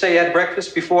 When did you say you had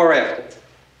breakfast? Before or after?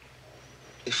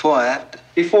 Before or after?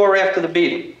 Before or after the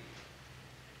beating?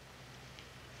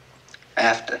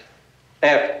 After.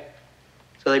 After.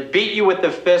 So they beat you with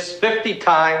the fists 50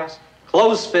 times,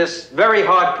 closed fists, very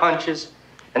hard punches,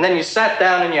 and then you sat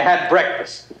down and you had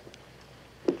breakfast.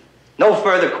 No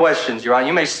further questions, Your Honor.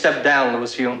 You may step down,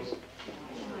 Louis Humes.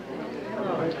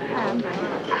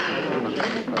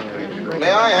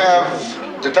 May I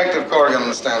have Detective Corrigan on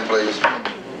the stand, please?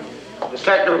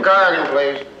 Detective Corrigan,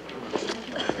 please.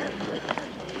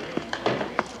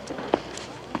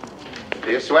 Do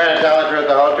you swear to tell the truth,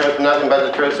 the whole truth, and nothing but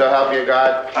the truth, so help you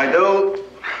God? I do.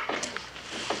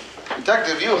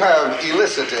 Detective, you have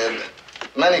elicited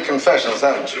many confessions,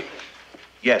 haven't you?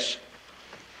 Yes.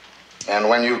 And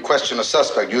when you question a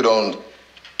suspect, you don't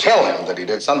tell him that he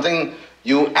did something.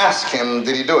 You ask him,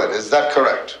 did he do it? Is that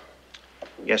correct?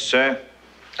 Yes, sir.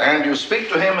 And you speak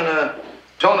to him in a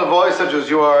tone of voice such as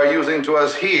you are using to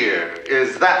us here.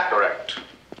 Is that correct?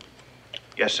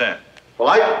 Yes, sir.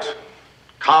 Polite,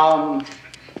 calm,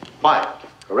 quiet.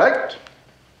 Correct?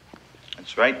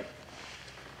 That's right.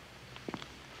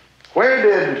 Where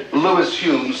did Louis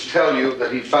Humes tell you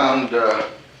that he found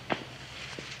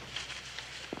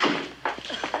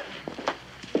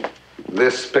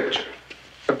this picture?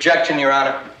 Objection, Your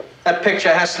Honor. That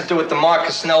picture has to do with the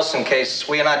Marcus Nelson case.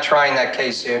 We are not trying that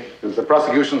case here. Does the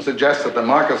prosecution suggest that the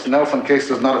Marcus Nelson case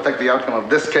does not affect the outcome of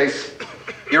this case?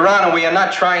 Your Honor, we are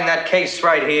not trying that case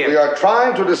right here. We are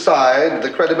trying to decide the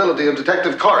credibility of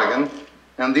Detective Corrigan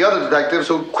and the other detectives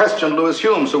who questioned Louis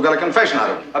Humes, who got a confession out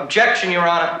of him. Objection, Your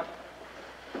Honor.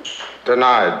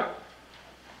 Denied.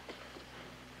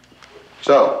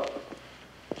 So,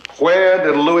 where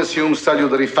did Louis Humes tell you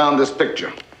that he found this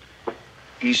picture?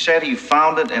 He said he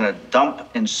found it in a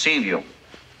dump in Seaview.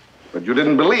 But you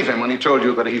didn't believe him when he told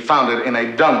you that he found it in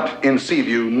a dump in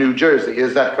Seaview, New Jersey.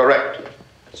 Is that correct?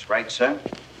 That's right, sir.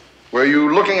 Were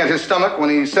you looking at his stomach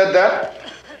when he said that?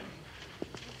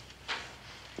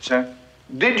 Sir?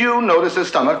 Did you notice his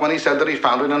stomach when he said that he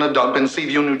found it in a dump in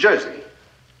Seaview, New Jersey?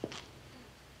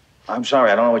 I'm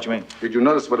sorry, I don't know what you mean. Did you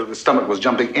notice whether the stomach was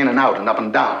jumping in and out and up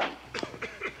and down?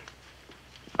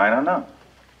 I don't know.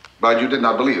 But you did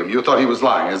not believe him. You thought he was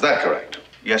lying. Is that correct?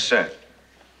 Yes, sir.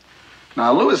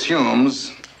 Now, Louis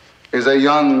Humes is a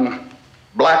young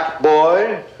black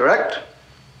boy, correct?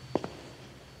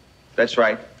 That's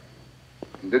right.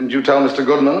 Didn't you tell Mr.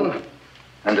 Goodman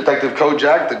and Detective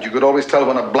Kojak that you could always tell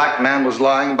when a black man was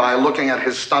lying by looking at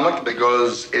his stomach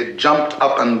because it jumped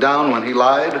up and down when he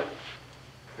lied?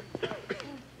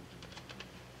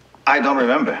 I don't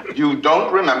remember. You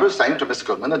don't remember saying to Mr.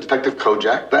 Goodman and Detective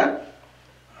Kojak that?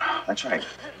 That's right.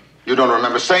 You don't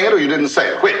remember saying it or you didn't say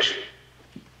it? Which?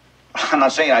 I'm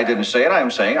not saying I didn't say it. I'm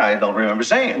saying I don't remember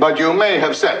saying it. But you may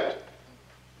have said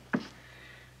it.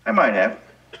 I might have.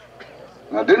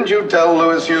 Now, didn't you tell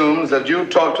Louis Humes that you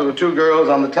talked to the two girls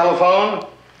on the telephone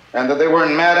and that they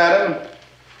weren't mad at him?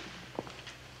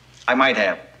 I might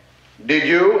have. Did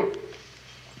you?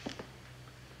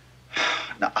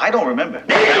 Now, I don't remember.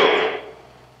 Did you?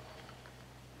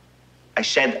 I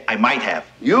said I might have.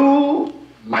 You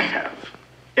might have.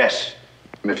 Yes.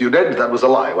 And if you did, that was a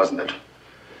lie, wasn't it?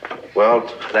 Well,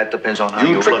 that depends on how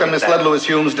you tricked and misled Louis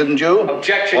Humes, didn't you?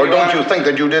 Objection, Or Your don't Honor. you think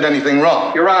that you did anything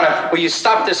wrong? Your Honor, will you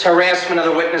stop this harassment of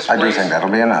the witness, please? I do think that'll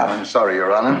be enough. I'm sorry,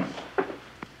 Your Honor.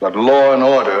 But law and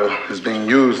order is being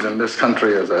used in this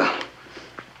country as a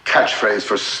catchphrase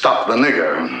for stop the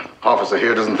nigger. An officer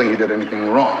here doesn't think he did anything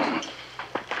wrong.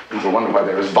 People wonder why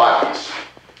there is violence.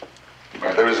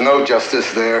 Where there is no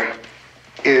justice, there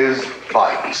is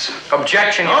violence.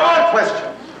 Objection, Your No Honor. more questions.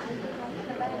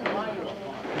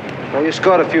 Well, you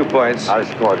scored a few points. I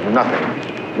scored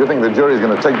nothing. You think the jury's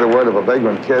going to take the word of a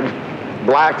vagrant kid,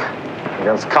 black,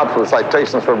 against cops with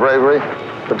citations for bravery?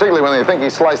 Particularly when they think he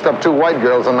sliced up two white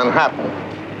girls in Manhattan.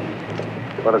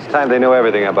 Well, it's time they knew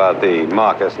everything about the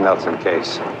Marcus Nelson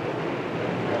case.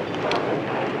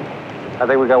 I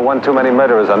think we got one too many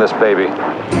murderers on this baby.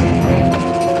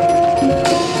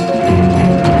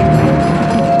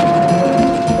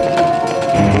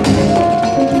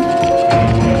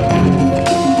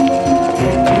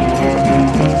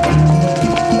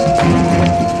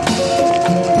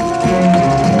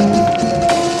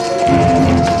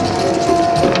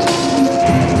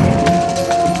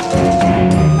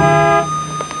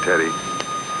 Teddy.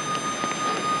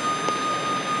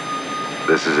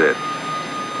 This is it.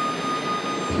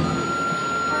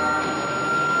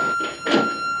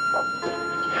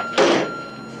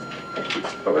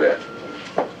 Over there.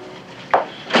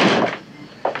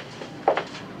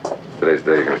 Today's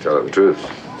the day you're going to tell her the truth.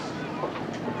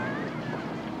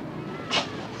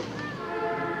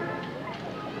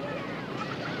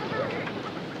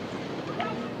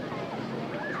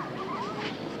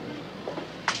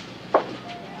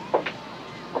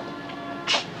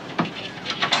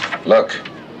 Look.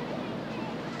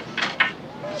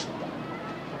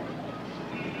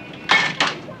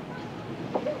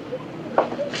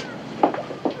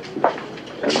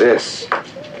 And this.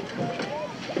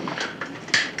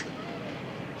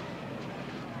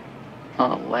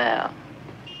 Oh, wow.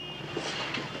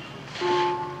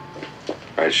 All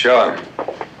right, show him.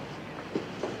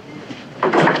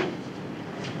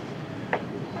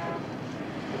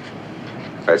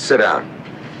 All right, sit down.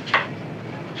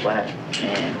 Wow,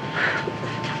 man.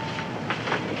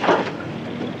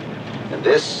 And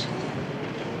this?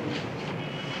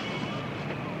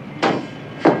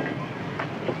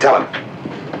 Tell him.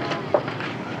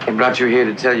 He brought you here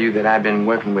to tell you that I've been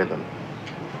working with him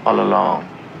all along.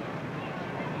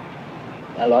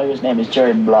 My lawyer's name is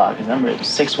Jerry Block. His number is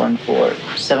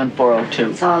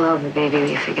 614-7402. It's all over, baby.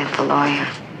 We forget the lawyer.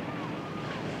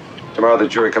 Tomorrow the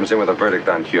jury comes in with a verdict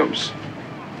on Humes.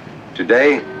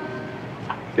 Today,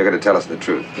 you're going to tell us the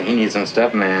truth. He needs some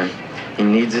stuff, man. He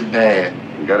needs it bad.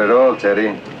 You got it all,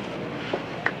 Teddy.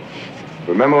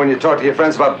 Remember when you talked to your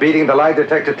friends about beating the lie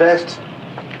detector test?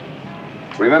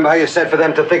 Remember how you said for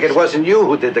them to think it wasn't you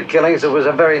who did the killings? It was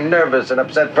a very nervous and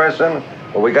upset person?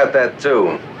 Well, we got that,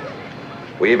 too.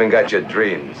 We even got your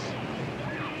dreams.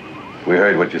 We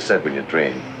heard what you said when you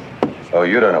dreamed. Oh,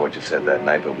 you don't know what you said that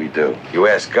night, but we do. You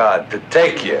asked God to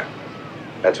take you.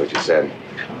 That's what you said.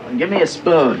 Give me a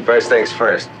spoon. First things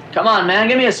first. Come on, man.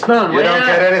 Give me a spoon. You don't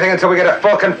get anything until we get a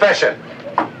full confession.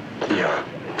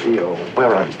 Theo,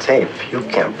 we're on tape. You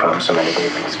can't promise him anything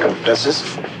if he's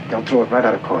confesses. They'll throw it right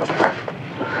out of court.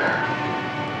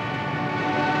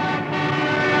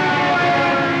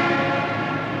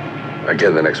 I'll get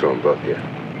in the next room, both of you.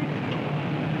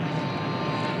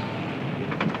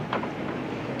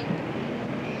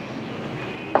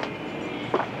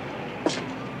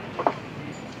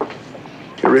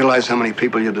 You realize how many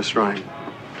people you're destroying?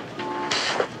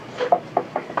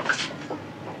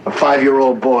 A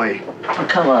 5-year-old boy. Oh,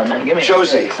 come on, man. Give me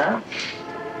Josie. a fix, huh?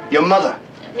 Your mother.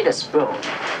 I need a spoon.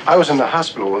 I was in the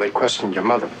hospital where they questioned your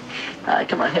mother. All right,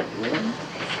 come on, hit me, man.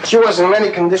 She wasn't in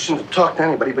any condition to talk to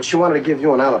anybody, but she wanted to give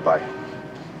you an alibi.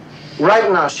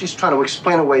 Right now, she's trying to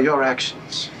explain away your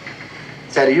actions.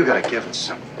 Teddy, you gotta give us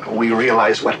something. We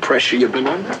realize what pressure you've been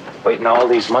under. Waiting all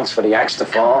these months for the axe to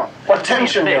fall. What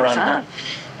tension you're under.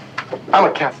 I'm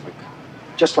a Catholic,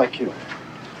 just like you.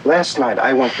 Last night,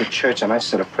 I went to church and I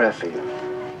said a prayer for you.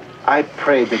 I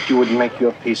prayed that you would make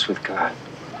your peace with God.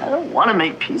 I don't want to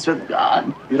make peace with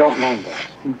God. You don't mean that.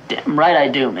 Damn right I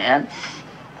do, man.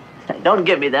 Hey, don't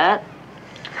give me that.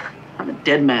 I'm a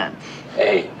dead man.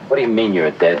 Hey, what do you mean you're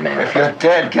a dead man? If you're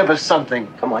dead, give us something.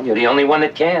 Come on, you're the only one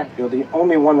that can. You're the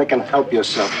only one that can help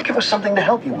yourself. Give us something to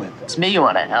help you with. It's me you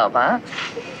want to help, huh?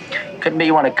 Couldn't be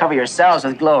you want to cover yourselves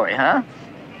with glory, huh?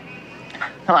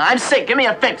 Come on, I'm sick. Give me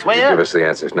a fix, will you? Give us the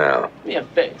answers now. Give me a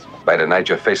fix. By tonight,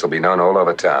 your face will be known all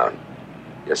over town.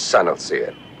 Your son will see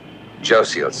it.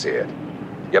 Josie will see it.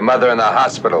 Your mother in the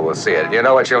hospital will see it. You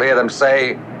know what you'll hear them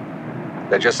say?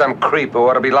 That you're some creep who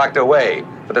ought to be locked away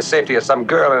for the safety of some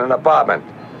girl in an apartment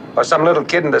or some little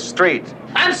kid in the street.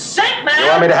 I'm sick, man! You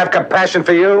want me to have compassion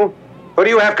for you? Who do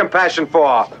you have compassion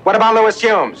for? What about Louis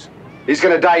Humes? He's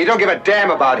gonna die. You don't give a damn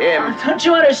about him. Don't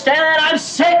you understand that? I'm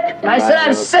sick! I said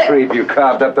I'm sick! Creep, you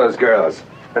carved up those girls.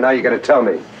 And now you're gonna tell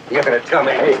me. You're gonna tell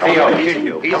me. Hey, Theo,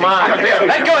 come on.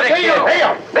 Let go of the kid.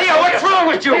 Theo, what's wrong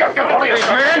with you?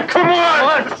 Man, come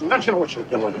on. Don't you know what you're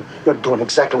doing? You're doing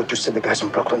exactly what you said the guys in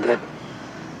Brooklyn did.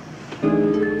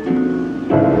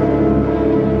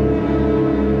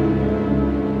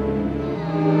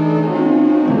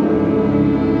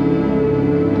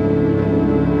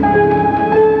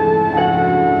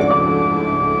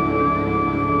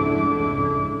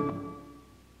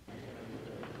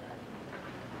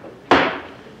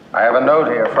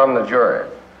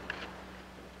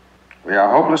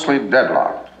 hopelessly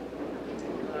deadlocked.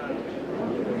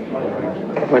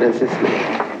 What does this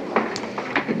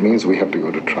mean? It means we have to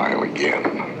go to trial again.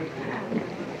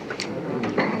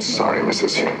 I'm sorry,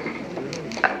 Mrs. Hume.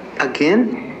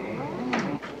 Again?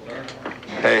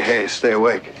 Hey, stay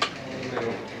awake.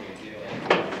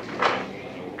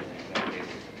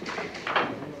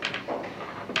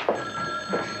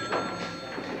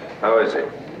 How is he?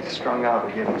 Strung out.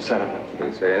 We gave him a sedative.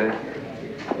 Didn't say anything?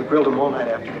 We grilled him all night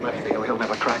after he left Theo. He'll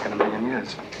never crack in a million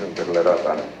years. Better let up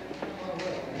on it.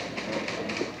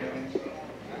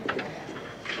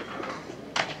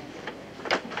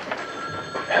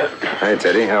 Hi,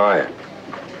 Teddy. How are you?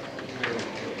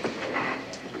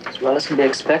 As well as can be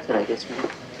expected, I guess, man.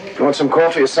 You want some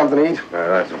coffee or something to eat? I'd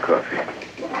like some coffee.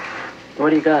 What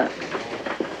do you got?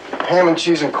 Ham and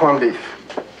cheese and corned beef.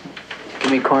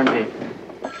 Give me corned beef.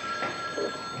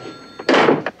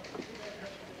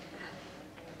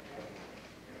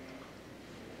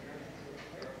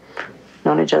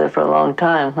 Known each other for a long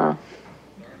time, huh?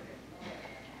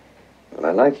 Well,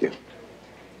 I like you.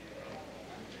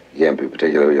 You can't be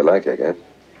particular who you like, I guess.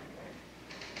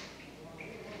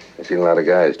 I've seen a lot of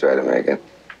guys try to make it.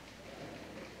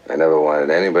 I never wanted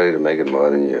anybody to make it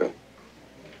more than you.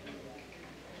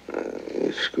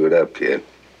 You screwed up, kid.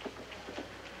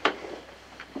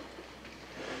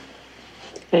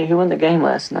 Hey, who won the game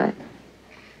last night?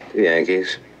 The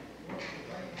Yankees.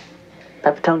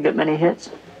 Pepitone get many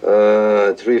hits?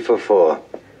 3 for 4.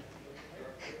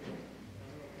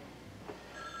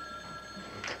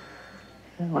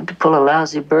 I went to pull a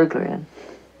lousy burglary and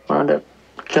wound up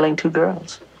killing 2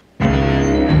 girls.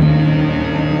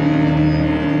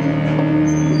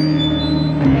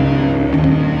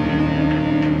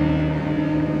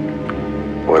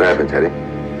 What happened, Teddy?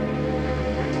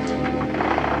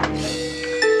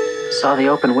 Saw the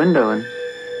open window and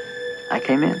I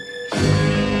came in.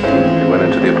 You went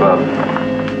into the apartment?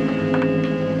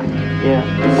 Yeah.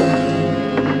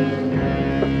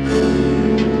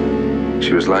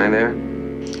 She was lying there?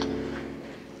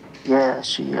 Yeah,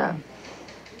 she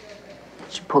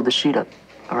pulled the sheet up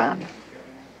around her.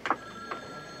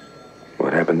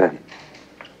 What happened then?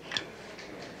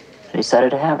 I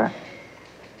decided to have her.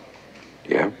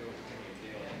 Yeah?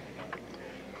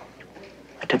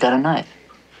 I took out a knife.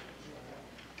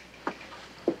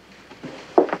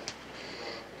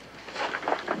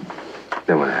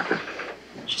 Then what happened?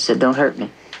 She said, "Don't hurt me."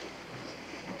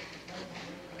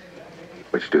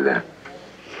 What'd you do then?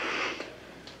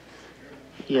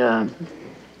 The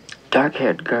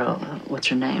dark-haired girl, what's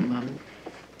her name?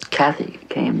 Kathy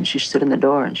came. She stood in the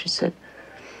door and she said,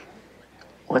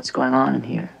 "What's going on in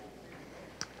here?"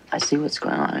 "I see what's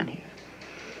going on in here."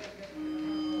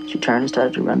 She turned and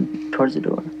started to run towards the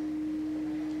door.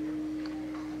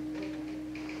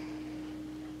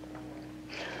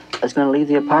 I was going to leave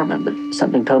the apartment, but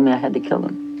something told me I had to kill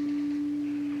them.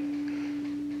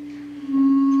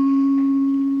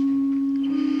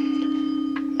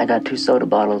 I got 2 soda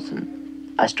bottles and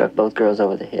I struck both girls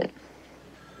over the head.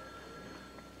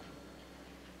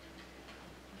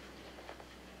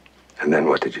 And then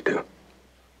what did you do?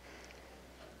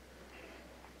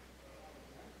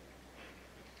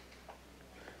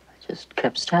 I just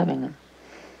kept stabbing them.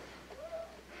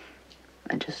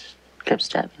 I just kept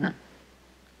stabbing them.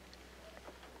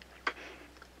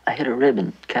 I hit a rib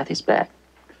in Kathy's back.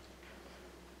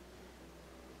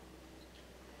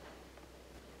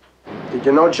 Did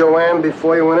you know Joanne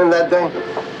before you went in that day?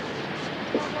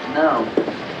 No.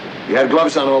 You had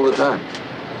gloves on all the time.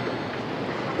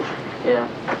 Yeah.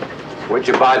 Where'd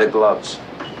you buy the gloves?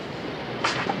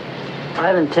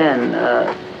 5 and 10,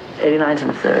 89th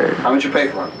and 3rd. How much you pay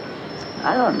for them?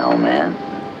 I don't know, man.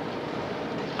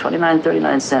 29,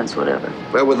 39 cents, whatever.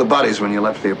 Where were the bodies when you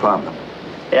left the apartment?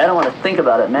 Yeah, I don't want to think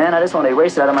about it, man. I just want to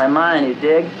erase it out of my mind, you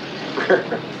dig?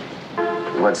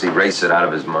 He wants to erase it out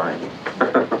of his mind.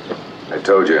 I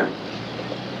told you.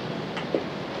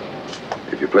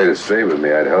 If you played it straight with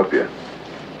me, I'd help you.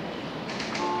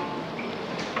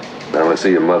 Now I want to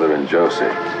see your mother and Josie.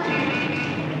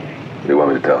 What do you want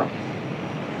me to tell them?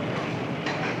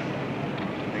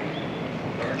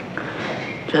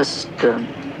 Just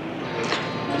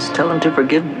tell them to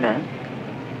forgive me, man.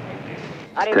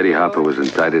 Teddy Hopper was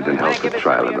indicted and held for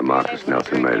trial in the Marcus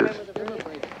Nelson murders.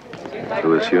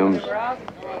 Louis Humes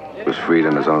was freed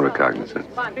on his own recognizance.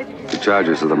 The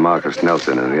charges of the Marcus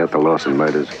Nelson and the Ethel Lawson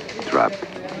murders dropped.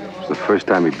 It was the first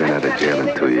time he'd been out of jail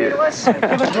in 2 years.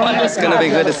 It's gonna be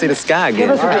good to see the sky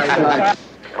again.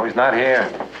 Oh, he's not here.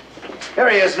 Here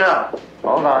he is now.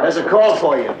 Hold on. There's a call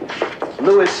for you.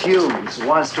 Louis Humes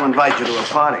wants to invite you to a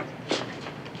party.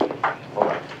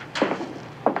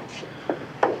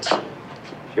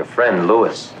 It's your friend,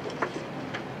 Louis.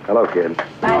 Hello, kid.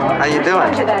 How you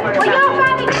doing? Well, y'all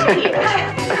finally made it.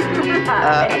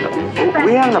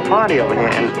 We're having a party over here,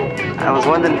 and I was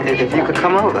wondering if you could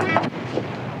come over.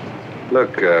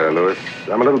 Look, Louis,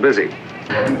 I'm a little busy.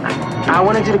 I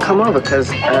wanted you to come over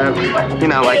because, you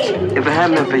know, like, if it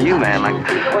hadn't been for you, man, like,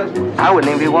 I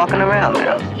wouldn't even be walking around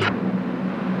now.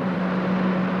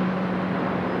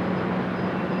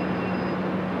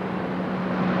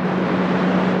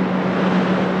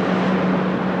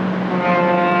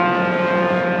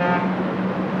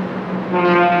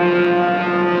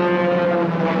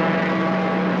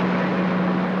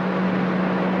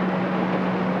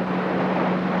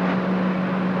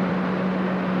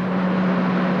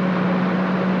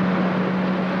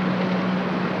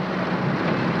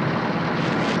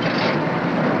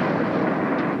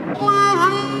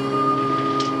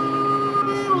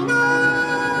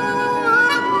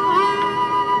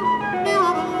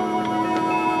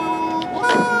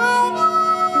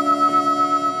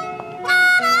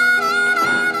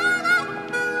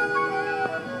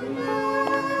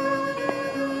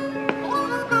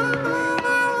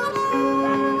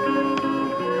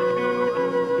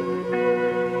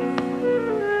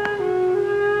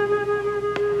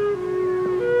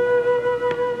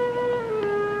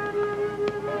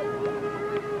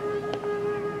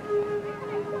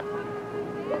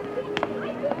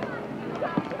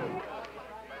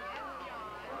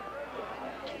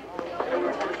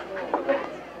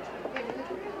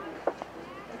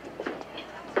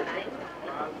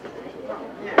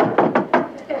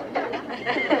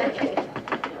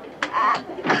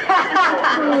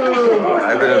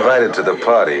 I've been invited to the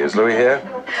party. Is Louis here?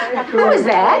 Who is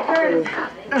that?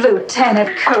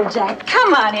 Lieutenant Kojak.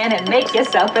 Come on in and make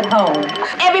yourself at home.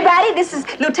 Everybody, this is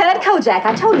Lieutenant Kojak.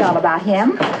 I told you all about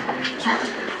him.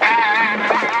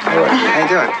 How you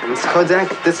doing? Mr.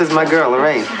 Kojak, this is my girl,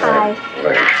 Lorraine. Hi.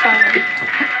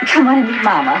 Come on and meet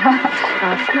Mama.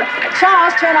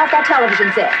 Charles, turn off that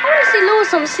television set. I want to see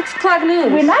Louis on the 6 o'clock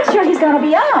news. We're not sure he's going to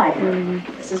be on.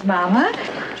 This is Mama.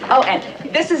 Oh, and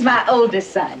this is my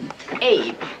oldest son,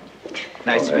 Abe.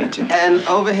 Nice to meet you. And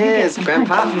over here is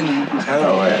Grandpa.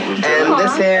 Hello, And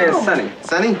this here is Sonny.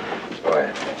 Sonny?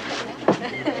 Boy.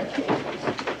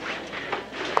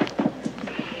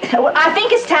 Well, I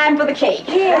think it's time for the cake.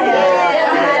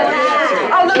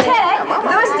 Oh, Lieutenant,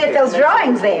 Louis did those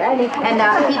drawings there, and he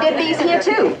did these here,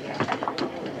 too.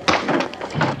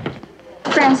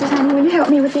 Francis, honey, will you help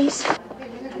me with these?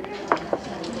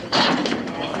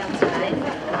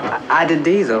 I did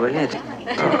these over here.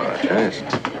 Oh, nice.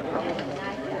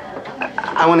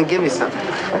 I want to give you something.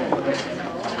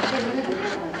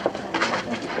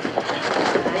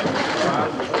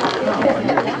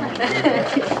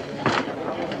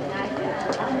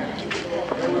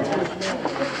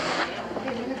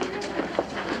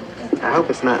 I hope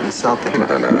it's not insulting.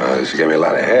 No. She gave me a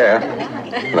lot of hair.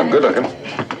 And I'm good looking.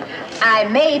 I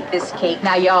made this cake.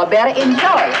 Now, y'all better enjoy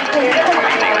it.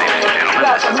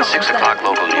 This is the 6 o'clock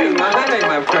local news. That ain't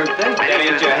my birthday. That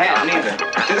ain't your hat, neither.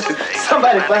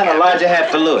 Somebody find a larger hat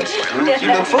for Louis.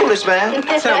 You look foolish, man.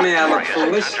 Tell me I look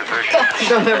foolish.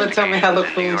 Don't ever tell me I look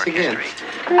foolish again.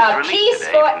 A piece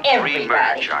for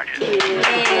everybody.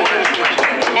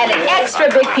 And an extra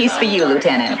big piece for you,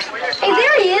 Lieutenant. Hey,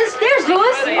 there he is. There's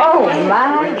Louis. Oh,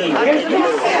 my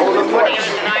goodness.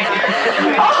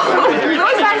 Oh,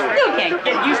 Louis, I still can't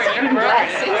get used to your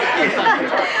glasses.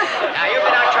 Now, you've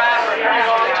been out trying for a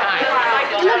long time.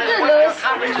 You look good, Louis.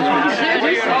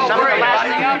 Some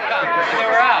lasting outcome. We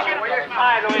were out.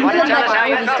 You look like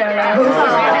a movie star now.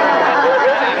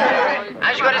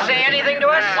 Aren't you going to say anything to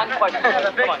us?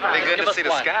 Be good to see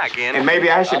the sky again. And maybe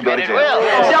I should go to jail.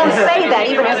 Don't say that,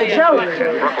 even as a joke.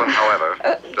 In Brooklyn, however,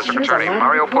 District Attorney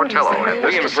Mario Portillo had We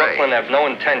this in to say. Brooklyn have no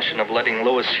intention of letting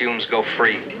Louis Humes go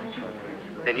free.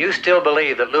 Then you still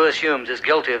believe that Louis Humes is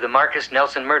guilty of the Marcus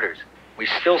Nelson murders? We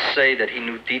still say that he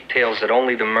knew details that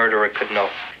only the murderer could know.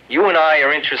 You and I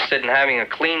are interested in having a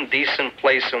clean, decent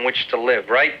place in which to live,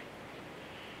 right?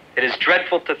 It is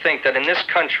dreadful to think that in this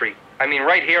country, I mean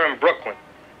right here in Brooklyn,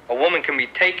 a woman can be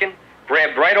taken,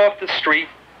 grabbed right off the street,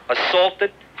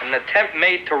 assaulted, and an attempt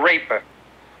made to rape her.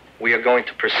 We are going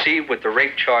to proceed with the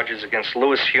rape charges against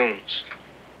Louis Humes.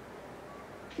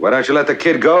 Why don't you let the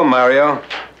kid go, Mario?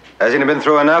 Hasn't he been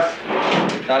through enough?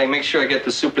 Donnie, make sure I get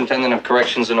the superintendent of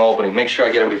corrections in Albany. Make sure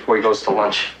I get him before he goes to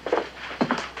lunch.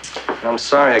 I'm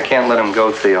sorry I can't let him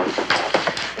go, Theo.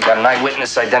 We got an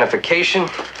eyewitness identification,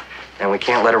 and we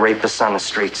can't let a rapist on the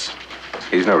streets.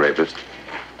 He's no rapist.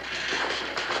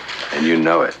 And you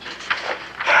know it.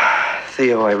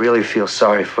 Theo, I really feel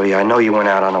sorry for you. I know you went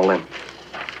out on a limb.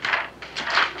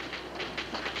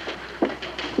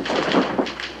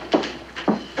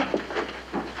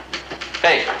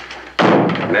 Hey.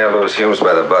 Nail those Humes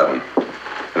by the button.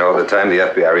 And all the time, the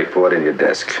FBI report in your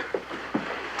desk.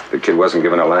 The kid wasn't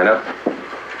given a lineup.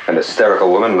 An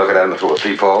hysterical woman looking at him through a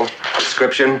peephole.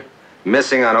 Description,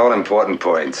 missing on all important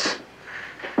points.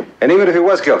 And even if he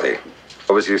was guilty,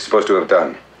 what was he supposed to have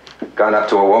done? Gone up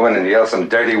to a woman and yelled some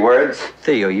dirty words?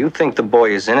 Theo, you think the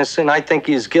boy is innocent? I think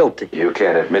he's guilty. You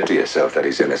can't admit to yourself that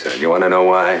he's innocent. You want to know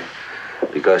why?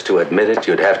 Because to admit it,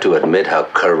 you'd have to admit how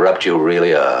corrupt you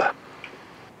really are.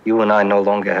 You and I no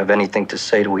longer have anything to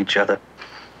say to each other.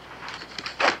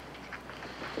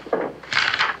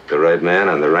 The right man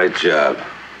on the right job.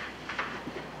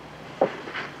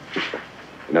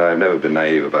 You know, I've never been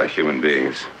naive about human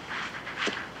beings.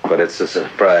 But it's a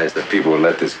surprise that people will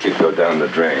let this kid go down the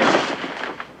drain.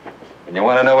 And you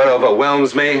want to know what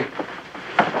overwhelms me?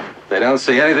 They don't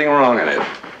see anything wrong in it.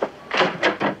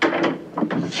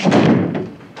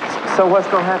 So what's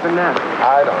gonna happen now?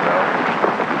 I don't know.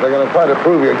 They're going to try to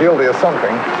prove you're guilty of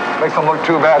something. Makes them look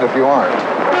too bad if you aren't.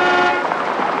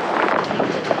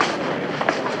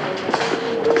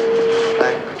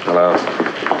 Hello.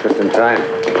 Just in time.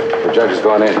 The judge is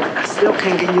going in. I still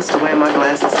can't get used to wearing my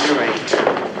glasses in the rain.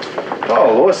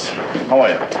 Oh, Louis. How are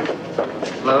you?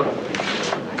 Hello?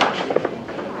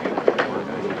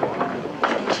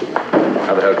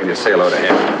 How the hell can you say hello to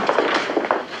him?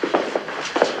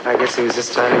 I guess he was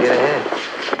just trying to get ahead.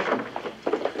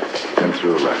 Come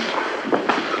through left.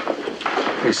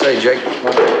 What do you say, Jake?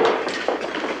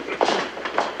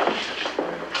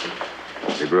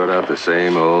 They brought out the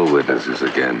same old witnesses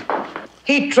again.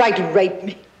 He tried to rape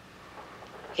me.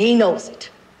 He knows it.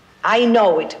 I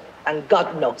know it, and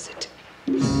God knows it.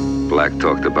 Black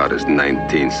talked about his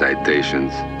 19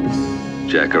 citations.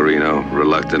 Jaccarino,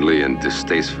 reluctantly and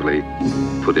distastefully,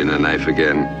 put in a knife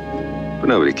again. But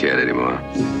nobody cared anymore.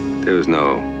 There was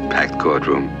no packed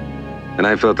courtroom. And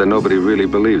I felt that nobody really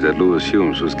believed that Louis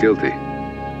Humes was guilty.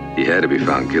 He had to be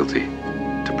found guilty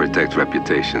to protect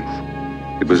reputations.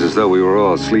 It was as though we were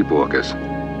all sleepwalkers,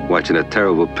 watching a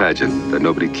terrible pageant that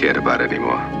nobody cared about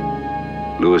anymore.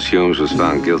 Louis Humes was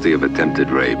found guilty of attempted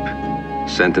rape.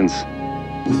 Sentence,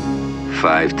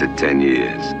 5 to 10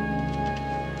 years.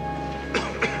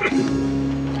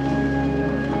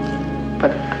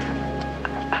 But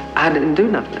I didn't do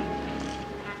nothing.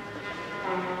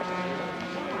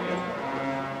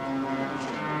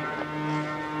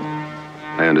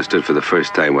 I understood for the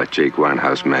first time what Jake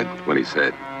Winehouse meant when he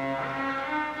said,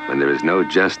 when there is no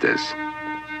justice,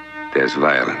 there's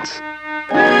violence.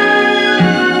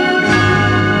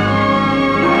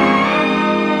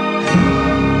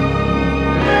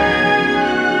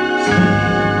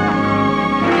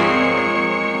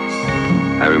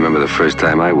 I remember the first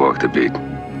time I walked a beat.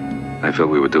 I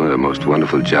felt we were doing the most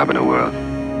wonderful job in the world.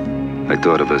 I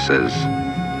thought of us as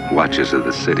watchers of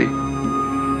the city,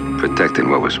 protecting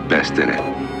what was best in it.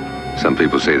 Some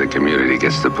people say the community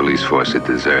gets the police force it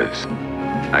deserves.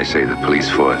 I say the police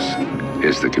force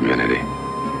is the community.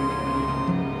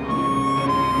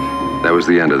 That was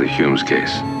the end of the Humes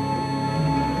case.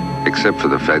 Except for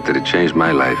the fact that it changed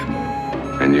my life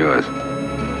and yours.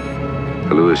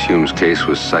 The Louis Humes case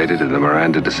was cited in the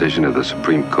Miranda decision of the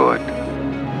Supreme Court,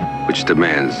 which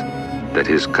demands that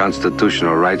his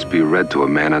constitutional rights be read to a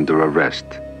man under arrest.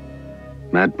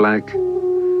 Matt Black,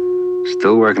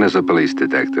 still working as a police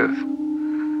detective.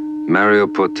 Mario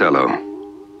Portello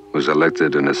was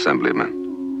elected an assemblyman.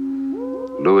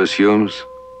 Louis Humes,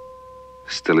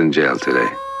 still in jail today,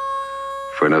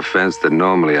 for an offense that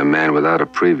normally a man without a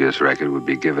previous record would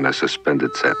be given a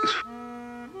suspended sentence.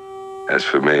 As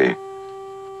for me,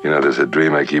 you know, there's a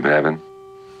dream I keep having.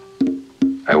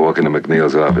 I walk into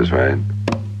McNeil's office, right?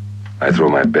 I throw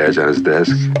my badge on his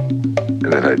desk,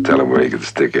 and then I tell him where he can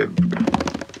stick it.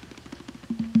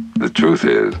 The truth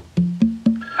is,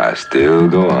 I still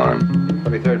go on.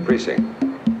 23rd Precinct.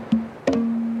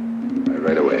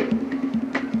 Right away.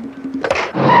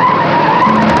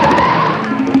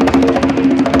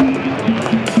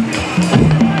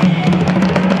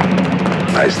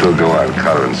 I still go on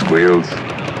collaring squeals.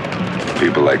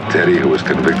 People like Teddy, who was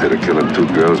convicted of killing 2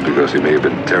 girls because he may have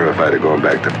been terrified of going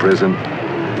back to prison.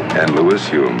 And Louis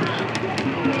Humes,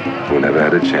 who never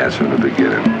had a chance from the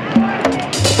beginning.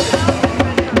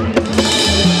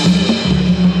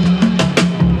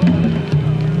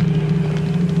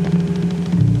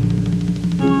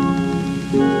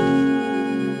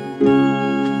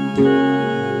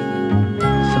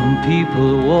 Some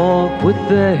people walk with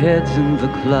their heads in the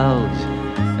clouds,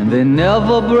 and they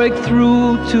never break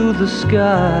through to the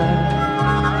sky.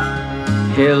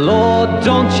 Hey Lord,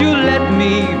 don't you let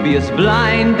me be as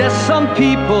blind as some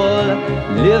people,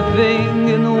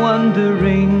 living and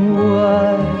wondering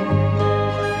why.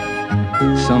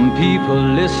 Some people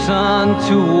listen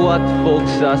to what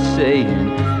folks are saying,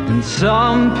 and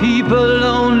some people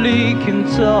only can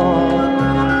talk.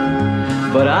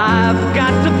 But I've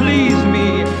got to please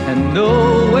me and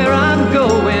know where I'm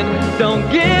going. Don't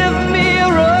give me a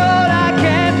road I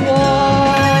can't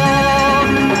walk.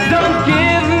 Don't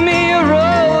give me a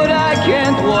road I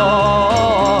can't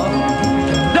walk.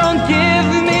 Don't give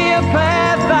me a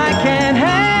path I can't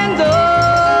handle.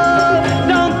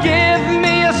 Don't give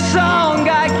me a song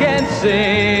I can't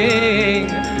sing,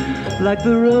 like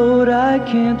the road I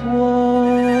can't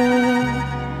walk,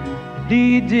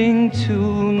 leading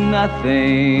to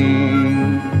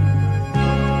nothing.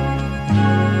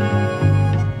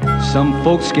 Some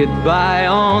folks get by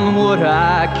on what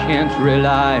I can't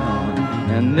rely on,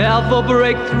 and never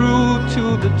break through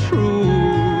to the truth.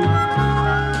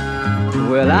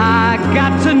 Well, I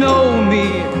got to know me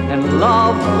and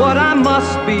love what I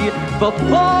must be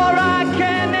before I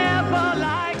can